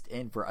licensed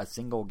in for a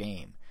single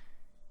game.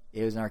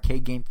 It was an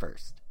arcade game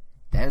first.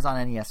 That was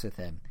on NES with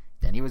him.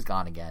 Then he was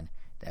gone again.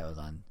 That was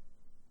on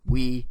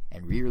Wii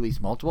and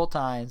re-released multiple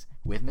times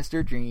with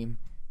Mr. Dream.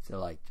 So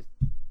like,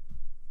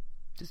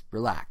 just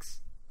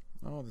relax.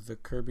 Oh, there's a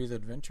Kirby's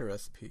Adventure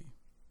SP.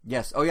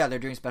 Yes. Oh, yeah, they're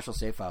doing special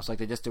save files. Like,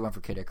 they just did one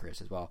for Kid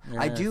Icarus as well.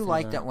 Yeah, I do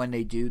like that when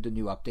they do the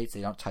new updates,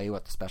 they don't tell you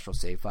what the special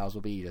save files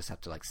will be. You just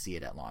have to, like, see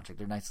it at launch. Like,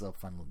 they're nice little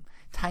fun,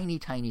 tiny,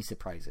 tiny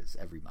surprises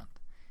every month.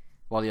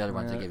 While the other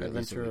ones, they give you at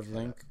least a week. Adventure of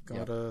Link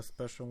got a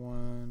special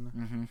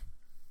one.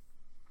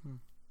 Mm-hmm.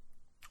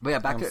 But yeah,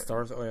 back to...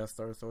 Star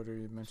Soldier,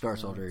 you mentioned. Star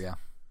Soldier, yeah.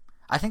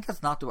 I think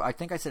that's not the... I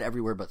think I said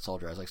everywhere but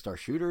Soldier. I was like, Star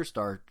Shooter,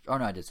 Oh,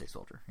 no, I did say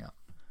Soldier, yeah.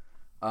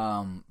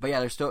 But yeah,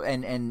 there's still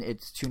and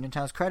it's to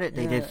Nintendo's credit,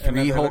 they did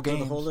 3 whole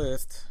games. The whole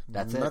list.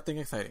 That's nothing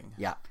exciting.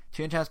 Yeah,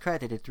 to Nintendo's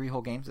credit, they did 3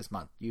 whole games this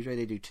month. Usually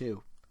they do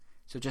 2.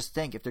 So just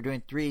think, if they're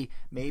doing 3,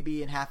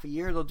 maybe in half a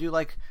year they'll do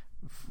like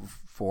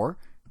 4,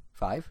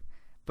 5.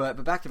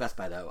 But back to Best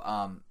Buy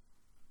though.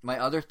 My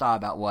other thought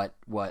about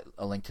what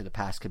A Link to the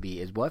Past could be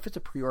is, what if it's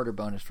a pre-order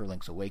bonus for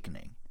Link's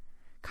Awakening,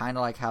 kind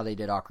of like how they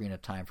did Ocarina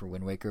of Time for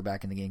Wind Waker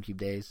back in the GameCube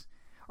days,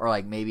 or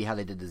like maybe how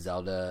they did the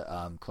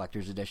Zelda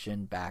Collector's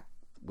Edition back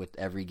with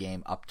every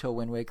game up till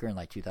Wind Waker in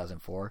like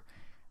 2004.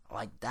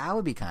 Like, that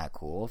would be kind of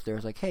cool if there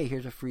was like, hey,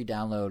 here's a free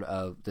download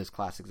of this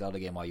classic Zelda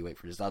game while you wait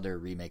for this other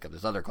remake of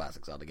this other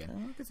classic Zelda game.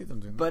 Yeah, I can see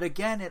them doing that. But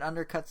again, it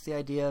undercuts the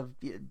idea of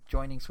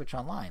joining Switch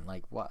Online.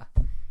 Like, what?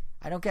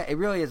 I don't get it.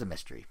 Really is a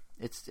mystery.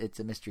 It's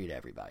a mystery to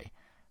everybody.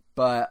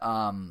 But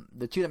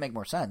the 2 that make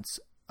more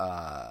sense,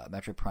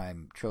 Metroid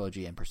Prime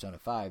Trilogy and Persona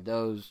 5,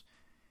 those...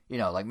 You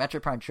know, like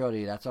Metroid Prime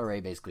Trilogy, that's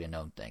already basically a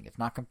known thing. It's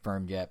not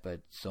confirmed yet, but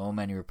so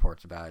many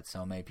reports about it,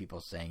 so many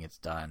people saying it's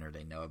done or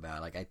they know about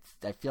it. Like,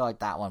 I feel like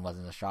that one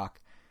wasn't a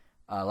shock.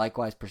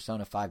 Likewise,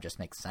 Persona 5 just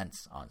makes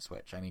sense on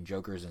Switch. I mean,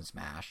 Joker's in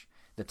Smash.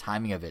 The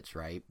timing of it's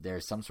right.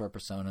 There's some sort of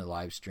Persona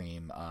live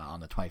stream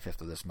on the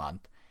 25th of this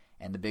month.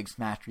 And the big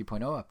Smash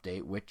 3.0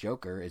 update with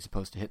Joker is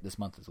supposed to hit this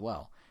month as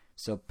well.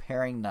 So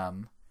pairing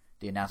them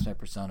the announcement of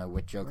Persona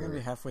with Joker. We're gonna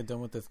be halfway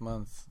done with this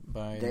month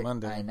by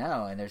Monday. I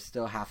know, and there's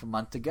still half a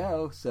month to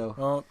go. So,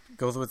 well,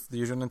 goes with the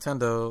usual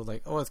Nintendo.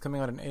 Like, oh, it's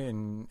coming out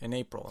in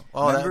April.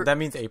 Oh, that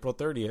means April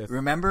 30th.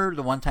 Remember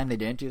the one time they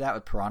didn't do that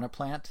with Piranha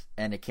Plant,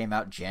 and it came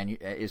out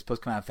It was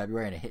supposed to come out in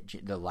February, and it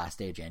hit the last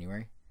day of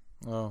January.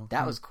 Oh,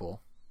 that was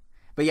cool.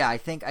 But yeah, I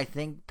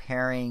think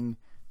pairing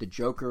the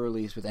Joker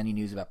release with any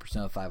news about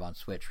Persona 5 on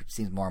Switch, which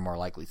seems more and more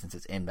likely since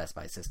it's in Best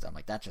Buy system,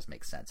 like that just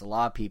makes sense. A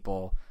lot of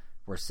people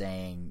were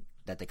saying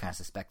that they kind of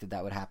suspected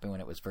that would happen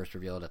when it was first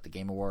revealed at the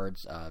Game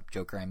Awards.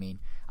 Joker, I mean.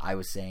 I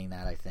was saying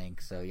that, I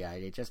think. So, yeah,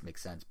 it just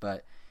makes sense.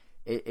 But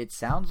it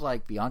sounds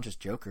like beyond just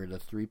Joker, the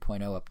 3.0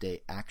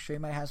 update actually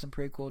might have some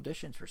pretty cool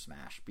additions for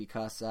Smash.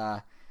 Because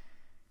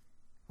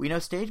we know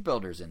Stage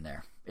Builder's in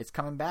there. It's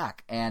coming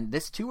back. And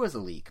this, too, was a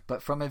leak,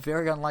 but from a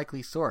very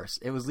unlikely source.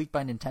 It was leaked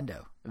by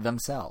Nintendo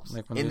themselves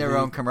in their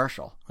own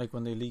commercial. Like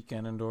when they leak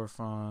Ganondorf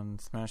on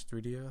Smash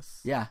 3DS?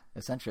 Yeah,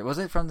 essentially. Was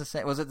it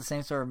the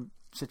same sort of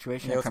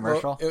situation, a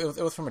commercial? Well,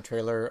 it was from a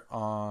trailer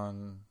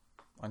on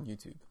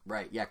YouTube.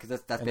 Right, yeah, because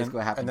that's basically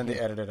what happened. And then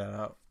they edited it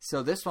out.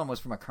 So this one was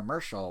from a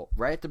commercial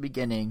right at the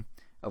beginning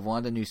of one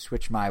of the new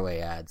Switch My Way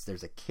ads.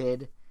 There's a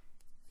kid.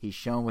 He's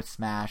shown with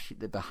Smash.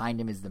 Behind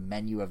him is the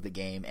menu of the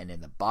game, and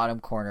in the bottom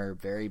corner,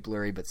 very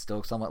blurry but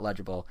still somewhat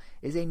legible,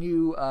 is a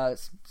new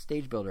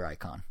Stage Builder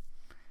icon.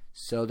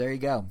 So there you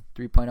go.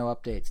 3.0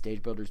 update.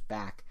 Stage Builder's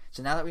back.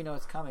 So now that we know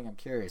it's coming, I'm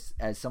curious,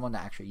 as someone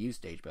that actually used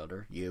Stage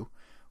Builder,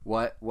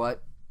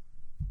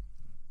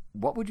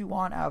 what would you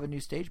want out of a new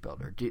Stage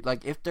Builder?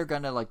 If they're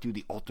gonna do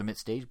the ultimate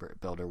Stage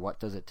Builder,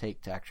 what does it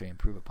take to actually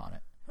improve upon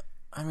it?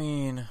 I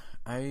mean,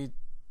 I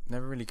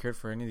never really cared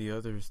for any of the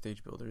other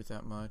Stage Builders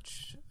that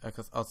much,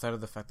 because outside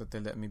of the fact that they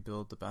let me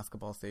build the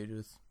basketball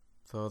stages.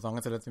 So as long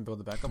as it lets me build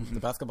the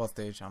basketball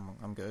stage,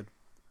 I'm good.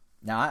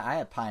 Now I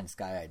had pie in the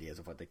sky ideas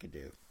of what they could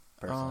do.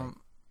 Personally,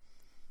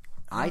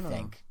 I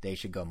think they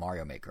should go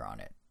Mario Maker on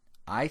it.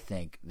 I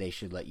think they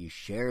should let you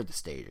share the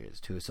stages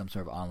to some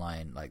sort of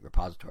online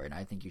repository, and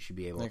I think you should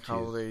be able to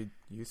how they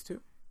used to.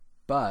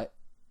 But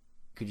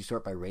could you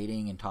sort by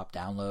rating and top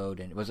download?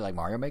 And was it like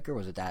Mario Maker?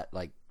 Was it that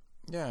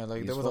Yeah,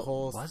 useful? there was a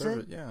whole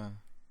service. Yeah.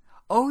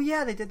 Oh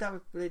yeah, they did that.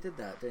 They did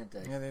that, didn't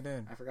they? Yeah, they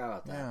did. I forgot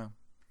about that. Yeah.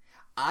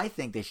 I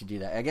think they should do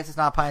that. I guess it's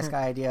not a pie in the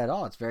sky idea at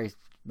all. It's very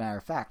matter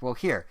of fact. Well,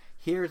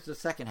 here's the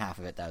second half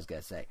of it that I was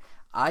gonna say.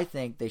 I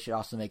think they should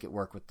also make it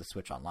work with the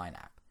Switch Online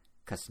app,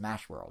 because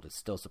Smash World is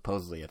still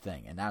supposedly a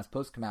thing, and that's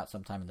supposed to come out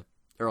sometime in the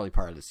early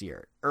part of this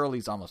year.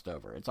 Early's almost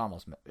over.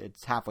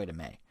 It's halfway to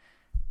May.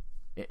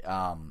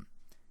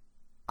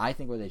 I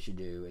think what they should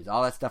do is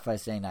all that stuff I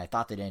was saying that I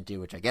thought they didn't do,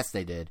 which I guess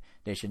they did,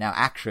 they should now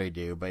actually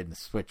do, but in the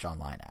Switch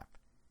Online app.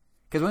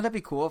 Because wouldn't that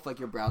be cool if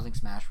you're browsing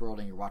Smash World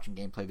and you're watching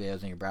gameplay videos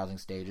and you're browsing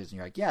stages and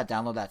you're like, yeah,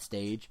 download that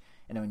stage,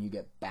 and then when you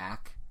get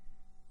back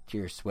to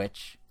your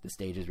Switch, the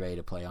stage is ready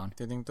to play on.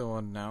 Do you think they'll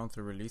announce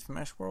or release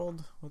Smash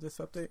World with this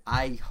update?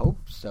 I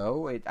hope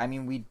so.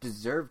 We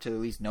deserve to at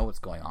least know what's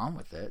going on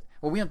with it.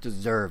 Well, we don't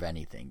deserve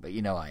anything, but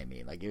you know what I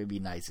mean. It would be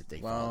nice if they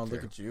followed through.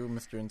 Look at you,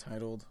 Mr.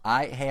 Entitled.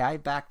 I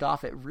backed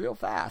off it real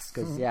fast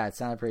because it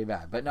sounded pretty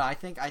bad. But no, I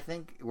think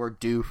we're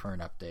due for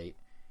an update.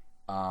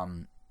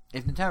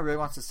 If Nintendo really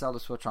wants to sell the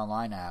Switch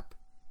Online app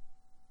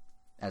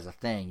as a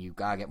thing, you've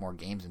got to get more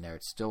games in there.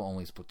 It's still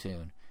only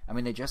Splatoon. I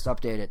mean, they just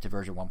updated it to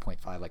version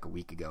 1.5 a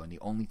week ago, and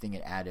the only thing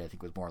it added, I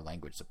think, was more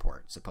language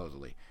support,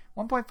 supposedly.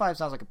 1.5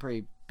 sounds like a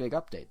pretty big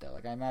update, though.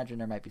 I imagine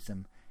there might be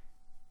some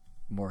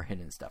more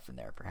hidden stuff in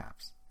there,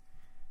 perhaps.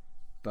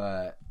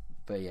 But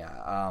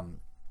yeah,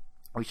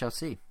 we shall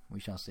see. We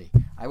shall see.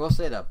 I will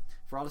say, though,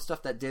 for all the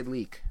stuff that did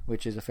leak,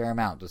 which is a fair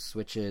amount, the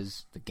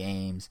Switches, the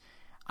games,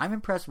 I'm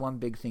impressed one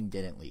big thing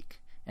didn't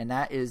leak, and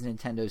that is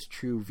Nintendo's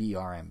true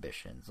VR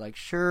ambitions.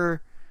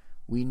 Sure,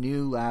 we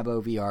knew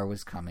Labo VR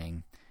was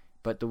coming,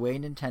 but the way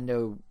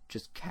Nintendo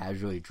just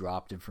casually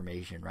dropped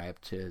information right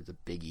up to the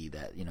biggie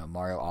that,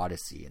 Mario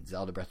Odyssey and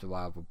Zelda Breath of the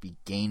Wild will be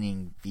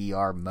gaining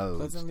VR modes.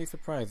 Pleasantly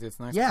surprised. It's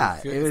nice. Yeah,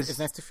 it's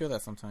nice to feel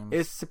that sometimes.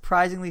 It's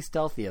surprisingly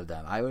stealthy of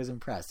them. I was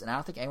impressed, and I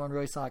don't think anyone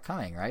really saw it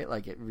coming. Right?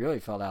 It really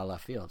fell out of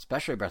left field,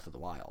 especially Breath of the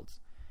Wild.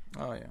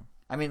 Oh yeah.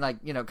 I mean,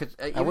 because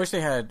I wish they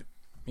had,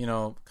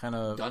 kind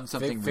of done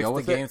something real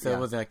with the game it. So it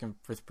was in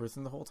first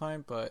person the whole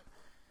time, but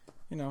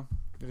it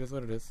is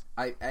what it is.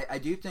 I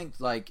do think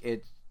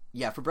it.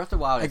 Yeah, for Breath of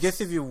the Wild, I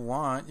guess if you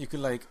want, you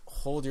could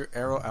hold your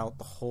arrow out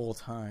the whole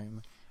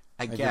time.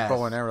 I guess your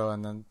bow and arrow,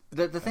 and then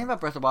the thing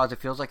about Breath of the Wild is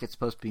it feels like it's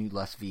supposed to be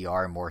less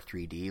VR and more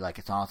 3D.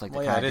 It's almost like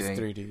they're kind of doing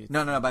 3D.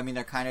 No, but I mean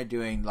they're kind of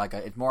doing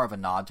it's more of a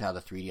nod to how the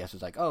 3DS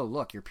was oh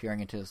look, you're peering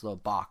into this little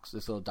box,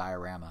 this little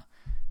diorama.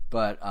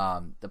 But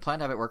the plan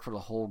to have it work for the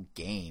whole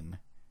game.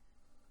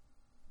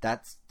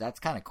 That's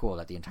kind of cool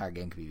that the entire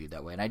game could be viewed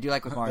that way, and I do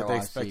like with Mario Odyssey. They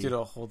Odyssey. expect you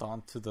to hold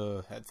on to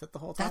the headset the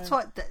whole time. That's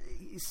what.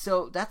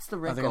 So that's the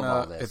wrinkle of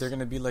all this. Is there going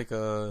to be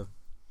a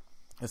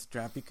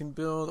strap you can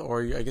build,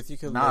 or I guess you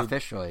could not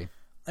officially.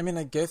 I mean,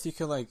 I guess you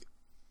could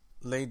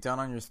lay down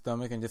on your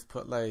stomach and just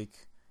put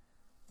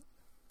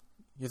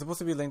you're supposed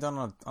to be laying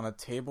down on a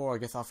table, or I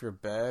guess off your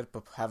bed,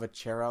 but have a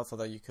chair out so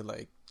that you could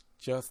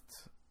just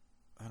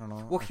I don't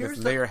know. Well,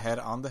 here's lay your head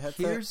on the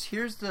headset.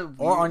 Here's the weird...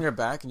 or on your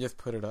back and just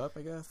put it up,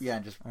 I guess. Yeah,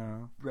 and just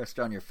rest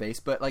on your face.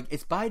 But like,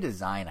 it's by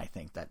design, I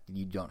think, that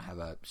you don't have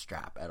a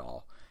strap at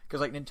all.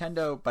 Because like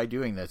Nintendo, by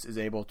doing this, is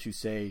able to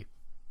say,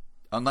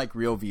 unlike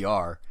real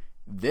VR,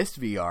 this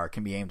VR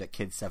can be aimed at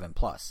kids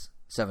 7+,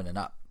 7 and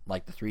up,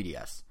 like the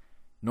 3DS.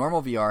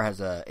 Normal VR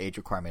has a age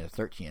requirement of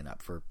 13 and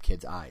up for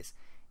kids' eyes,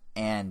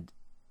 and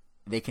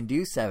they can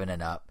do 7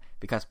 and up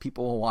because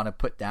people will want to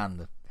put down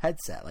the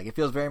headset. Like, it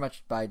feels very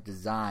much by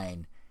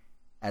design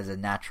as a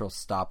natural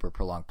stop or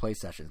prolonged play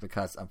sessions,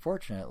 because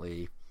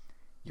unfortunately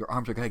your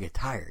arms are going to get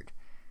tired.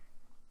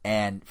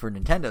 And for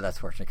Nintendo, that's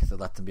fortunate because it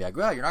lets them be like,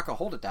 well, you're not going to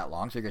hold it that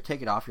long, so you're going to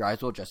take it off, your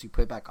eyes will adjust, you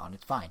put it back on,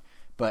 it's fine.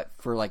 But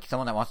for like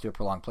someone that wants to do a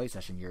prolonged play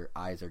session, your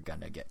eyes are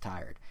going to get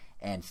tired.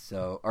 And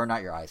so, or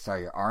not your eyes,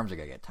 sorry, your arms are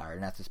going to get tired.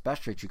 And that's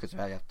especially true because you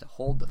have to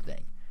hold the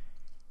thing.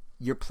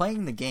 You're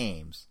playing the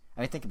games.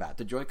 I mean, think about it.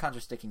 The Joy-Cons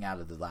are sticking out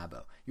of the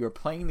Labo. You are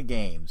playing the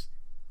games,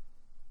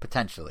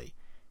 potentially,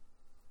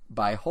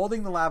 by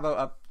holding the Labo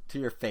up to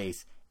your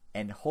face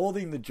and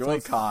holding the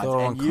Joy-Cons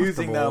and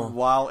using them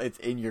while it's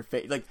in your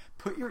face. Like,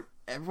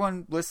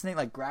 everyone listening,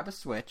 like, grab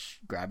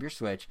your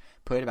Switch,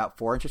 put it about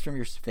 4 inches from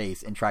your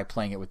face, and try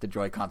playing it with the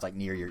Joy-Cons, like,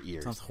 near your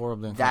ears. Sounds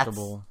horribly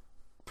uncomfortable. That's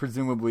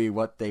presumably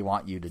what they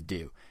want you to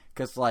do.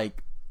 Because,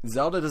 like,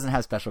 Zelda doesn't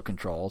have special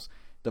controls.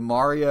 The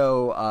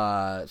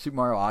Super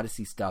Mario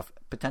Odyssey stuff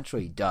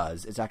potentially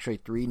does. It's actually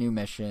 3 new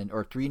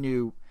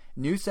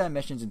set of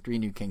missions in 3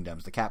 new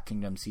kingdoms. The Cap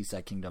Kingdom,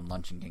 Seaside Kingdom,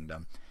 Luncheon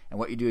Kingdom. And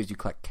what you do is you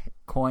collect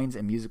coins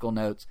and musical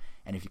notes,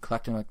 and if you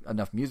collect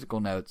enough musical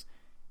notes,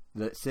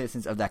 the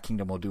citizens of that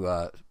kingdom will do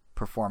a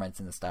performance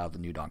in the style of the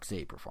New Donk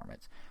City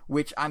performance,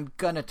 which I'm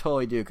gonna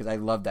totally do because I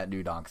love that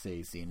New Donk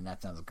City scene, and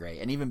that sounds great.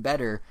 And even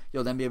better,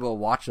 you'll then be able to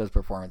watch those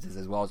performances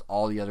as well as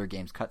all the other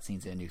games'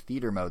 cutscenes in a new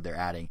theater mode they're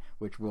adding,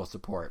 which will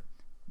support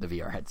the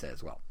VR headset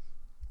as well.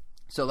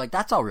 So, like,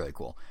 that's all really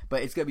cool,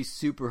 but it's gonna be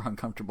super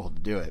uncomfortable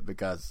to do it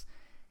because,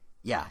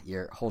 yeah,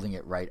 you're holding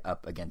it right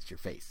up against your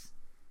face.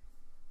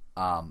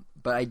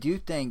 But I do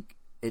think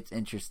it's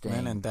interesting.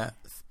 Man, and that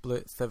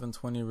split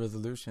 720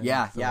 resolution.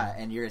 Yeah,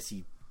 and you're gonna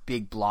see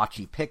big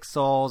blotchy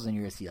pixels, and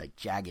you're gonna see like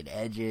jagged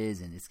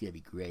edges, and it's gonna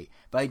be great.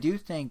 But I do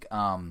think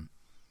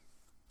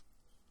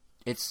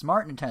it's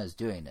smart Nintendo's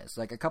doing this.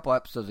 Like a couple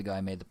episodes ago,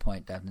 I made the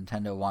point that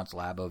Nintendo wants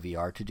Labo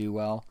VR to do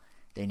well.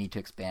 They need to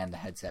expand the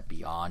headset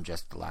beyond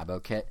just the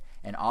Labo kit.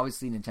 And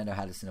obviously, Nintendo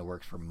had this in the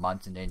works for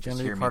months and didn't just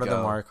hear me go. Part of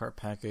the Mario Kart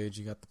package.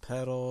 You got the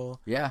pedal.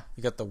 Yeah.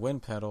 You got the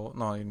wind pedal.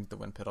 No, you need the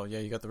wind pedal. Yeah,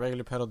 you got the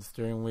regular pedal, the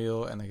steering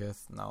wheel, and I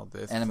guess now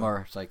this. And the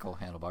motorcycle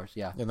handlebars,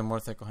 yeah. Yeah, the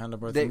motorcycle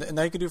handlebars. And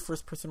now you can do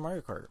first-person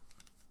Mario Kart.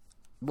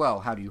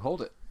 Well, how do you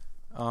hold it?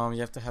 You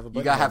have to have a buddy.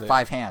 You gotta have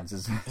 5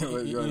 hands.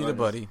 You need a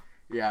buddy.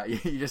 Yeah,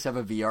 you just have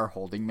a VR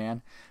holding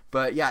man.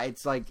 But yeah,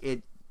 it's like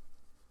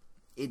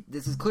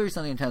this is clearly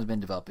something Nintendo's been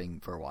developing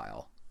for a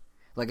while.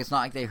 Like, it's not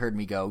like they heard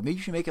me go, maybe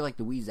you should make it like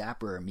the Wii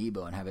Zapper or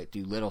Amiibo and have it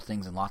do little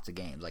things in lots of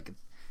games. Like,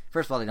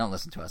 first of all, they don't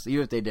listen to us.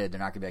 Even if they did, they're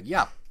not going to be like,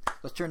 yeah,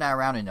 let's turn that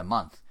around in a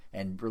month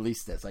and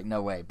release this. Like,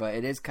 no way. But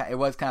it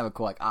was kind of a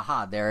cool, like,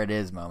 aha, there it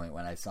is moment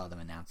when I saw them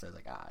announce it. I was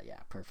like, yeah,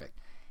 perfect.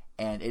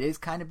 And it is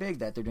kind of big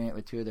that they're doing it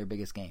with 2 of their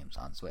biggest games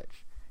on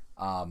Switch.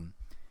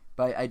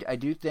 But I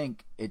do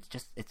think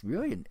it's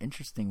really an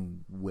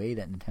interesting way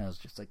that Nintendo's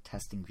just like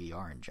testing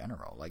VR in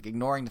general. Like,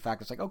 ignoring the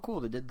fact it's like, oh, cool,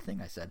 they did the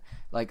thing I said.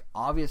 Like,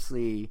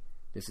 obviously,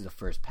 this is a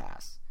first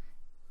pass.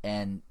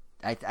 And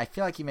I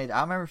feel like I don't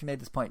remember if he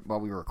made this point while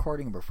we were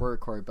recording or before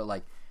recording, but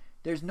like,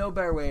 there's no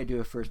better way to do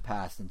a first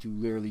pass than to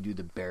literally do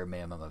the bare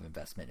minimum of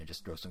investment and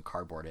just throw some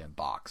cardboard in a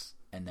box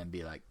and then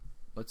be like,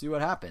 let's see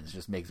what happens.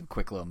 Just make some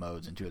quick little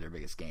modes in 2 of their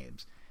biggest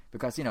games.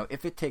 Because,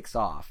 if it takes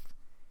off,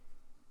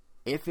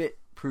 if it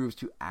proves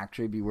to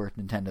actually be worth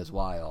Nintendo's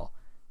while,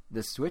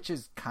 the Switch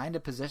is kind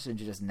of positioned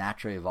to just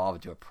naturally evolve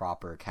into a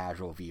proper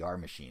casual VR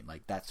machine.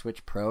 Like that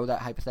Switch Pro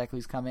that hypothetically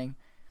is coming,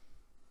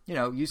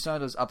 use some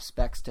of those up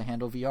specs to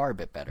handle VR a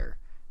bit better.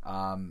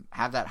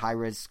 Have that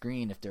high-res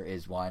screen, if there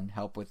is one,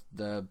 help with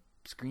the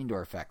screen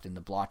door effect and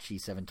the blotchy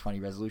 720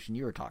 resolution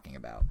you were talking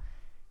about.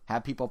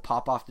 Have people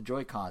pop off the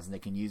Joy-Cons and they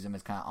can use them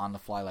as kind of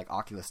on-the-fly like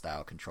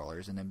Oculus-style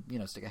controllers, and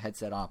then, stick a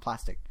headset on a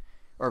plastic,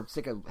 or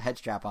stick a head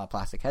strap on a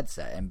plastic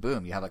headset, and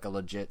boom, you have like a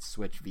legit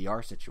Switch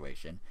VR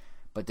situation.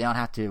 But they don't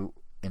have to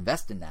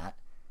invest in that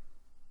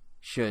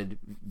should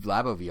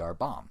Labo VR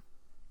bomb.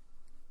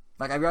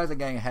 Like, I realize I'm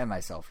getting ahead of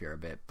myself here a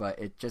bit, but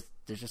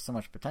there's just so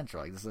much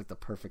potential. Like, this is like the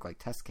perfect like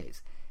test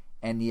case.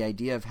 And the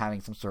idea of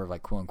having some sort of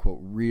like quote unquote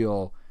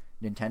real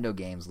Nintendo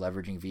games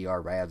leveraging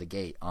VR right out of the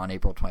gate on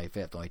April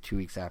 25th, only 2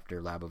 weeks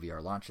after Labo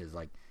VR launches,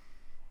 like,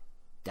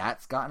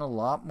 that's gotten a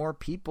lot more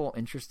people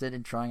interested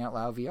in trying out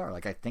Labo VR.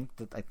 Like, I think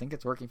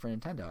it's working for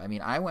Nintendo. I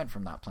mean, I went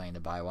from not planning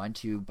to buy one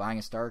to buying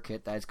a starter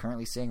kit that is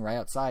currently sitting right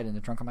outside in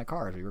the trunk of my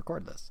car as we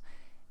record this.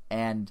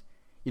 And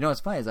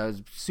what's funny is I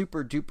was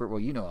super duper, well,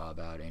 you know all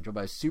about it, Angel, but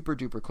I was super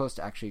duper close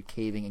to actually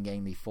caving and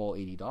getting the full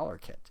 $80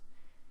 kit.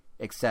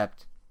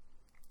 Except,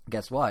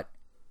 guess what?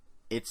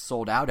 It's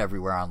sold out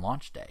everywhere on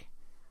launch day.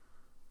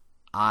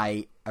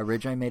 I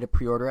originally made a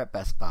pre-order at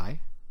Best Buy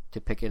to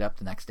pick it up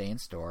the next day in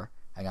store.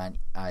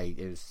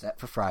 It was set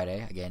for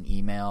Friday. I get an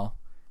email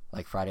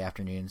like Friday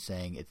afternoon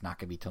saying it's not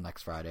going to be till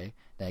next Friday.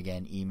 Then I get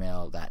an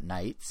email that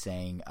night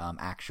saying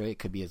actually it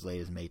could be as late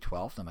as May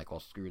 12th. I'm like, well,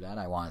 screw that.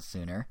 I want it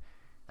sooner.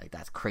 Like,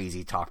 that's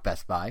crazy talk,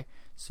 Best Buy.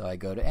 So I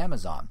go to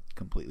Amazon,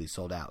 completely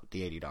sold out,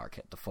 the $80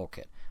 kit, the full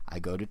kit. I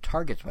go to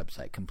Target's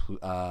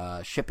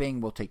website.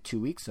 Shipping will take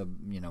 2 weeks, so,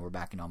 we're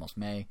back in almost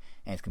May,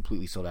 and it's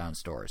completely sold out in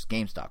stores.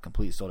 GameStop,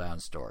 completely sold out in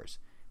stores.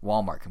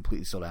 Walmart,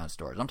 completely sold out in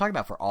stores. I'm talking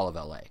about for all of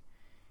LA.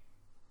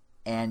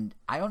 And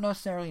I don't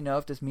necessarily know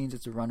if this means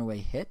it's a runaway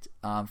hit.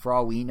 For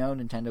all we know,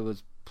 Nintendo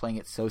was playing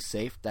it so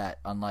safe that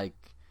unlike,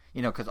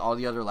 because all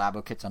the other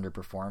Labo kits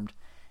underperformed,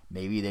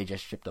 maybe they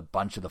just shipped a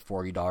bunch of the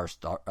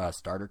 $40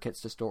 starter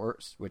kits to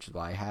stores, which is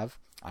what I have.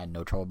 I had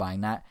no trouble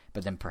buying that.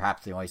 But then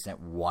perhaps they only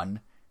sent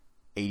one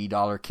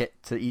 $80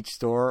 kit to each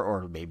store,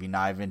 or maybe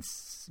not even.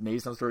 Maybe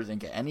some stores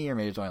didn't get any, or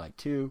maybe it's only like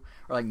two.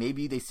 Or like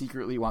maybe they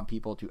secretly want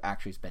people to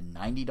actually spend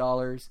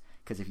 $90,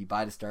 because if you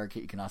buy the starter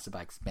kit, you can also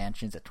buy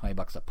expansions at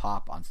 $20 a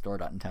pop on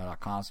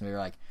store.nintendo.com. So maybe they're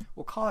like,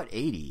 we'll call it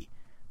 $80,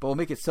 but we'll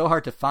make it so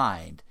hard to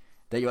find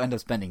that you'll end up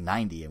spending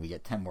 $90 and we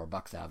get $10 more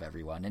out of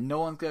everyone. And no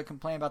one's going to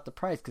complain about the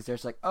price because they're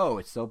just like, oh,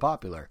 it's so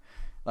popular.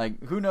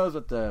 Like, who knows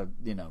what the,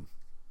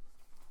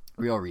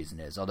 real reason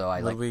is. Although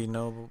I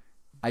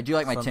do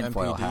like my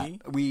tinfoil hat.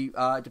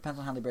 It depends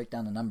on how they break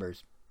down the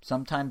numbers.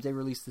 Sometimes they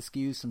release the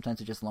SKUs, sometimes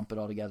they just lump it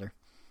all together.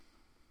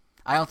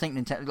 I don't think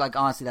Nintendo,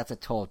 honestly, that's a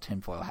total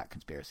tinfoil hat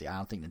conspiracy. I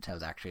don't think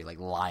Nintendo's actually,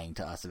 lying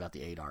to us about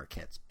the $8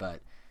 kits.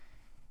 But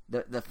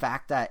the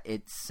fact that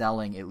it's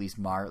selling at least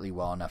moderately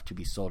well enough to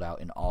be sold out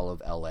in all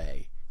of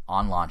LA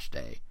on launch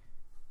day,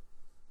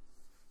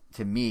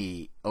 to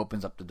me,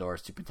 opens up the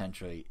doors to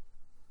potentially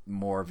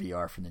more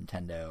VR for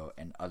Nintendo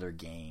and other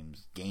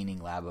games gaining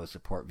Labo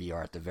support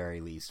VR at the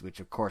very least, which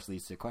of course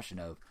leads to the question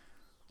of,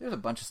 there's a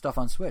bunch of stuff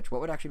on Switch.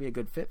 What would actually be a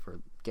good fit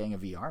for getting a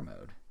VR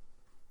mode?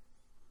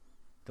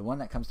 The one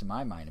that comes to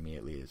my mind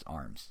immediately is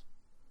ARMS.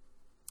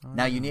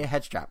 Now, you need a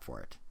head strap for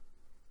it,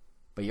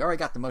 but you already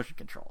got the motion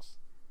controls.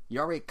 You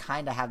already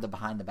kind of have the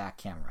behind-the-back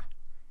camera.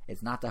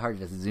 It's not that hard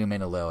to just zoom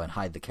in a little and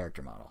hide the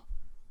character model.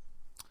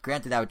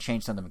 Granted, that would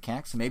change some of the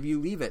mechanics, so maybe you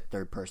leave it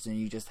third person and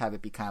you just have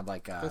it be kind of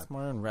like a... This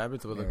Mario and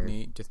Rabbids would look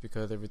neat just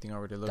because everything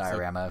already looks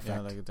diorama effect.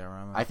 Yeah, like a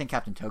diorama. I think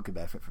Captain Toad could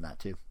benefit from that,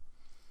 too.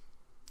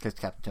 Because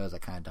Captain Toad has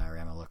that kind of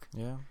diorama look.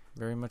 Yeah,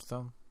 very much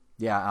so.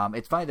 Yeah,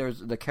 it's funny. There's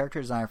the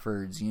character designer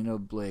for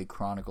Xenoblade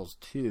Chronicles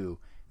 2,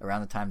 around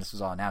the time this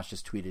was all announced,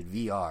 just tweeted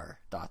VR, ...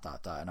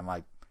 And I'm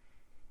like,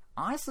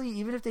 honestly,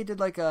 even if they did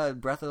like a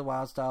Breath of the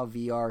Wild style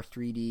VR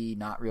 3D,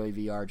 not really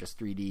VR, just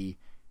 3D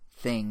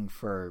thing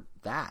for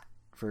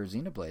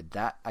Xenoblade,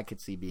 that I could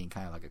see being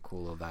kind of like a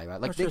cool little value.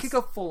 Like, they could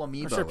go full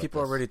amiibo. I'm sure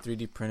people already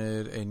 3D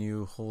printed a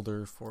new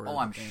holder for it. Oh,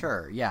 I'm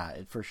sure.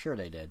 Yeah, for sure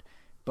they did.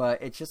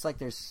 But it's just like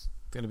there's...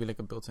 It's going to be like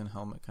a built-in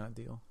helmet kind of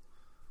deal.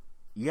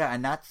 Yeah,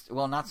 and that's,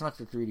 well, not so much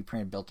the 3D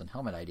printed built-in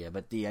helmet idea,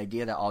 but the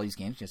idea that all these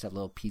games just have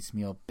little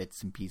piecemeal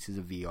bits and pieces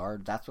of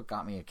VR, that's what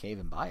got me to cave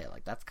and buy it.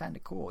 Like, that's kind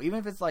of cool. Even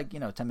if it's like,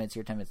 10 minutes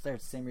here, 10 minutes there,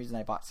 it's the same reason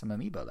I bought some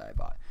amiibo that I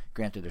bought.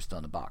 Granted, they're still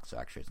in the box, so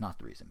actually it's not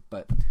the reason.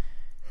 But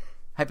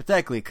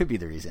hypothetically, it could be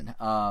the reason.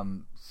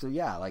 So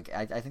yeah, like,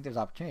 I think there's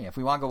opportunity. If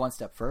we want to go one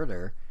step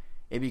further,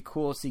 it'd be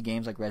cool to see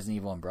games like Resident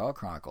Evil Umbrella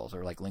Chronicles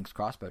or like Link's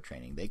Crossbow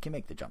Training. They can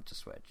make the jump to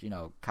Switch. Kind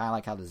of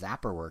like how the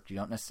Zapper worked. You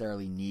don't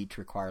necessarily need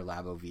to require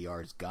Labo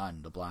VR's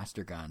gun, the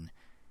blaster gun,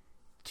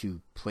 to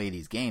play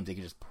these games. They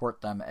can just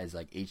port them as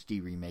like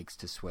HD remakes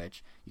to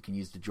Switch. You can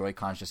use the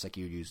Joy-Cons just like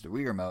you would use the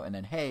Wii Remote. And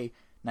then, hey,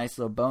 nice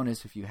little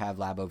bonus if you have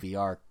Labo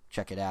VR,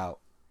 check it out.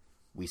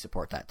 We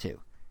support that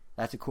too.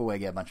 That's a cool way to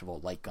get a bunch of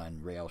old light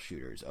gun rail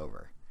shooters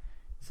over.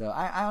 So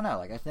I don't know.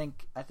 Like I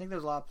think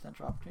there's a lot of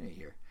potential opportunity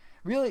here.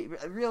 Really,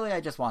 I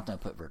just want them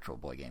to put Virtual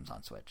Boy games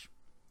on Switch.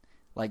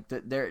 Like,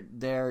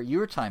 you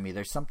were telling me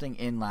there's something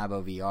in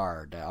Labo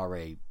VR that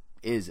already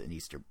is an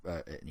Easter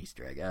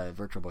egg, a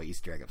Virtual Boy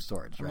Easter egg of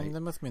sorts, right? I mean,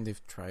 that must mean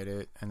they've tried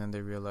it, and then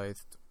they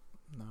realized,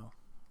 no,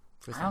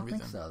 for some reason. I don't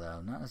think so,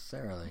 though. Not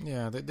necessarily.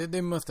 Yeah,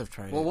 they must have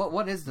tried it. Well,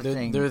 what is the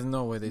thing? There's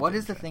no way they What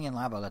is the thing in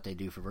Labo that they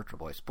do for Virtual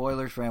Boy?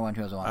 Spoilers for anyone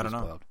who doesn't want to be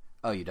spoiled. Know.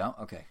 Oh, you don't?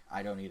 Okay.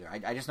 I don't either.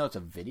 I just know it's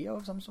a video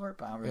of some sort,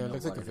 but I don't really know it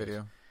looks like a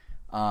video.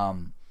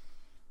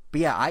 But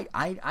yeah,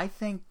 I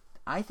think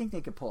they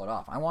could pull it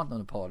off. I want them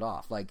to pull it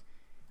off. Like,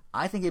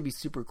 I think it'd be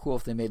super cool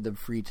if they made them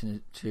free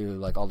to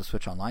like all the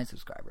Switch Online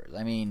subscribers.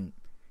 I mean,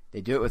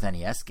 they do it with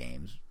NES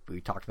games.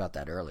 We talked about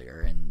that earlier,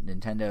 and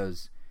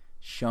Nintendo's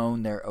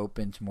shown they're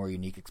open to more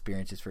unique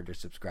experiences for their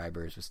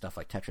subscribers with stuff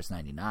like Tetris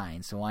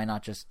 99. So why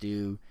not just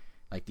do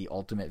like the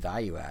ultimate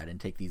value add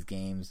and take these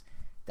games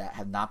that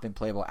have not been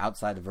playable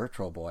outside of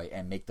Virtual Boy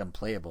and make them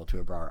playable to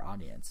a broader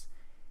audience?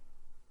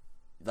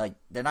 Like,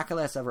 they're not going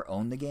to let us ever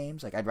own the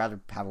games. Like, I'd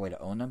rather have a way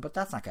to own them, but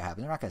that's not going to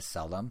happen. They're not going to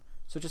sell them.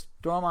 So just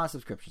throw them on a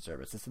subscription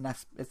service. It's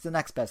the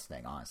next best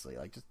thing, honestly.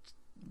 Like, just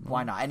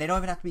why not? And they don't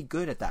even have to be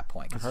good at that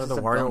point. I heard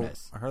the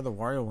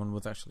Wario one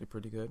was actually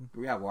pretty good.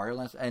 Yeah,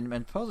 Wario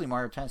and supposedly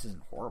Mario Tennis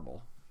isn't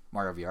horrible.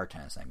 Mario VR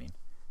Tennis, I mean.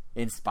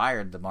 It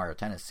inspired the Mario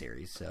Tennis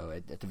series, so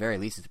at the very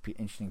least, it's an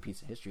interesting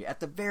piece of history.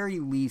 At the very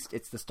least,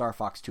 it's the Star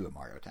Fox 2 of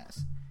Mario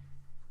Tennis.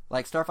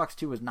 Like, Star Fox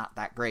 2 was not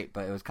that great,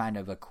 but it was kind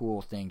of a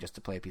cool thing just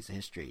to play a piece of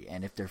history.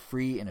 And if they're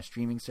free in a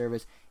streaming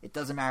service, it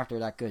doesn't matter if they're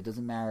that good. It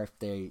doesn't matter if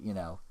they,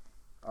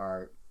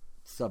 are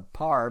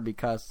subpar,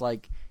 because,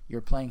 like,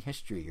 you're playing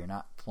history. You're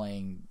not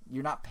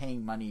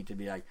paying money to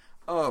be like,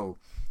 oh,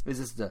 is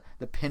this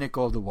the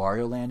pinnacle of the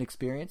Wario Land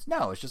experience?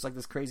 No, it's just like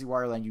this crazy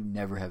Wario Land you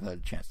never have had a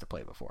chance to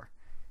play before.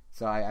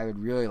 So I would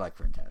really like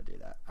for Nintendo to do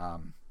that.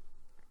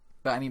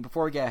 But, I mean,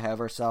 before we get ahead of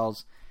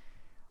ourselves,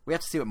 we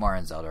have to see what Mario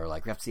and Zelda are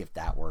like. We have to see if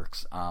that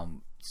works.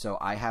 So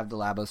I have the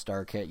Labo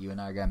Star Kit. You and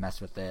I are going to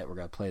mess with it. We're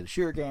going to play the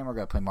shooter game. We're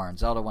going to play Mario and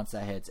Zelda once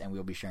that hits, and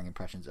we'll be sharing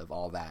impressions of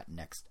all that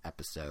next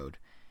episode.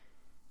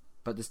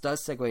 But this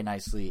does segue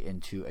nicely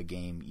into a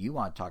game you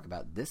want to talk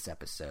about this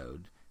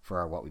episode for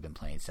our What We've Been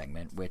Playing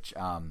segment, which,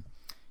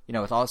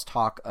 with all this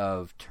talk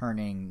of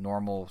turning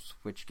normal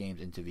Switch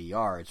games into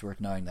VR, it's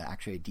worth knowing that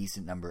actually a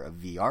decent number of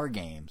VR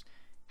games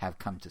have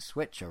come to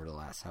Switch over the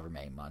last however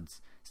many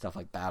months. Stuff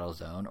like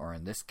Battlezone, or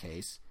in this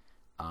case,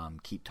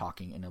 Keep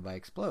Talking and Nobody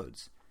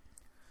Explodes.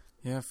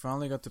 Yeah, I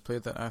finally got to play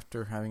that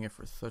after having it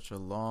for such a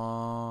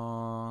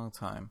long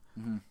time.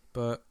 Mm-hmm.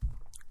 But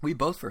we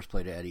both first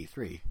played it at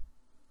E3.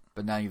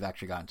 But now you've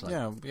actually gotten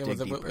to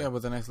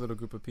with a nice little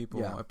group of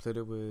people. Yeah. I played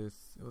it with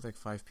like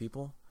 5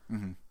 people,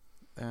 mm-hmm.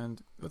 and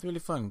it was really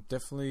fun.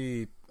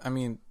 Definitely, I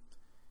mean,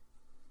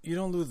 you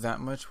don't lose that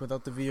much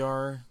without the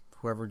VR.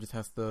 Whoever just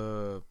has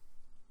the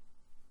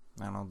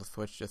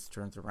Switch just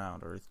turns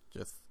around, or it's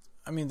just.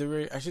 I mean, there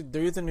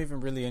isn't even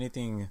really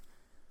anything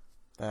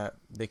that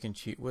they can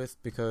cheat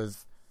with,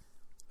 because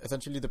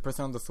essentially the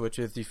person on the Switch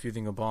is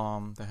defusing a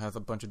bomb that has a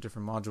bunch of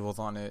different modules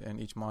on it, and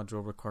each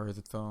module requires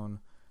its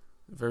own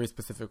very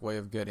specific way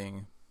of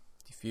getting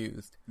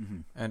defused,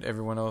 mm-hmm. and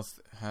everyone else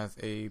has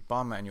a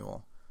bomb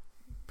manual,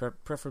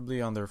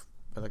 preferably on their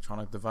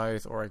electronic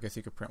device, or I guess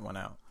you could print one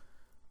out.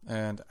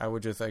 And I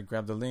would just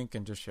grab the link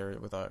and just share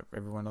it with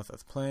everyone else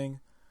that's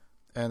playing,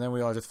 and then we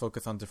all just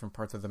focus on different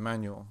parts of the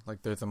manual.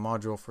 Like, there's a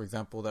module, for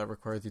example, that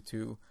requires you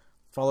to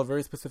follow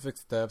very specific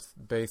steps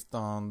based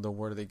on the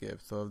word they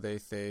give. So if they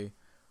say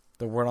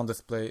the word on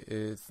display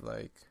is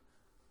like,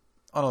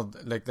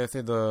 let's say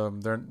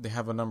they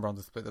have a number on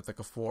display that's like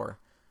a 4,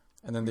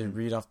 and then they mm-hmm.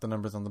 read off the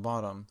numbers on the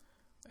bottom,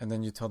 and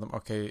then you tell them,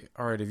 okay,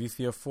 all right, if you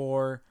see a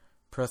 4,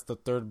 press the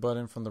 3rd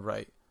button from the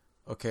right.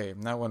 Okay,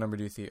 now what number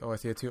do you see? Oh, I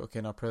see a 2. Okay,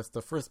 now press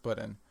the 1st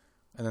button,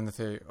 and then they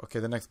say, okay,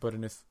 the next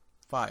button is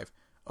 5.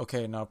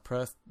 Okay, now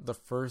press the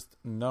first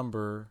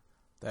number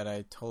that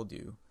I told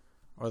you,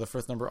 or the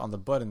first number on the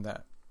button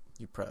that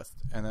you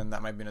pressed, and then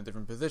that might be in a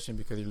different position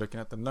because you're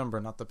looking at the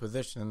number, not the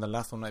position, and the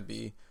last one might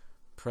be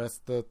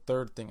press the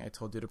 3rd thing I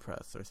told you to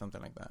press, or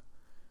something like that.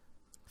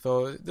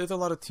 So there's a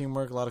lot of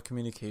teamwork, a lot of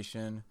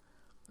communication.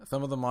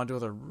 Some of the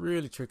modules are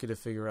really tricky to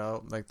figure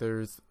out. Like,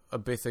 there's a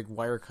basic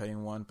wire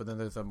cutting one, but then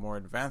there's a more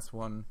advanced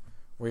one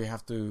where you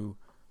have to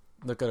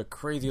look at a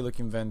crazy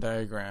looking Venn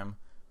diagram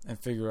and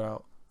figure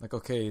out, like,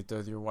 okay,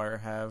 does your wire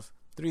have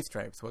 3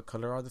 stripes? What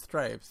color are the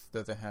stripes?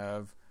 Does it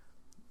have,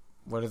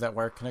 what is that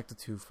wire connected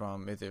to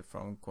from? Is it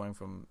from going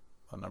from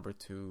a number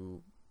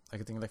to, I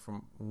think, like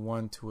from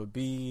 1 to a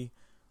B,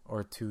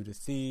 or 2 to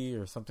C,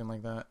 or something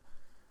like that.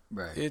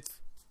 Right.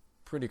 It's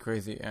pretty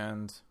crazy,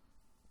 and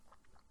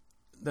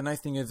the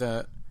nice thing is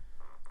that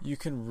you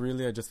can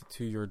really adjust it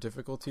to your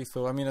difficulty.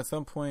 So, I mean, at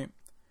some point,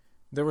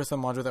 there were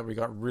some modules that we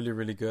got really,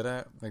 really good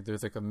at. Like,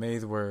 there's like a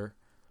maze where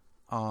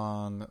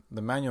on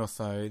the manual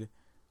side,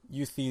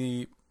 you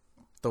see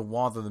the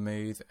walls of the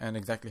maze and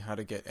exactly how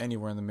to get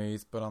anywhere in the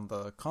maze. But on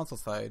the console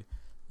side,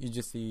 you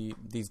just see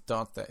these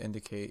dots that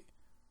indicate,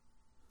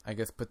 I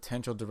guess,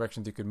 potential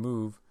directions you could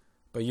move,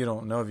 but you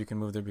don't know if you can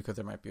move there because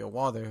there might be a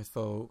wall there.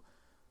 So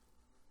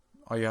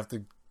all you have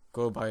to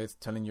go by is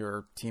telling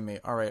your teammate,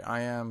 all right, I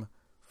am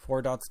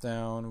 4 dots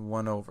down,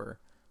 1 over,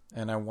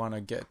 and I want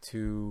to get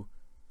to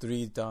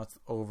 3 dots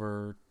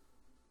over,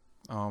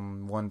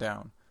 1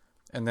 down.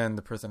 And then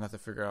the person has to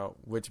figure out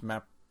which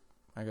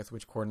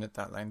coordinate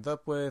that lines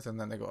up with, and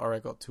then they go, all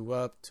right, go 2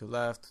 up, 2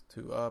 left,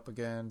 2 up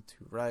again,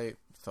 2 right,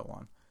 so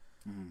on.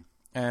 Mm-hmm.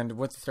 And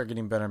once you start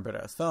getting better and better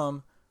at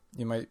some,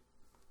 you might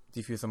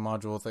defuse some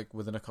modules like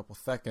within a couple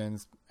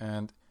seconds,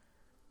 and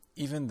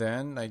even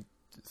then, like,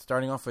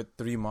 starting off with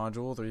 3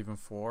 modules or even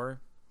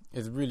 4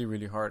 is really,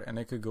 really hard, and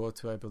it could go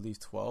to, I believe,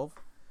 12.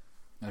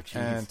 Oh, jeez.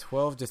 And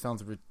 12 just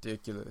sounds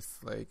ridiculous.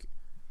 Like,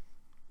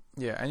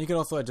 yeah, and you can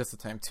also adjust the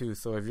time too.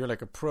 So if you're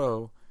like a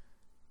pro,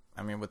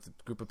 I mean, with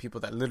a group of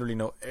people that literally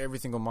know every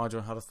single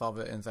module, how to solve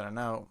it inside and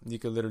out, you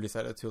could literally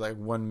set it to like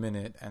 1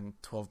 minute and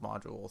 12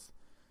 modules.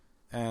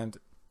 And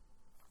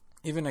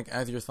even like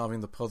as you're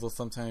solving the puzzle,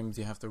 sometimes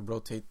you have to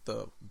rotate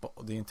the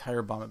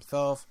entire bomb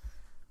itself,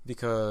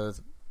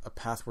 because a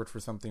password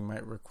for something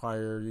might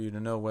require you to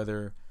know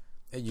whether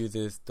it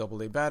uses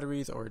AA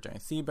batteries or a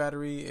giant C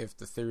battery, if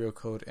the serial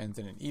code ends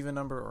in an even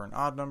number or an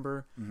odd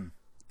number, mm-hmm.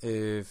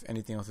 if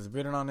anything else is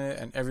written on it.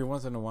 And every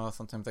once in a while,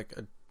 sometimes like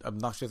an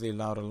obnoxiously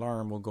loud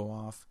alarm will go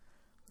off,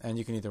 and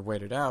you can either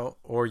wait it out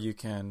or you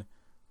can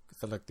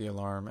select the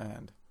alarm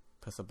and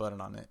press a button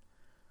on it.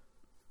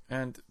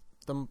 And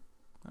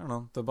I don't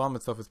know. The bomb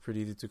itself is pretty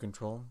easy to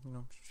control.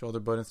 Shoulder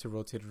buttons to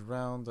rotate it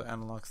around. The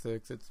analog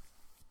sticks. It's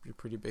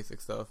pretty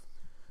basic stuff.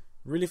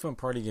 Really fun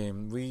party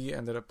game. We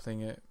ended up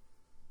playing it.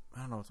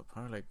 I don't know. It's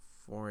probably like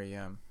 4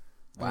 a.m.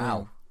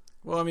 Wow.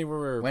 We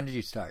were. When did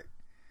you start?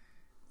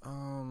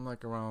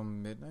 Like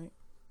around midnight.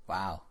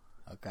 Wow.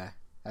 Okay.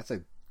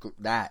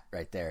 That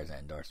right there is an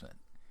endorsement.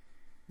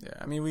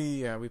 Yeah,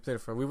 we played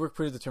it for. We were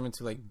pretty determined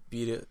to like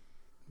beat it.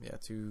 Yeah,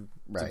 to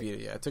beat it.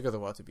 Yeah, it took us a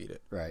while to beat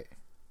it. Right.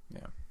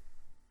 Yeah.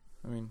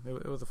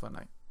 It was a fun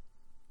night,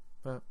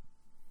 but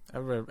I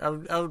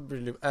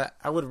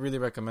would really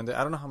recommend it.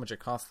 I don't know how much it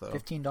costs though.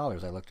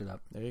 $15. I looked it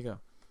up. There you go.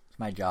 It's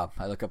my job.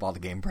 I look up all the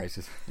game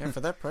prices. Yeah, for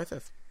that price,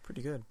 that's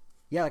pretty good.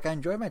 Yeah, like I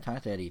enjoyed my time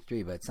at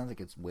E3, but it sounds like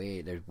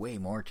there's way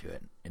more to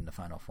it in the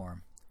final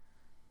form.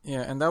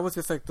 Yeah, and that was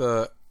just like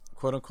the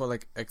quote unquote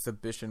like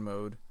exhibition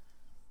mode.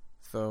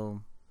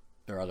 So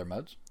there are other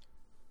modes?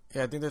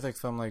 Yeah, I think there's like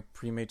some like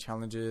pre-made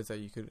challenges that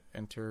you could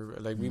enter.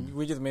 Like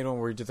we just made one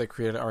where we just like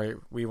created, all right,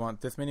 we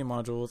want this many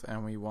modules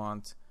and we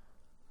want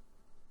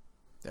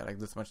like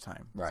this much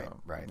time. Right, so,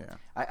 right. Yeah.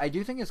 I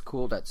do think it's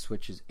cool that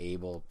Switch is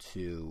able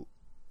to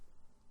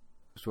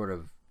sort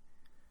of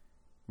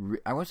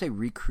I won't say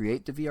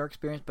recreate the VR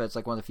experience, but it's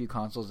like one of the few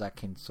consoles that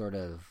can sort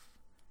of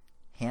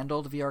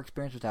handle the VR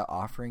experience without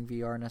offering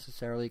VR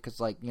necessarily. Because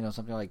like,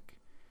 something like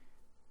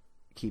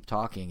Keep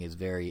Talking is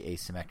very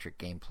asymmetric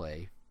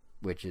gameplay,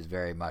 which is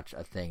very much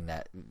a thing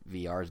that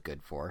VR is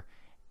good for.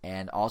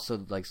 And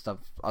also like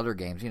other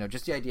games,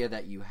 just the idea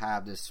that you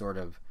have this sort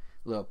of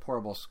little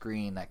portable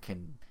screen that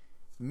can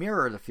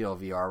mirror the feel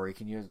of VR, where you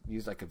can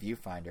use like a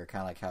viewfinder,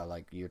 kind of like how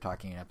like you were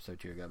talking in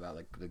episode 2 ago about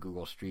like the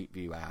Google Street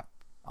View app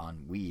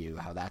on Wii U,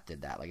 how that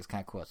did that. Like it's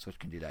kind of cool that Switch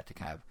can do that to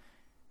kind of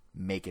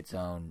make its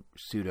own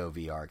pseudo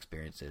VR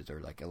experiences,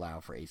 or like allow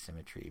for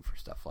asymmetry for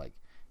stuff like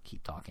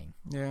Keep Talking.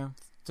 Yeah,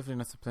 it's definitely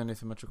nice to play an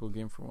asymmetrical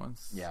game for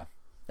once. Yeah,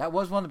 that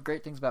was one of the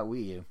great things about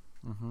Wii U.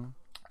 Mm-hmm.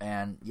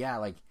 And yeah,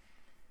 like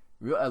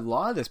a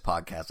lot of this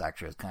podcast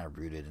actually is kind of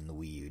rooted in the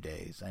Wii U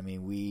days.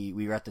 We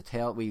were at the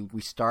tail.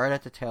 We started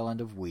at the tail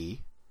end of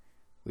Wii.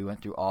 We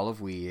went through all of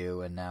Wii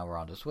U, and now we're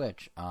on to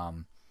Switch.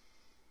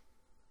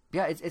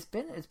 Yeah, it's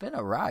been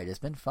a ride. It's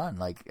been fun.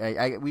 Like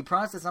we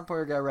promised at some point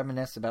we're gonna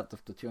reminisce about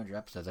the 200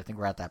 episodes. I think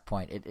we're at that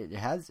point. It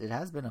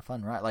has been a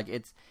fun ride. Like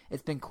it's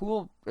been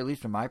cool, at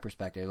least from my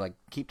perspective. Like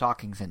Keep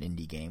Talking's an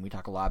indie game. We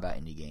talk a lot about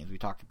indie games. We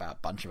talked about a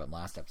bunch of them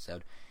last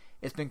episode.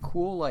 It's been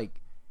cool,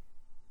 like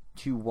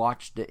to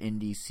watch the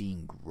indie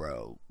scene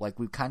grow. Like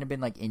we've kind of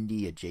been like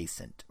indie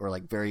adjacent, or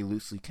like very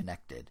loosely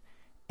connected,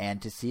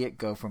 and to see it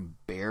go from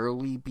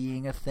barely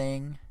being a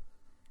thing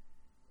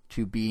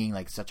to being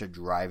like such a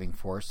driving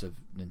force of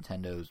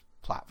Nintendo's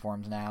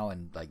platforms now,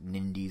 and like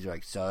Nindies are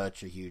like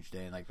such a huge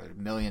thing, like a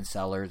million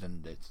sellers,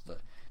 and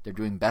they're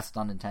doing best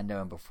on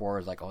Nintendo, and before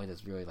it was like only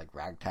this really like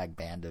ragtag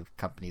band of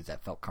companies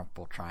that felt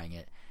comfortable trying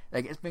it.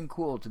 Like it's been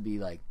cool to be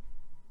like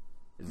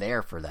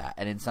there for that,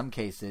 and in some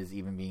cases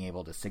even being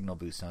able to signal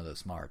boost some of those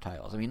smaller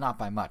titles. Not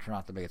by much, we're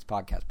not the biggest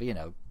podcast,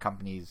 but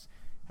companies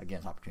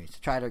again opportunities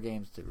to try their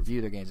games, to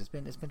review their games. It's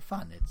been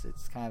fun.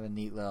 It's kind of a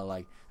neat little,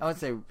 like, I would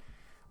say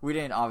we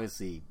didn't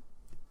obviously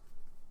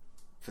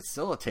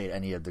facilitate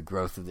any of the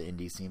growth of the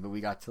indie scene, but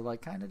we got to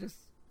like kind of just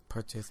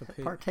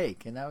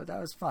partake, and that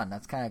was fun.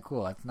 That's kind of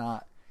cool. It's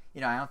not, I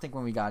don't think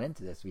when we got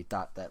into this we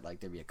thought that like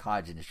there'd be a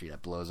cottage industry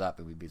that blows up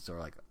and we'd be sort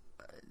of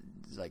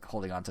like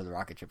holding on to the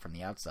rocket ship from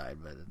the outside,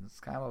 but it's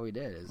kind of what we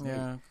did.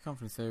 Yeah, I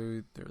confidently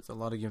say there's a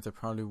lot of games that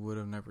probably would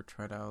have never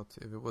tried out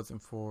if it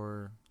wasn't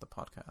for the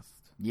podcast.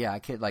 Yeah, I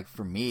could, like,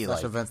 for me,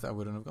 such events that I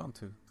wouldn't have gone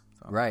to.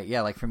 So. Right,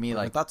 yeah, like for me,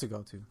 like I thought to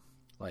go to.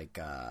 Like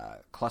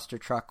Cluster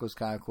Truck was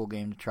kind of a cool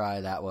game to try.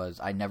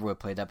 I never would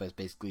play that, but it's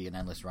basically an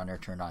endless runner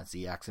turned on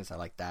Z-axis. I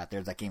like that.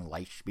 There's that game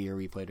Lightspear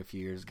we played a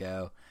few years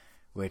ago,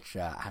 which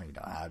I don't even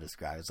know how to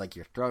describe. It's like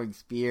you're throwing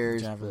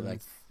spears, but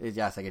like it's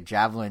like a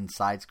javelin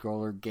side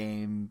scroller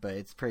game, but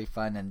it's pretty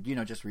fun. And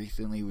just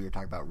recently we were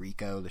talking about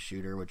Rico, the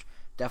shooter, which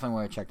definitely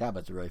want to check out.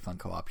 But it's a really fun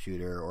co-op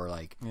shooter. Or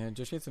like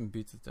Just Shades and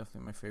Beats is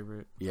definitely my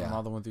favorite. Yeah, from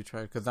all the ones we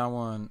tried, because that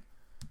one.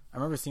 I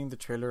remember seeing the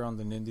trailer on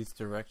the Nindies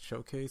Direct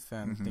showcase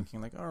and thinking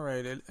like, all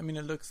right, it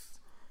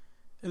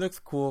looks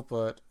cool,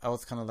 but I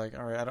was kind of like,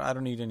 all right, I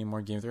don't need any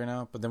more games right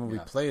now. But then when we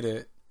played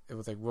it, it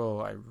was like, whoa,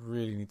 I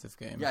really need this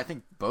game. Yeah, I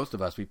think both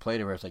of us, we played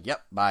it where it's like,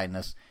 yep, buying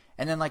this.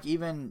 And then like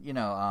even,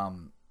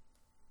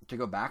 to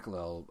go back a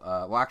little,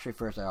 well actually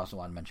first I also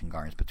want to mention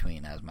Gardens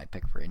Between as my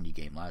pick for indie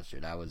game last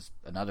year. That was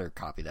another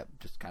copy that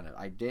just kind of,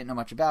 I didn't know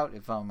much about.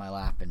 It fell in my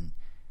lap, and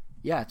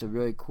yeah, it's a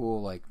really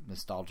cool, like,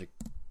 nostalgic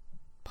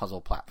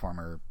puzzle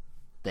platformer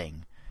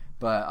thing.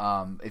 But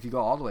if you go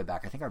all the way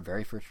back, I think our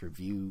very first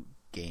review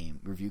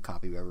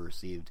copy we ever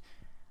received,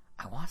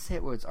 I want to say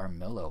it was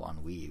Armillo on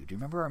Wii U. Do you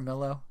remember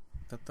Armillo?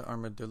 Is that the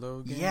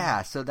Armadillo game?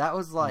 Yeah, so that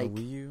was like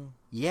Wii U?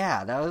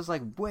 Yeah, that was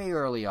like way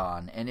early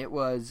on, and it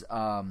was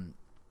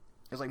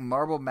like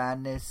Marble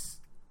Madness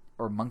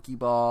or Monkey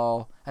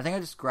Ball. I think I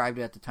described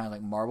it at the time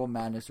like Marble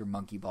Madness or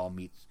Monkey Ball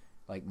meets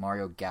like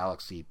Mario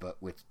Galaxy,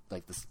 but with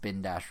like the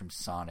spin dash from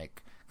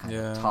Sonic kind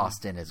of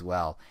tossed in as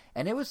well.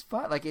 And it was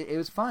fun. Like it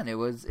was fun. It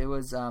was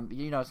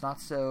it's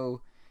not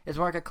so. It's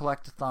more like a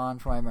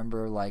collectathon from I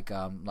remember like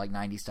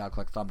 90s style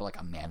collectathon, but like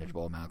a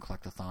manageable amount of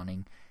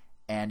collectathoning.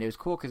 And it was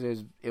cool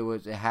because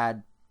it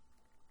had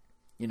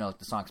the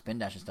Sonic spin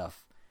dash and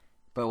stuff,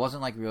 but it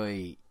wasn't like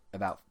really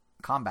about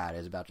combat. It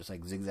was about just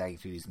like zigzagging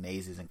through these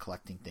mazes and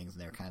collecting things,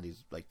 and they were kind of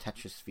these like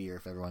Tetrisphere.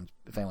 If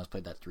anyone's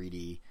played that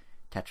 3D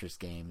Tetris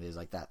game, there's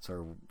like that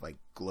sort of like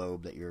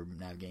globe that you're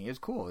navigating. It was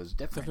cool. It was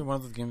different. It's definitely one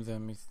of those games that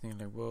makes you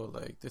think like, whoa,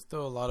 like there's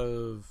still a lot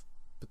of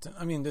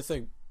I mean, there's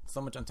like so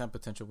much untapped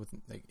potential with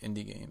like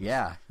indie games.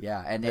 Yeah,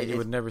 and that you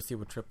would never see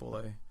with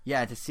AAA.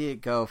 Yeah, to see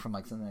it go from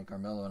like something like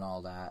Armillo and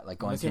all that, like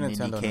going to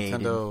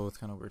Nintendo is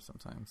kind of weird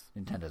sometimes.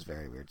 Nintendo's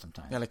very weird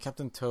sometimes. Yeah, like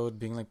Captain Toad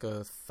being like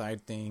a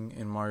side thing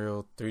in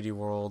Mario 3D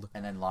World,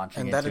 and then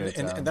launching and that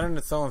in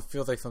itself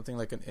feels like something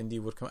like an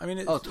indie would come. I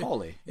mean,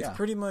 totally. It's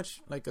pretty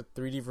much like a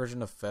 3D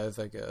version of Fez,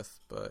 I guess,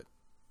 but.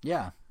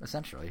 Yeah,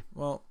 essentially.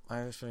 Well,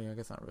 I guess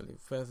not really.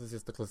 Fez is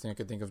just the closest thing I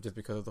could think of just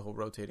because of the whole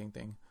rotating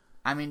thing.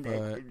 I mean,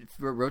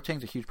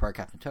 rotating's a huge part of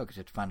Captain Toad because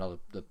you have to find all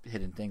the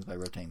hidden things by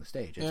rotating the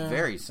stage. It's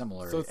very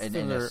similar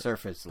in a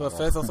surface level. But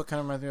Fez also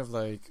kind of reminds me of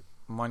like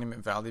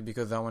Monument Valley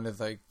because that one is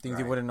like things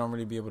you wouldn't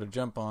normally be able to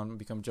jump on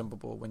become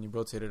jumpable when you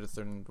rotate it a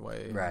certain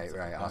way. Right.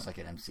 Almost like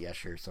an MC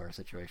Escher sort of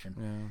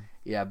situation.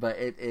 Yeah, but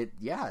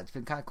it's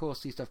been kind of cool to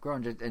see stuff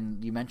growing.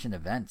 And you mentioned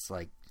events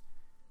like.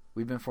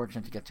 We've been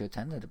fortunate to get to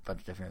attend a bunch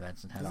of different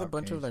events and have. There's a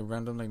bunch of like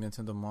random like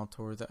Nintendo mall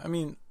tours. I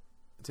mean,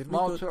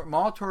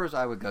 mall tours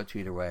I would go to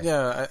either way.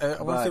 Yeah,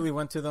 I want to say we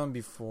went to them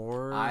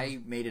before. I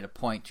made it a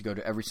point to go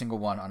to every single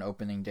one on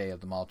opening day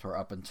of the mall tour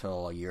up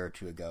until a year or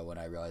two ago when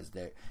I realized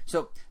that.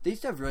 So they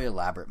used to have really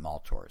elaborate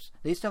mall tours.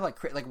 They used to have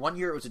like 1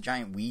 year it was a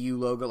giant Wii U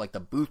logo. Like the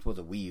booth was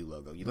a Wii U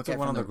logo. You look at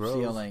it from the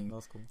ceiling. That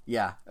was cool.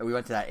 Yeah, we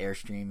went to that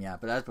Airstream. Yeah,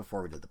 but that was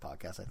before we did the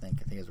podcast. I think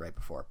it was right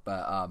before.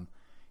 But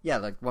yeah,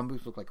 like one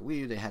booth looked like a Wii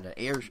U. They had an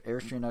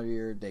Airstream another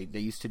year. They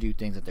used to do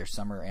things at their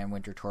summer and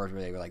winter tours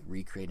where they would like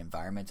recreate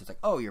environments. It's like,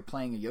 oh, you're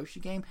playing a Yoshi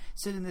game?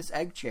 Sit in this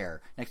egg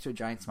chair next to a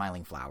giant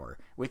smiling flower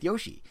with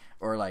Yoshi.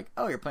 Or like,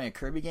 oh, you're playing a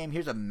Kirby game?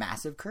 Here's a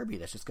massive Kirby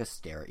that's just going to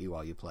stare at you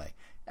while you play.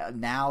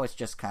 Now it's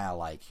just kind of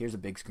like, here's a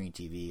big screen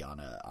TV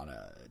on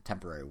a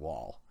temporary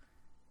wall.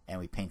 And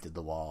we painted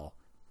the wall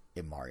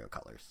in Mario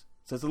colors.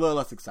 So it's a little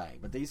less exciting.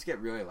 But they used to get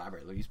really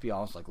elaborate. They used to be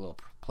almost like little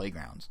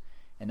playgrounds.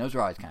 And those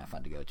were always kind of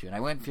fun to go to. And I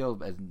wouldn't feel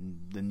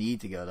the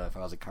need to go, though, if I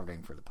was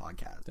covering for the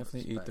podcast.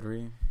 Definitely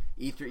E3.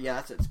 E3, yeah,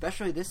 that's it.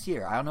 Especially this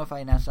year. I don't know if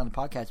I announced it on the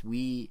podcast.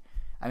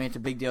 It's a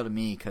big deal to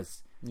me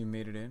because... You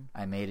made it in?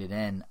 I made it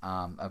in.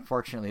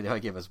 Unfortunately, they only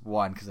gave us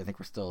one because I think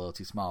we're still a little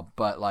too small.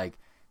 But, like,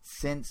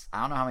 since... I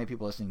don't know how many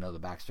people listening know the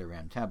backstory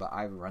around town, but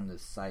I've run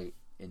this site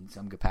in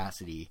some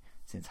capacity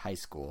since high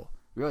school.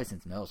 Really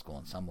since middle school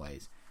in some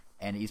ways.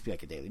 And it used to be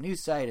like a daily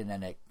news site. And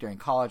then during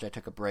college, I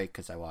took a break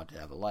because I wanted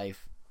to have a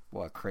life.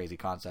 What a crazy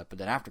concept. But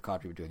then after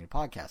college, we were doing a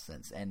podcast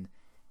since. And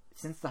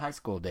since the high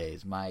school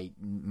days, my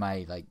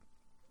like,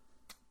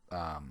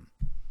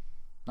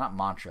 not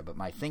mantra, but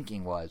my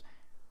thinking was,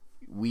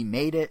 we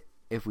made it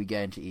if we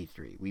get into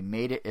E3. We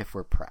made it if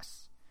we're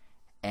press.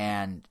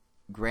 And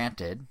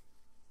granted,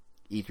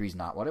 E3's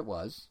not what it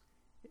was.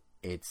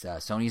 It's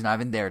Sony's not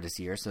even there this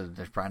year, so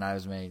there's probably not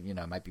as many,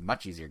 it might be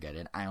much easier to get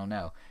in. I don't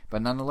know.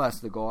 But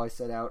nonetheless, the goal I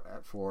set out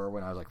for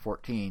when I was like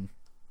 14,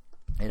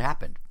 it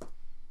happened.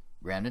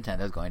 Random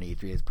Nintendo's going to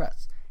E3 as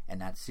press,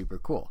 and that's super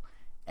cool.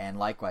 And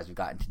likewise, we've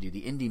gotten to do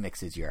the indie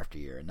mixes year after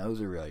year, and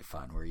those are really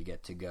fun, where you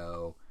get to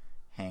go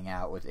hang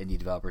out with indie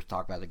developers,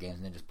 talk about the games,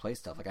 and then just play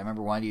stuff. Like, I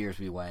remember one of the years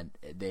we went,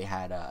 they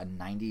had a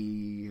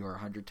 90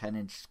 or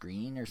 110-inch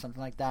screen or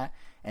something like that,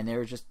 and there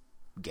was just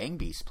Gang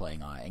Beasts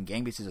playing on it. And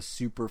Gang Beasts is a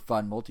super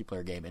fun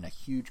multiplayer game, and a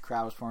huge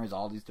crowd was forming,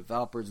 all these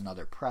developers and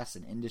other press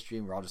and industry,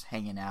 and we're all just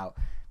hanging out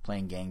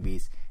playing Gang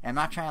Beasts. And I'm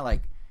not trying to,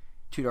 like,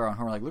 toot our own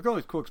horn, like, look at all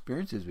these cool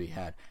experiences we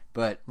had.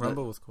 But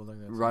Rumble was cool like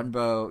that.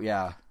 Rumble,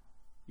 yeah.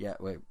 Yeah,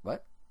 wait,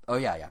 what? Oh,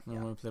 yeah.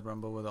 When we played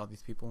Rumble with all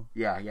these people.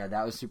 Yeah,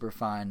 that was super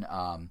fun.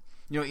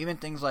 Even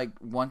things like,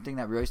 one thing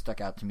that really stuck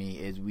out to me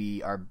is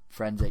our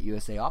friends at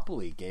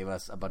USAopoly gave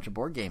us a bunch of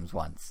board games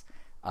once.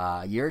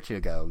 A year or two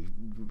ago.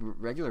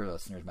 Regular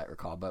listeners might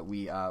recall, but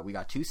we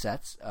got two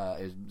sets.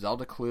 It was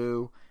Zelda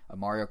Clue, a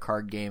Mario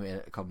card game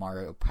called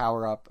Mario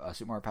Power Up,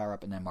 Super Mario Power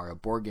Up, and then Mario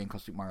board game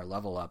called Super Mario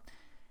Level Up.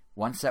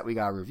 One set we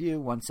got a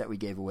review, one set we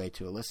gave away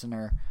to a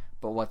listener.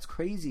 But what's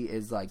crazy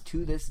is, like,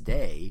 to this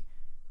day,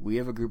 we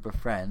have a group of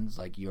friends,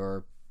 like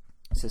your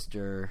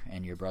sister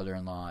and your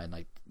brother-in-law and,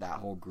 like, that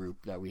whole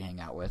group that we hang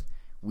out with.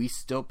 We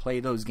still play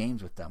those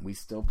games with them. We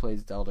still play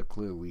Zelda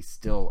Clue. We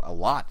still, a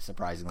lot,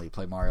 surprisingly,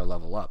 play Mario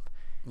Level Up.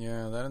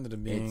 Yeah, that ended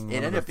up being it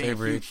ended up being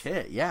a huge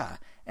hit, yeah.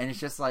 And it's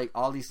just like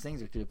all these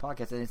things are through the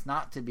podcast, and it's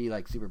not to be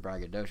like super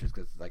braggadocious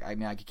because, like, I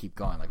could keep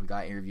going. Like, we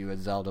got an interview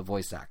with Zelda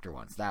voice actor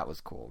once, that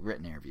was cool,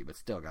 written interview, but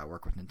still got to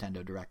work with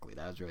Nintendo directly.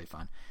 That was really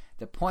fun.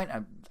 The point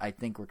I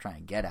think we're trying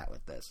to get at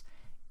with this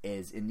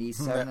is in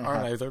these our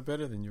lives are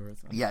better than yours.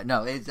 Yeah,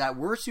 no, it's that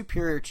we're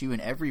superior to you in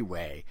every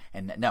way,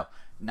 and no,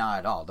 not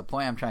at all. The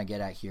point I'm trying to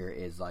get at here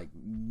is like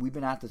we've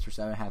been at this for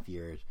 7.5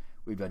 years.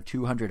 We've done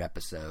 200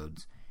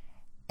 episodes,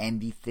 and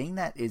the thing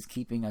that is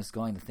keeping us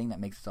going, the thing that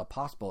makes it all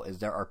possible, is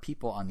there are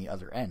people on the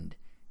other end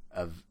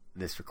of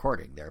this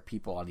recording. There are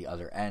people on the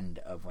other end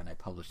of when I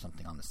publish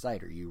something on the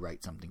site, or you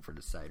write something for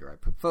the site, or I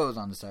put photos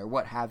on the site, or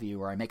what have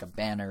you, or I make a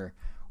banner,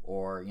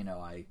 or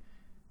I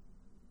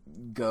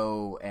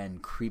go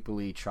and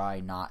creepily try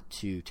not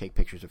to take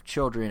pictures of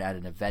children at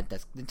an event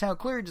that's Nintendo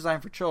clearly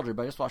designed for children,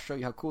 but I just want to show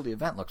you how cool the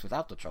event looks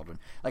without the children.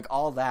 Like,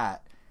 all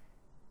that,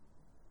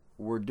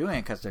 we're doing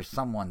it because there's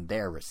someone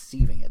there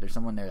receiving it. There's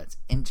someone there that's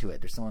into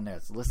it. There's someone there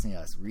that's listening to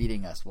us,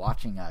 reading us,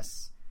 watching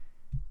us,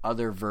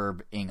 other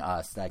verbing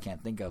us that I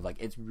can't think of. Like,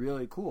 it's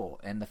really cool.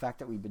 And the fact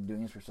that we've been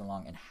doing this for so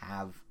long and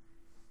have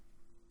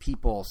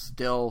people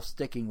still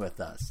sticking with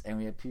us, and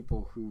we have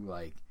people who,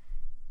 like,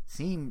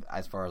 seem,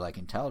 as far as I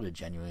can tell, to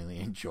genuinely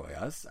enjoy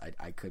us.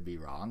 I could be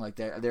wrong. Like,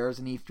 there was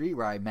an E3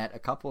 where I met a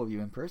couple of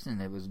you in person,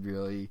 and it was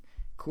really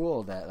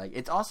cool. That, like,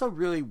 it's also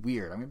really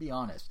weird. I'm gonna be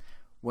honest.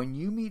 When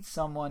you meet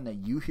someone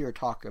that you hear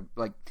talk,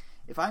 like,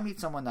 if I meet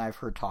someone that I've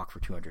heard talk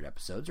for 200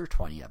 episodes or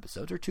 20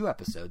 episodes or 2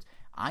 episodes,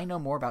 I know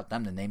more about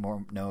them than they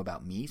know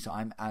about me. So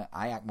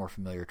I act more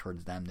familiar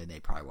towards them than they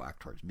probably will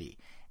act towards me.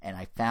 And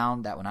I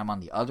found that when I'm on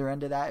the other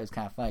end of that, it was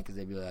kind of funny because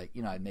they'd be like,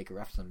 I'd make a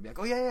reference and be like,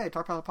 oh yeah, I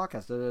talk about the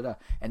podcast, da, da, da.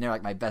 And they're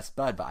like my best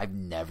bud, but I've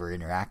never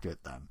interacted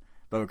with them.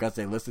 But because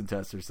they listened to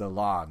us for so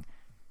long,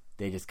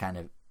 they just kind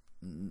of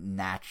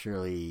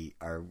naturally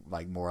are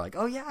like more like,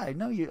 oh yeah, I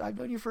know you, I've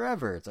known you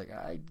forever. It's like,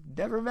 I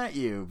never met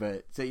you,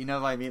 but so you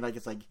know what I mean? Like,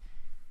 it's like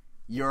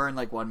you're in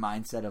like one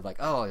mindset of like,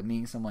 oh, I'm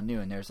meeting someone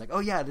new, and they're just like, oh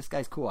yeah, this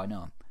guy's cool, I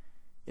know him.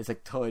 It's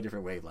like totally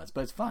different wavelengths,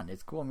 but it's fun.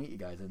 It's cool to meet you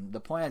guys. And the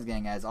point I was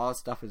getting at is all this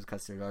stuff is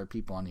because there's other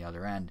people on the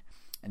other end,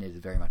 and it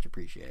is very much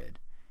appreciated.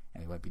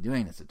 And we wouldn't be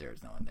doing this if there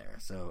was no one there.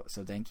 So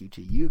thank you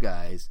to you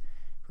guys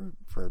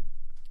for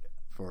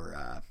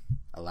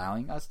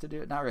allowing us to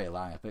do it. Not really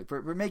allowing us, but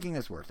for making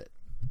this worth it.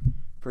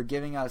 For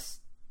giving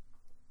us.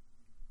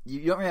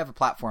 You don't really have a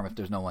platform if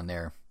there's no one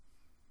there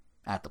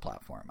at the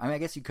platform. I mean, I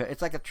guess you could.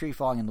 It's like a tree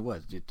falling in the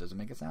woods. Does it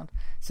make a sound?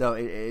 So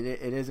it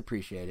is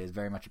appreciated. It's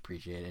very much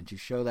appreciated. And to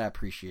show that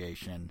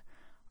appreciation,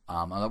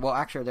 well,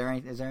 actually,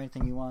 is there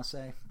anything you want to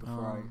say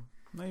before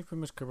No, you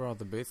pretty much covered all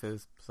the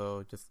bases.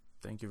 So just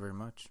thank you very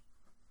much.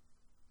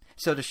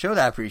 So to show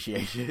that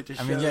appreciation,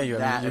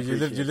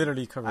 you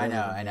literally covered. I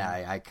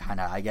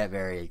know. I get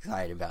very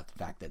excited about the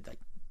fact that like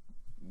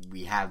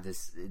we have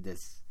this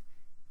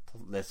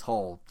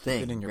whole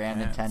thing.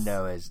 Random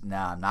Nintendo is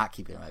I'm not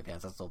keeping it in my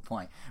pants. That's the whole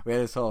point. We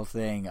have this whole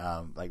thing.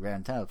 Like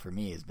Random Nintendo for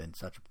me has been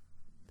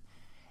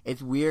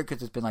it's weird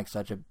because it's been like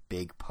such a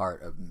big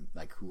part of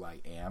like who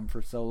I am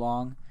for so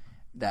long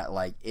that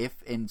like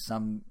if in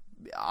some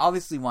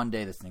obviously one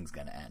day this thing's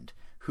gonna end.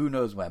 Who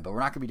knows when? But we're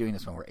not gonna be doing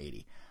this when we're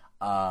 80.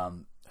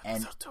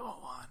 Episode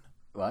 201.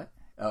 What?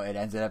 Oh, it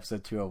ends at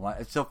episode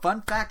 201. So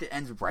fun fact, it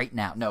ends right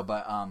now. No,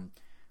 but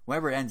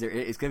whenever it ends,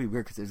 it's gonna be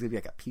weird because there's gonna be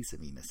like a piece of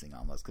me missing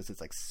almost because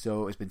it's like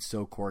it's been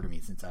so core to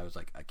me since I was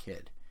like a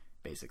kid,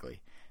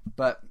 basically.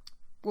 But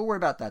we'll worry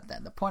about that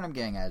then. The point I'm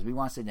getting at is we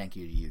want to say thank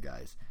you to you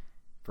guys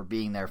for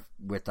being there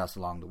with us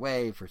along the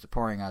way, for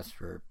supporting us,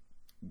 for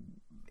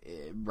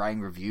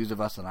writing reviews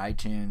of us on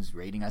iTunes,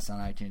 rating us on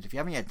iTunes. If you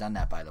haven't yet done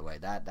that, by the way,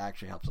 that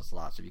actually helps us a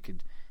lot. So if you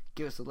could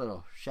give us a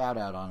little shout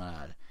out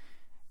on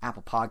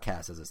Apple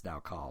Podcasts, as it's now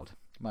called,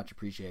 much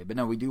appreciated. But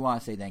no, we do want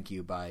to say thank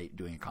you by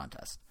doing a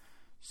contest.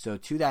 So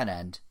to that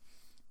end,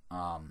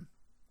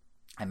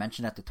 I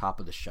mentioned at the top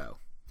of the show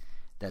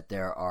that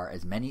there are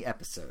as many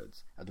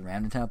episodes of the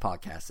Random Nintendo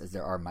podcast as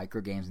there are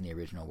micro games in the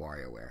original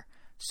WarioWare.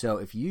 So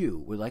if you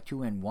would like to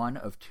win one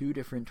of 2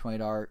 different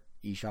 $20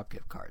 eShop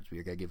gift cards, we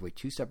are going to give away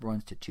 2 separate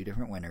ones to 2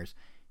 different winners.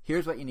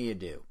 Here's what you need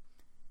to do.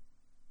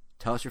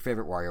 Tell us your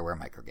favorite WarioWare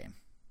micro game.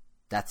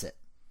 That's it.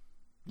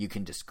 You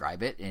can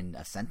describe it in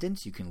a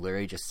sentence. You can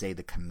literally just say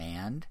the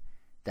command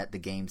that the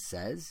game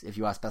says. If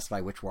you want to specify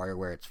which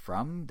WarioWare it's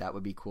from, that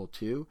would be cool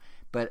too.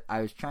 But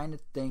I was trying to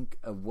think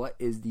of what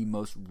is the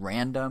most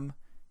random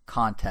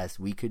contest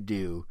we could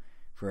do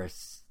for a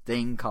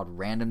thing called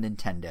Random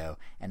Nintendo,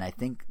 and I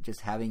think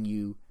just having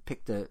you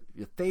pick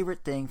your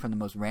favorite thing from the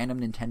most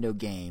random Nintendo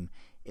game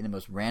in the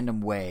most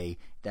random way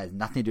that has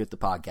nothing to do with the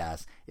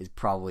podcast is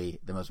probably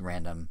the most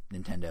random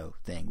Nintendo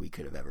thing we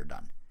could have ever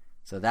done.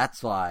 So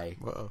that's why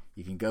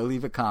you can go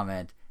leave a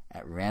comment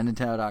at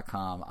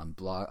randomnintendo.com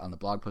on the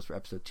blog post for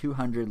episode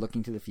 200,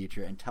 Looking to the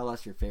Future, and tell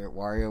us your favorite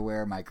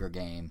WarioWare micro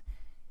game,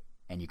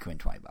 and you can win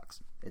 $20.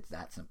 It's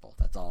that simple.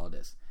 That's all it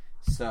is.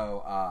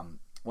 So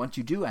once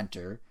you do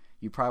enter,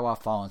 you probably want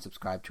to follow and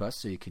subscribe to us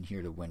so you can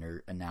hear the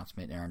winner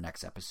announcement in our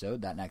next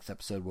episode. That next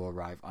episode will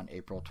arrive on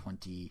April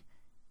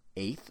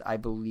 28th, I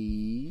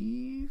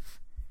believe.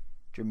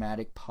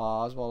 Dramatic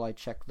pause while I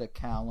check the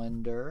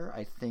calendar.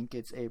 I think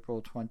it's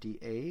April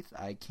 28th.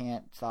 I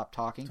can't stop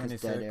talking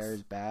because dead air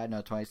is bad.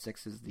 No,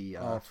 26th is the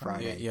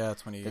Friday. Yeah,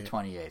 28th. The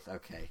 28th.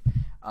 Okay.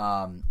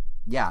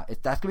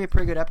 That's gonna be a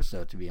pretty good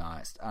episode, to be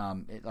honest.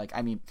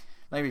 Let me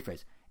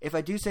rephrase. if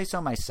I do say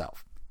so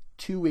myself,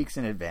 2 weeks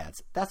in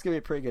advance, that's going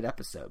to be a pretty good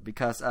episode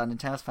because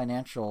Nintendo's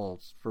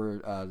financials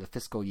for the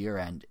fiscal year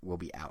end will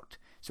be out.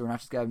 So we're not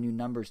just going to have new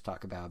numbers to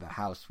talk about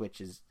how Switch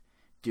is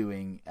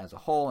doing as a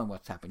whole and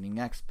what's happening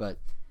next, but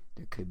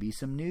there could be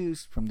some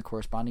news from the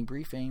corresponding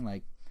briefing,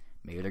 like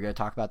maybe they're going to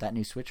talk about that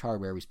new Switch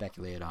hardware we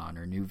speculated on,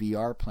 or new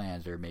VR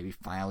plans, or maybe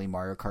finally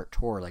Mario Kart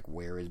Tour. Like,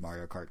 where is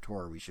Mario Kart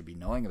Tour? We should be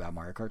knowing about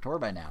Mario Kart Tour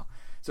by now.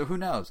 So who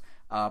knows?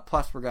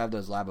 Plus, we're going to have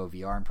those Labo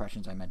VR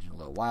impressions I mentioned a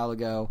little while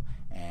ago.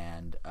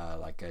 And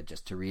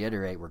just to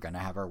reiterate, we're going to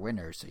have our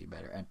winners, so you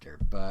better enter.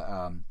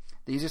 But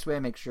the easiest way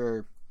to make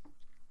sure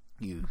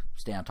you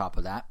stay on top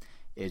of that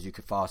is you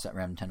could follow us at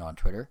Random Nintendo on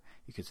Twitter.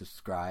 You could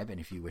subscribe, and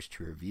if you wish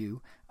to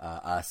review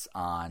us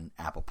on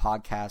Apple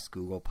Podcasts,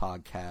 Google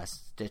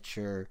Podcasts,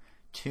 Stitcher,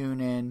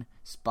 TuneIn,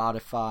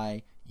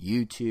 Spotify,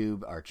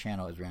 YouTube. Our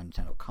channel is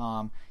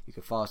randomnintendo.com. You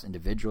can follow us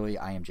individually.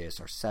 I am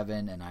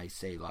JSR7, and I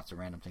say lots of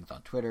random things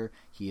on Twitter.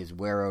 He is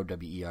Weiro,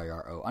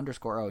 WEIRO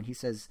 _O, and he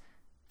says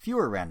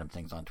fewer random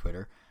things on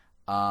Twitter.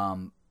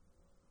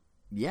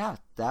 Yeah,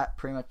 that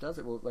pretty much does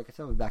it. Well, like I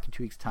said, we'll be back in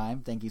 2 weeks' time.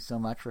 Thank you so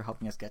much for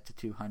helping us get to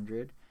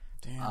 200.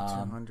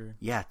 Damn, 200.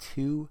 Yeah,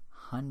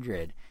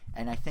 200.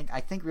 And I think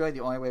really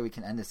the only way we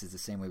can end this is the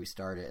same way we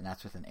started, and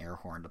that's with an air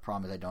horn. The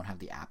problem is I don't have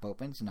the app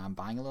open, so now I'm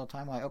buying a little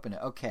time while I open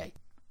it. Okay.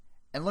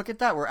 And look at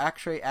that. We're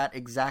actually at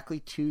exactly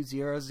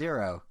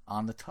 200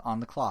 on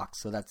the clock.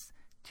 So that's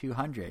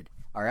 200,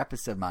 our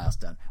episode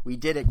milestone. We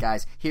did it,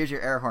 guys. Here's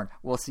your air horn.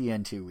 We'll see you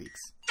in 2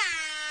 weeks.